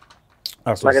 But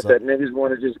like I said, niggas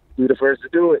want to just be the first to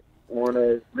do it. Want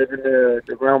to live in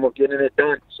the realm of getting it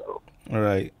done. So all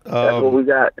right, that's what we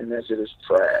got, and that shit is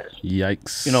trash.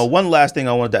 Yikes. You know, one last thing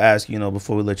I wanted to ask, you know,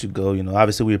 before we let you go, you know,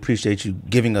 obviously we appreciate you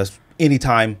giving us any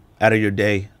time out of your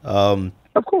day. Of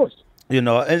course. You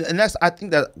know, and that's, I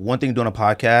think that one thing doing a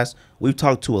podcast, we've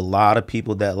talked to a lot of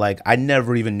people that like I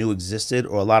never even knew existed,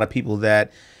 or a lot of people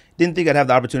that didn't think I'd have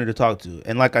the opportunity to talk to.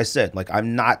 And like I said, like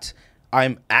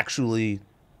I'm actually,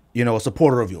 you know, a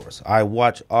supporter of yours. I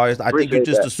think you're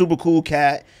just a super cool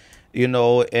cat, you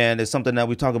know, and it's something that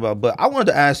we talk about. But I wanted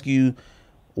to ask you,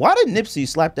 why did Nipsey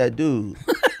slap that dude?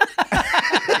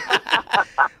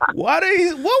 What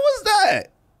was that?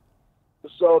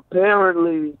 So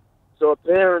apparently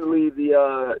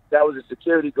the that was a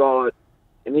security guard,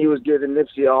 and he was giving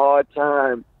Nipsey a hard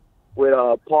time with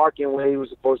parking where he was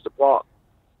supposed to park.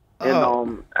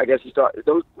 And I guess he started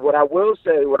those. What I will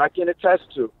say, what I can attest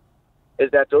to, is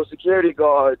that those security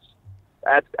guards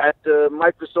at the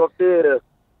Microsoft Theater,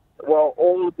 well,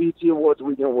 all the BT Awards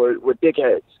weekend were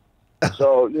dickheads.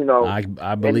 So you know, I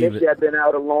believe and Nipsey had been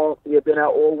out He had been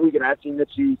out all week, and I've seen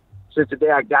Nipsey since the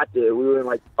day I got there. We were in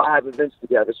like 5 events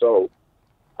together, so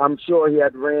I'm sure he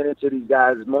had ran into these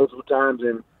guys multiple times.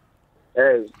 And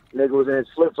hey, nigga was in his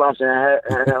flip flops and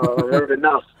had heard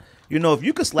enough. You know, if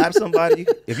you could slap somebody,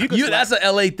 that's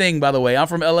a LA thing, by the way. I'm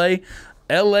from LA.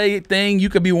 LA thing, you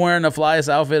could be wearing the flyest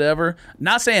outfit ever.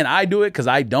 Not saying I do it, because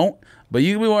I don't, but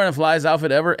you could be wearing the flyest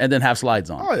outfit ever and then have slides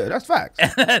on. Oh yeah, that's facts.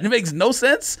 It makes no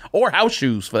sense. Or house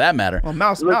shoes, for that matter. Well,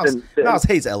 Mouse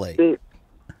hates LA.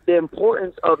 The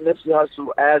importance of Nipsey Hussle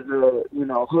as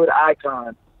a hood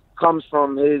icon comes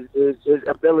from his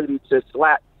ability to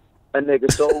slap a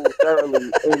nigga so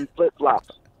thoroughly in flip flops.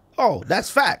 Oh, that's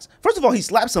facts. First of all, he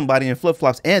slapped somebody in flip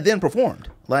flops and then performed.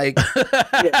 Like,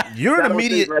 you're an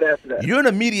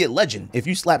immediate legend if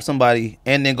you slap somebody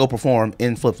and then go perform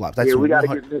in flip flops. Yeah, we got to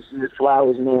give Nipsey his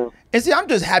flowers now. And see, I'm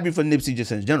just happy for Nipsey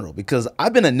just in general, because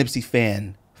I've been a Nipsey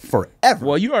fan forever.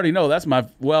 Well, you already know that's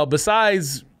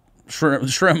besides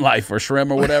Shrimp Life or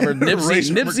Shrimp or whatever,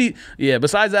 Nipsey. Yeah,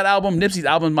 besides that album, Nipsey's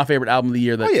album is my favorite album of the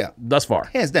year thus far.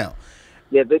 Hands down.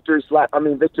 Yeah, Victory Lap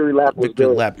was Victory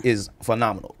good. Lap is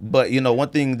phenomenal. But, you know, one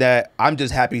thing that I'm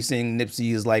just happy seeing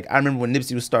Nipsey is, like, I remember when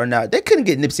Nipsey was starting out, they couldn't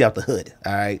get Nipsey out the hood,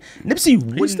 all right?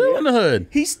 He's still in the hood.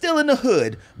 He's still in the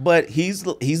hood, but he's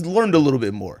learned a little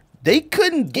bit more. They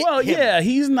couldn't get him. Yeah,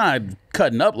 he's not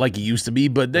cutting up like he used to be,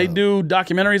 but they do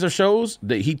documentaries or shows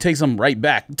that he takes them right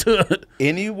back to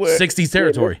anywhere 60s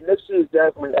territory. Yeah, Nipsey is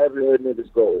definitely every hood nigga's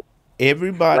goal.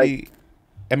 Everybody,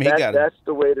 that's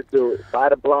the way to do it. Buy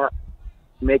the block.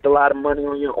 Make a lot of money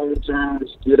on your own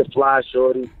terms. Get a fly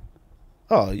shorty.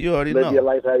 Oh, you already know. Live your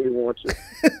life how you want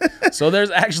to. So there's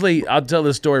actually, I'll tell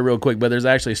this story real quick, but there's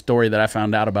actually a story that I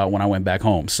found out about when I went back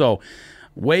home. So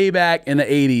way back in the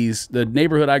 80s, the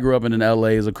neighborhood I grew up in LA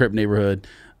is a Crip neighborhood.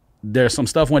 There's some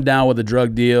stuff went down with a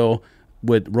drug deal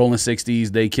with Rolling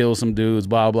 60s. They killed some dudes,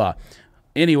 blah, blah.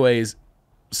 Anyways,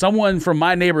 someone from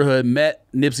my neighborhood met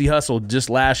Nipsey Hussle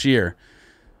just last year.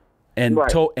 And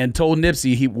told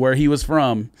Nipsey where he was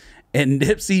from, and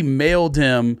Nipsey mailed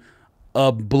him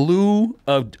a blue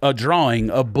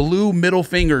middle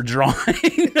finger drawing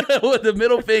with the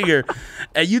middle finger,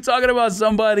 and you talking about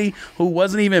somebody who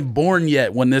wasn't even born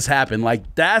yet when this happened.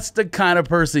 Like, that's the kind of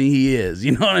person he is.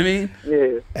 You know what I mean?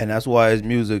 Yeah. And that's why his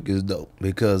music is dope,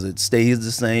 because it stays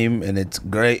the same and it's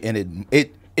great and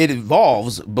it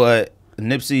evolves. But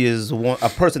Nipsey is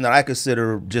a person that I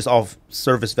consider, just off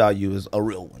surface value, is a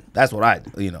real one. That's what I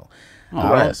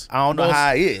I don't know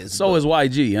how he is. So is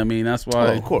YG. I mean, that's why.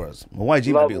 Oh, of course. Well,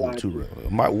 YG might be a little too real.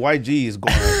 YG is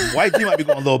going. YG might be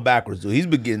going a little backwards, dude.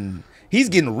 He's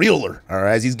getting realer, all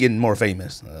right, as he's getting more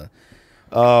famous.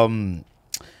 Like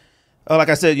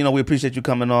I said, we appreciate you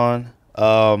coming on.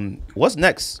 What's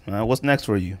next? What's next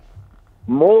for you?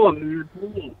 More, man.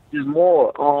 There's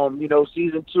more.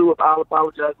 Season 2 of I'll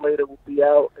Apologize Later will be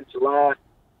out in July.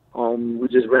 We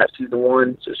just wrapped season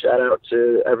 1, so shout out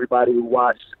to everybody who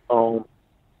watched.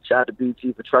 Shout out to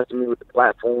BT for trusting me with the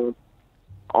platform.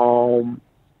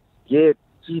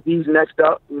 TV's next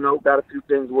up. Got a few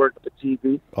things working for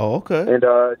TV. Oh, okay. And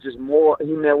just more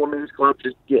HeManWomanHatersClub,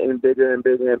 just getting bigger and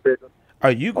bigger and bigger.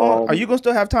 Are you gonna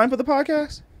still have time for the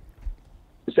podcast?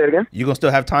 Say it again. You gonna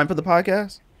still have time for the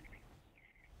podcast?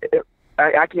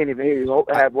 I can't even hear you.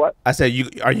 Have what? I said,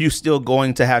 are you still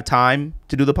going to have time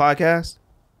to do the podcast?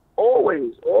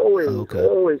 Always. Okay.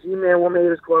 Always.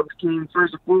 HeManWomanHatersClub came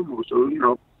first and foremost.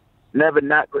 So, never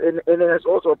not. And then there's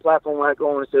also a platform where I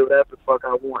go on and say whatever the fuck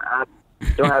I want. I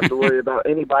don't have to worry about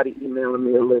anybody emailing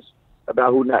me a list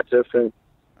about who not to offend.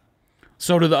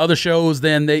 So do the other shows,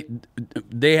 then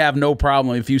they have no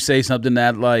problem if you say something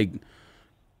that, like,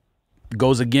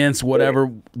 goes against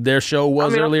whatever their show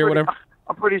was earlier or whatever?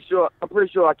 I'm pretty sure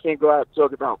I can't go out and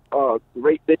talk about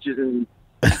rape bitches and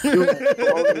do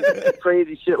all this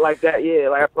crazy shit like that. Yeah,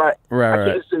 like I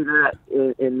can't say that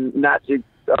and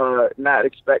not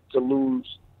expect to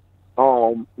lose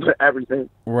everything.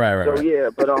 Right. So yeah,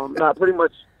 but pretty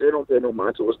much they don't pay no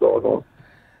mind to what's going on.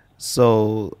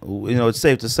 So it's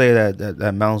safe to say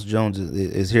that Mounts Jones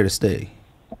is here to stay.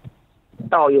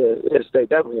 Oh yeah, here to stay.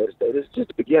 Definitely here to stay. This is just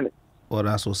the beginning. Well,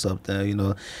 that's what's up then.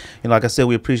 Like I said,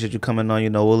 we appreciate you coming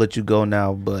on. We'll let you go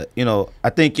now, but I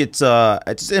think it's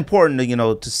important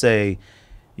to say,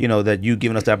 that you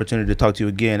giving us the opportunity to talk to you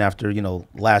again after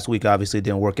last week obviously it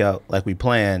didn't work out like we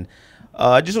planned.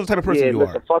 Just shows the type of person you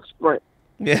are. Fuck Sprint.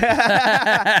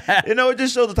 Yeah, it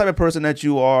just shows the type of person that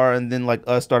you are, and then like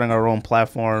us starting our own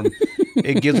platform,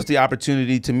 it gives us the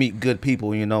opportunity to meet good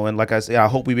people, and like I say, I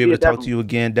hope we be able to talk to you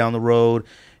again down the road.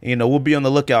 We'll be on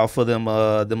the lookout for them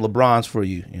LeBrons for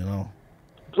you.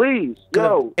 Please,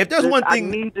 if there's one thing, I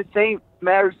need the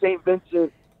Mary St.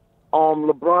 Vincent,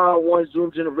 LeBron 1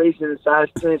 Zoom generation in size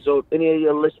 10. So if any of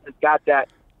your listeners got that,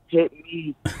 hit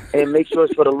me and make sure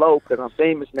it's for the low, because I'm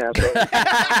famous now. So.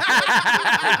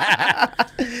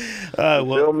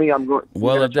 Feel me? I'm going.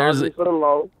 Well, if there's for the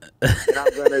low, and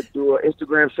I'm gonna do an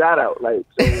Instagram shout out. Like,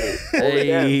 so,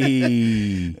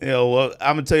 hey. Well,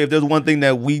 I'm gonna tell you, if there's one thing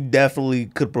that we definitely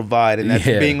could provide, and that's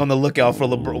being on the lookout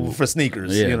for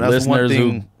sneakers. Yeah, that's one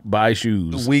thing. Who buy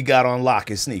shoes. We got on lock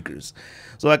is sneakers.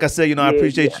 So like I said, I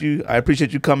appreciate you. I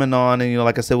appreciate you coming on, and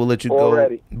like I said, we'll let you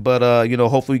go. But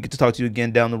hopefully we get to talk to you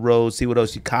again down the road, see what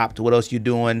else you copped, what else you're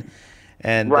doing,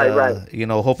 and right.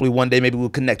 Hopefully one day maybe we'll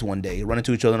connect one day, run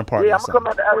into each other in a park. Yeah, I'm gonna come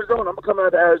out to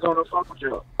Arizona. And fuck with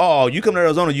you. Oh, you come to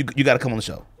Arizona, you got to come on the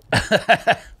show.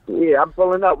 Yeah, I'm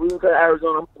pulling up. We can go to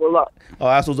Arizona. I'm pull up. Oh,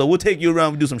 assholes! So we'll take you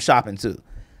around. We do some shopping too.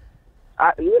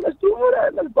 Yeah, let's do all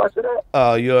that. Let's bust it up.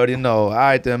 Oh, you already know. All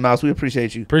right, then, Mouse. We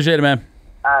appreciate you. Appreciate it, man.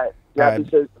 All right. Yeah, be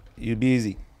safe. You be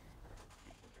easy.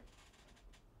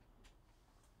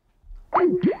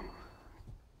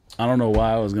 I don't know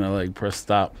why I was gonna press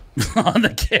stop on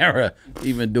the camera,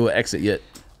 even do an exit yet.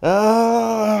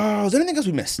 Is there anything else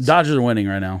we missed? Dodgers are winning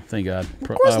right now. Thank God. Of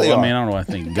course they are. I mean, I don't know why I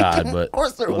thank God, but of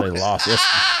course they're winning. They lost.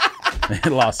 They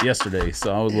lost yesterday,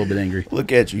 so I was a little bit angry.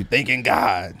 Look at you thinking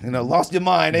God. Lost your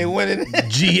mind. They winning.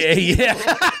 GA,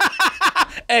 yeah.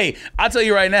 Hey, I'll tell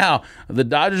you right now, the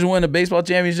Dodgers win the baseball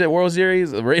championship, World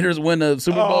Series, the Raiders win the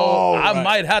Super Bowl, I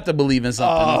might have to believe in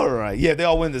something. All right. Yeah, they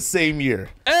all win the same year.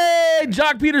 Hey,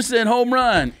 Jock Peterson, home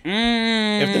run.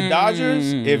 If the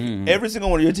Dodgers, if every single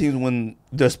one of your teams win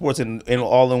their sports in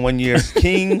all in 1 year,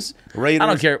 Kings, Raiders, I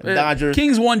don't care. Dodgers.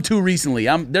 Kings won 2 recently.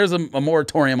 There's a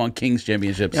moratorium on Kings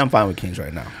championships. Yeah, I'm fine with Kings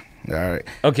right now. All right.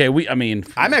 Okay, I'm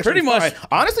actually pretty much.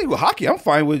 Honestly, with hockey, I'm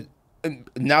fine with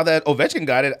now that Ovechkin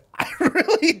got it, I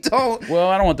really don't. Well,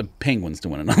 I don't want the Penguins to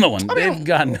win another one. They've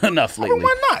gotten enough lately.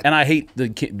 why not? And I hate the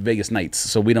Vegas Knights,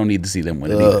 so we don't need to see them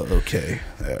win it either. Okay.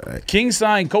 All right. King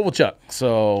signed Kovalchuk,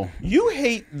 so... You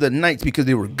hate the Knights because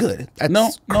they were good. That's No,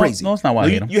 crazy. no, it's not why I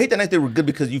hate them. You hate the Knights they were good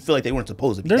because you feel like they weren't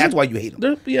supposed to be. That's why you hate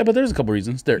them. Yeah, but there's a couple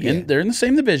reasons. They're in the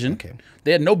same division. Okay.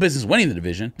 They had no business winning the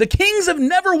division. The Kings have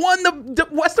never won the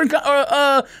Western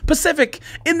Pacific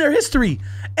in their history,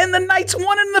 and the Knights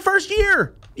won it in the first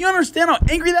year. You understand how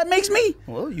angry that makes me?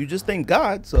 Well, you just thank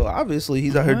God, so obviously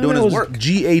he's out here doing his work.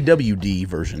 GAWD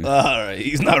version. All right,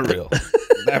 he's not real.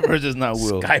 That version's not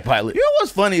real. Sky Pilot. You know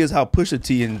what's funny is how Pusha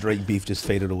T and Drake beef just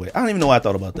faded away. I don't even know why I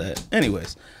thought about that.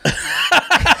 Anyways.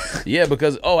 Yeah,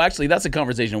 because, actually, that's a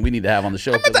conversation we need to have on the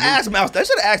show. I meant to ask Mouse that. I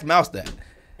should have asked Mouse that.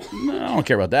 No, I don't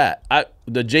care about that.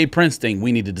 The Jay Prince thing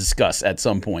we need to discuss at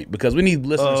some point because we need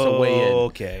listeners to weigh in.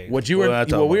 Okay. What we were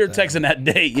texting that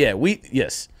day. Yeah,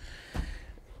 yes.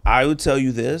 I would tell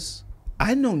you this.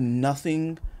 I know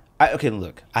nothing.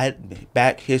 Look,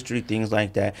 back history, things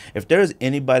like that. If there's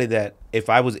anybody that, if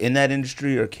I was in that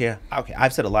industry or care,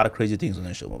 I've said a lot of crazy things on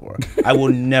this show before. I will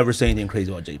never say anything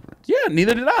crazy about Jay Prince. Yeah,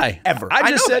 neither did I. Ever.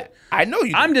 I just said, I know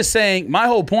you. I'm just saying, my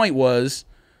whole point was,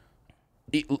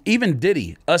 even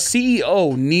Diddy, a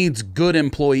CEO needs good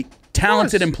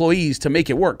talented employees to make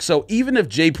it work. So even if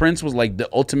Jay Prince was like the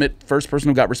ultimate first person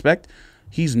who got respect,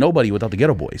 he's nobody without the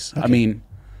Ghetto Boys. Okay. I mean,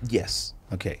 yes.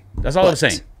 Okay. That's all I'm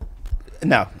saying.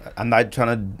 No, I'm not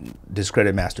trying to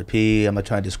discredit Master P. I'm not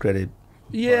trying to discredit.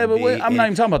 Yeah, but I'm not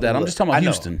even talking about that. I'm just talking about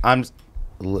Houston.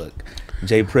 Look,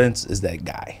 Jay Prince is that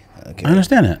guy. Okay. I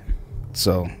understand that.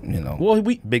 So, well,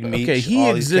 Big Meech. Okay, he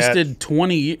existed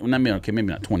 20 years. Okay, maybe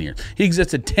not 20 years. He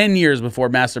existed 10 years before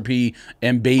Master P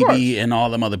and Baby and all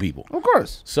them other people. Of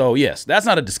course. So, yes, that's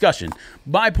not a discussion.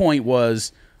 My point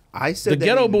was, I said the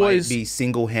Ghetto Boys might be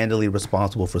single-handedly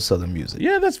responsible for Southern music.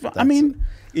 Yeah, that's fine. I mean,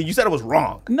 you said it was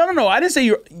wrong. No. I didn't say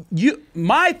you.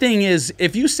 My thing is,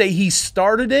 if you say he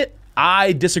started it,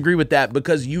 I disagree with that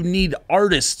because you need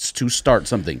artists to start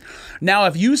something. Now,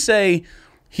 if you say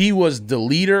he was the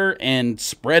leader and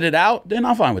spread it out, then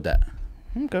I'm fine with that.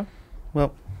 Okay.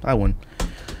 Well, I win.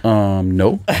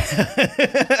 No.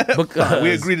 Because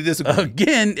we agree to disagree.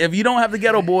 Again, if you don't have the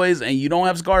Ghetto Boys and you don't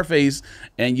have Scarface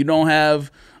and you don't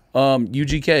have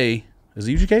UGK, is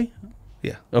it UGK?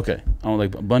 Yeah. Okay. I don't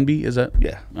like Bun B, is that?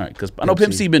 Yeah. All right, because I know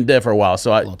Pimp C been dead for a while,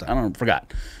 so I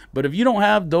forgot. But if you don't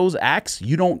have those acts,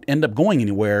 you don't end up going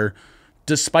anywhere,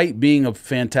 despite being a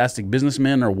fantastic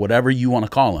businessman or whatever you want to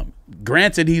call him.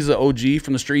 Granted, he's an OG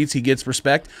from the streets. He gets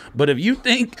respect. But if you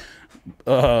think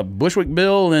Bushwick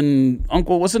Bill and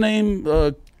Uncle, what's the name?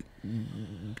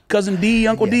 Cousin D,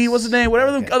 Uncle D, what's his name?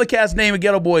 Whatever the other cat's name of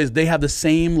Ghetto Boys, they have the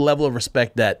same level of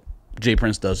respect that Jay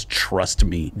Prince does. Trust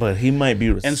me. But he might be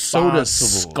responsible. And so does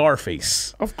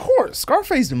Scarface. Of course.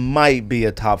 Scarface might be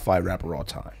a top 5 rapper all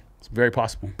time. It's very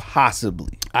possible.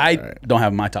 Possibly. I don't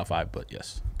have my top 5, but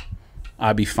yes.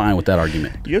 I'd be fine with that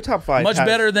argument. Your top 5 much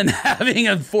better than having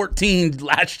a 14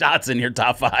 last shots in your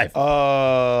top 5.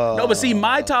 No, but see,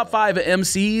 my top 5 of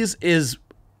MCs is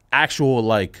actual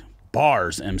like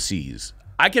bars MCs.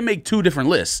 I can make 2 different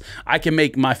lists. I can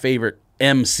make my favorite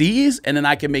MCs, and then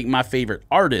I can make my favorite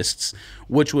artists,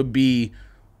 which would be,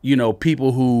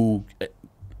 people who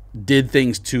did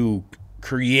things to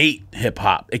create hip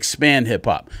hop, expand hip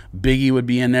hop. Biggie would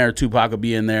be in there, Tupac would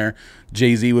be in there,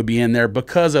 Jay-Z would be in there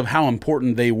because of how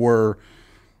important they were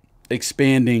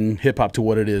expanding hip hop to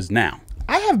what it is now.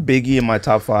 I have Biggie in my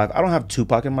top 5. I don't have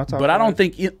Tupac in my top 5. But I don't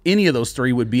think any of those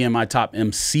 3 would be in my top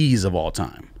MCs of all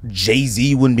time.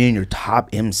 Jay-Z wouldn't be in your top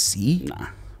MC? Nah.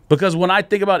 Because when I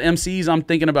think about MCs, I'm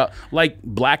thinking about like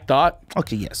Black Thought.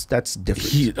 Okay, yes, that's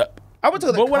different. I would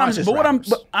tell that.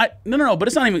 But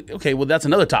it's not even okay. Well, that's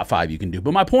another top 5 you can do.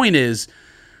 But my point is,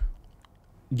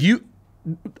 you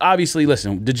obviously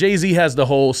listen. The Jay-Z has the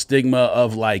whole stigma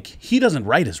of like he doesn't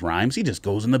write his rhymes; he just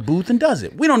goes in the booth and does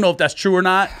it. We don't know if that's true or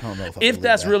not. I don't know if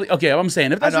that's really okay. I'm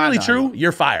saying if that's really true,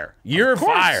 you're fire. You're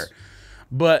fire.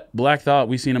 But Black Thought,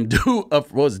 we seen him do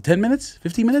what was it, 10 minutes,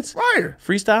 15 minutes? Fire.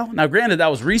 Freestyle. Now, granted, that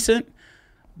was recent.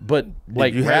 But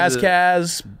like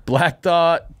Razkaz, Black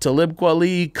Thought, Talib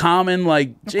Kweli, Common,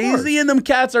 like Jay-Z and them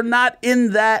cats are not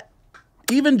in that.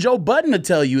 Even Joe Budden would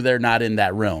tell you they're not in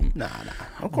that realm. Nah,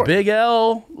 of course. Big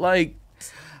L, like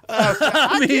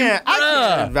I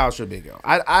can't vouch for Big L.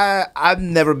 I've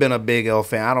never been a Big L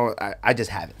fan. I just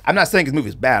haven't. I'm not saying his movie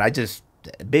is bad.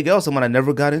 Big L, someone I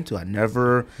never got into. I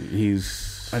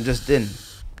just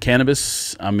didn't.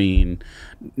 Cannabis. I mean,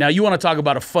 now you want to talk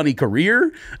about a funny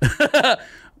career?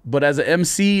 But as an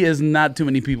MC, is not too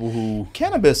many people who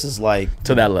Cannabis is like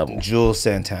to that level. Jules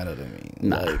Santana to me.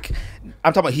 Nah. Like,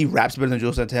 I'm talking about he raps better than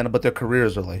Jules Santana, but their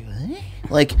careers are like,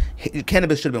 like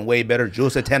Cannabis should have been way better.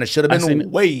 Jules Santana should have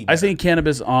been way better. I seen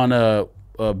Cannabis on a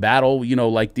battle, you know,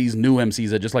 like these new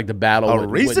MCs that just like the battle A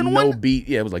recent with no one? beat.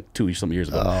 Yeah, it was like some years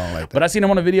ago. Oh, like that. But I seen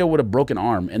him on a video with a broken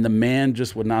arm, and the man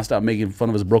just would not stop making fun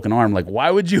of his broken arm. Like,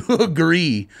 why would you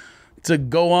agree to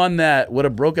go on that with a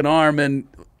broken arm? And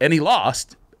he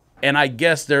lost. And I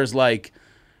guess there's like,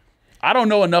 I don't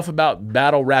know enough about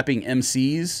battle rapping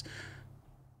MCs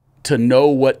to know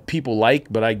what people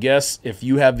like, but I guess if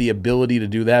you have the ability to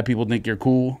do that, people think you're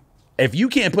cool. If you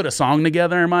can't put a song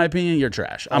together, in my opinion, you're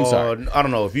trash. I'm sorry. I don't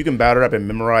know. If you can battle rap and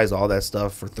memorize all that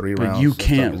stuff for 3 rounds. But you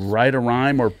can't write a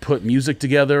rhyme or put music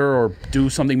together or do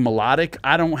something melodic.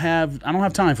 I don't have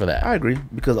time for that. I agree,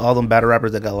 because all them battle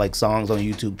rappers that got like songs on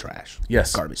YouTube, trash.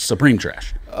 Yes. Garbage. Supreme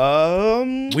trash.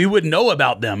 We would know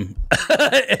about them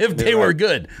if they were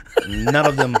good. None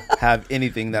of them have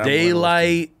anything that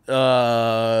Daylight.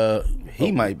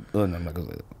 He might. Oh, no, I'm not gonna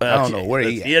say that. I don't know where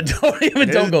he. Yeah,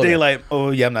 don't go Daylight. there. Oh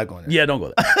yeah, I'm not going there. Yeah, don't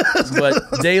go there.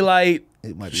 But Daylight,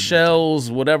 It might be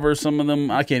Shells, whatever. Some of them,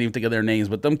 I can't even think of their names.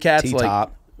 But them cats, T-Top. like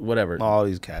whatever. All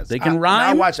these cats. They can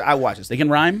rhyme. I watch it. They can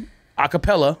rhyme a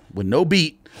cappella with no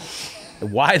beat.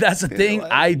 Why that's a thing,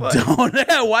 I don't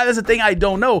know. Why that's a thing, I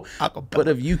don't know. But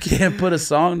if you can't put a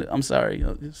song, I'm sorry,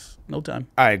 it's no time.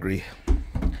 I agree.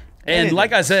 And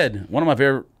like I said, one of my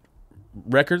favorite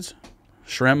records,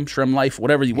 Shrem Life,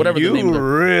 whatever the name of it.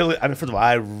 Really? I mean, first of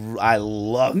all, I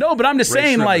love. No, but I'm just Ray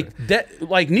saying, Shrimmer.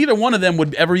 like neither one of them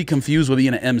would ever be confused with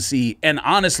being an MC. And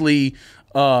honestly,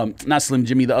 not Slim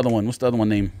Jimmy, the other one. What's the other one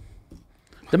name?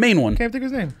 The main one. Can't think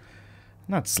of his name.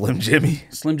 Not Slim Jimmy.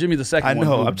 Slim Jimmy, the second one. I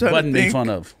know. Who I'm trying to Button made think. fun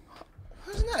of.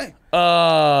 What's his name?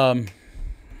 All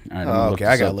right, Okay,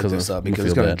 I gotta look this up because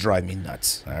it's gonna drive me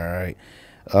nuts. All right.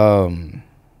 Who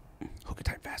can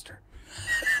type faster?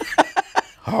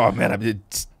 Oh man, I did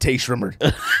Tay Shrimmer.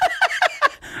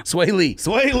 Sway Lee.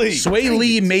 Sway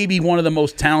Lee may be one of the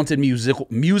most talented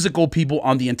musical people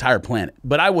on the entire planet.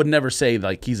 But I would never say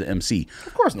like he's an MC.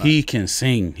 Of course not. He can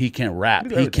sing. He can rap.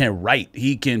 He can write.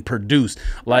 He can produce.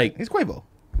 Like He's Quavo.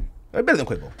 Better than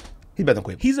Quavo. He's better than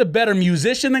Quavo. he's a better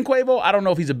musician than Quavo. I don't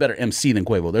know if he's a better MC than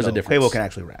Quavo. There's a difference. Quavo can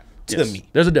actually rap. To me.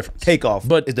 There's a difference. Takeoff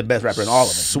But is the best rapper in all of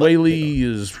them. Sway Lee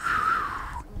is.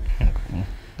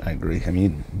 I agree. I mean,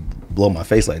 you blow my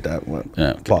face like that.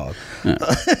 Yeah, okay. Pause.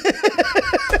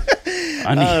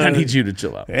 I need you to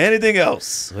chill out. Anything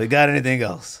else? We got anything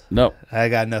else? No. I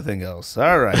got nothing else.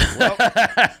 All right. Well,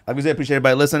 like we said, appreciate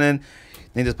everybody listening.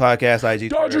 Think this podcast,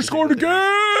 IG. Dodgers scored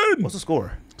again. What's the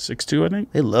score? 6-2, I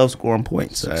think. They love scoring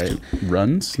points. All right.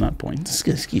 Runs, not points.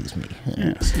 Excuse me.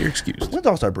 Yes, you're excused. When's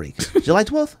All-Star break? July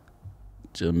 12th?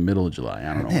 Middle of July.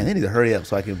 I don't know. Man, they need to hurry up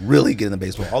so I can really get into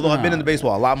baseball. Although I've been in the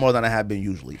baseball a lot more than I have been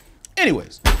usually.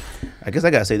 Anyways, I guess I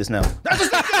gotta say this now.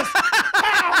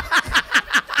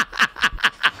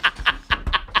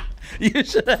 You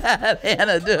should have had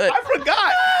Hannah do it. I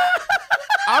forgot.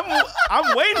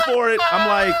 I'm waiting for it. I'm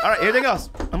like, all right, anything else?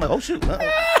 I'm like, oh shoot.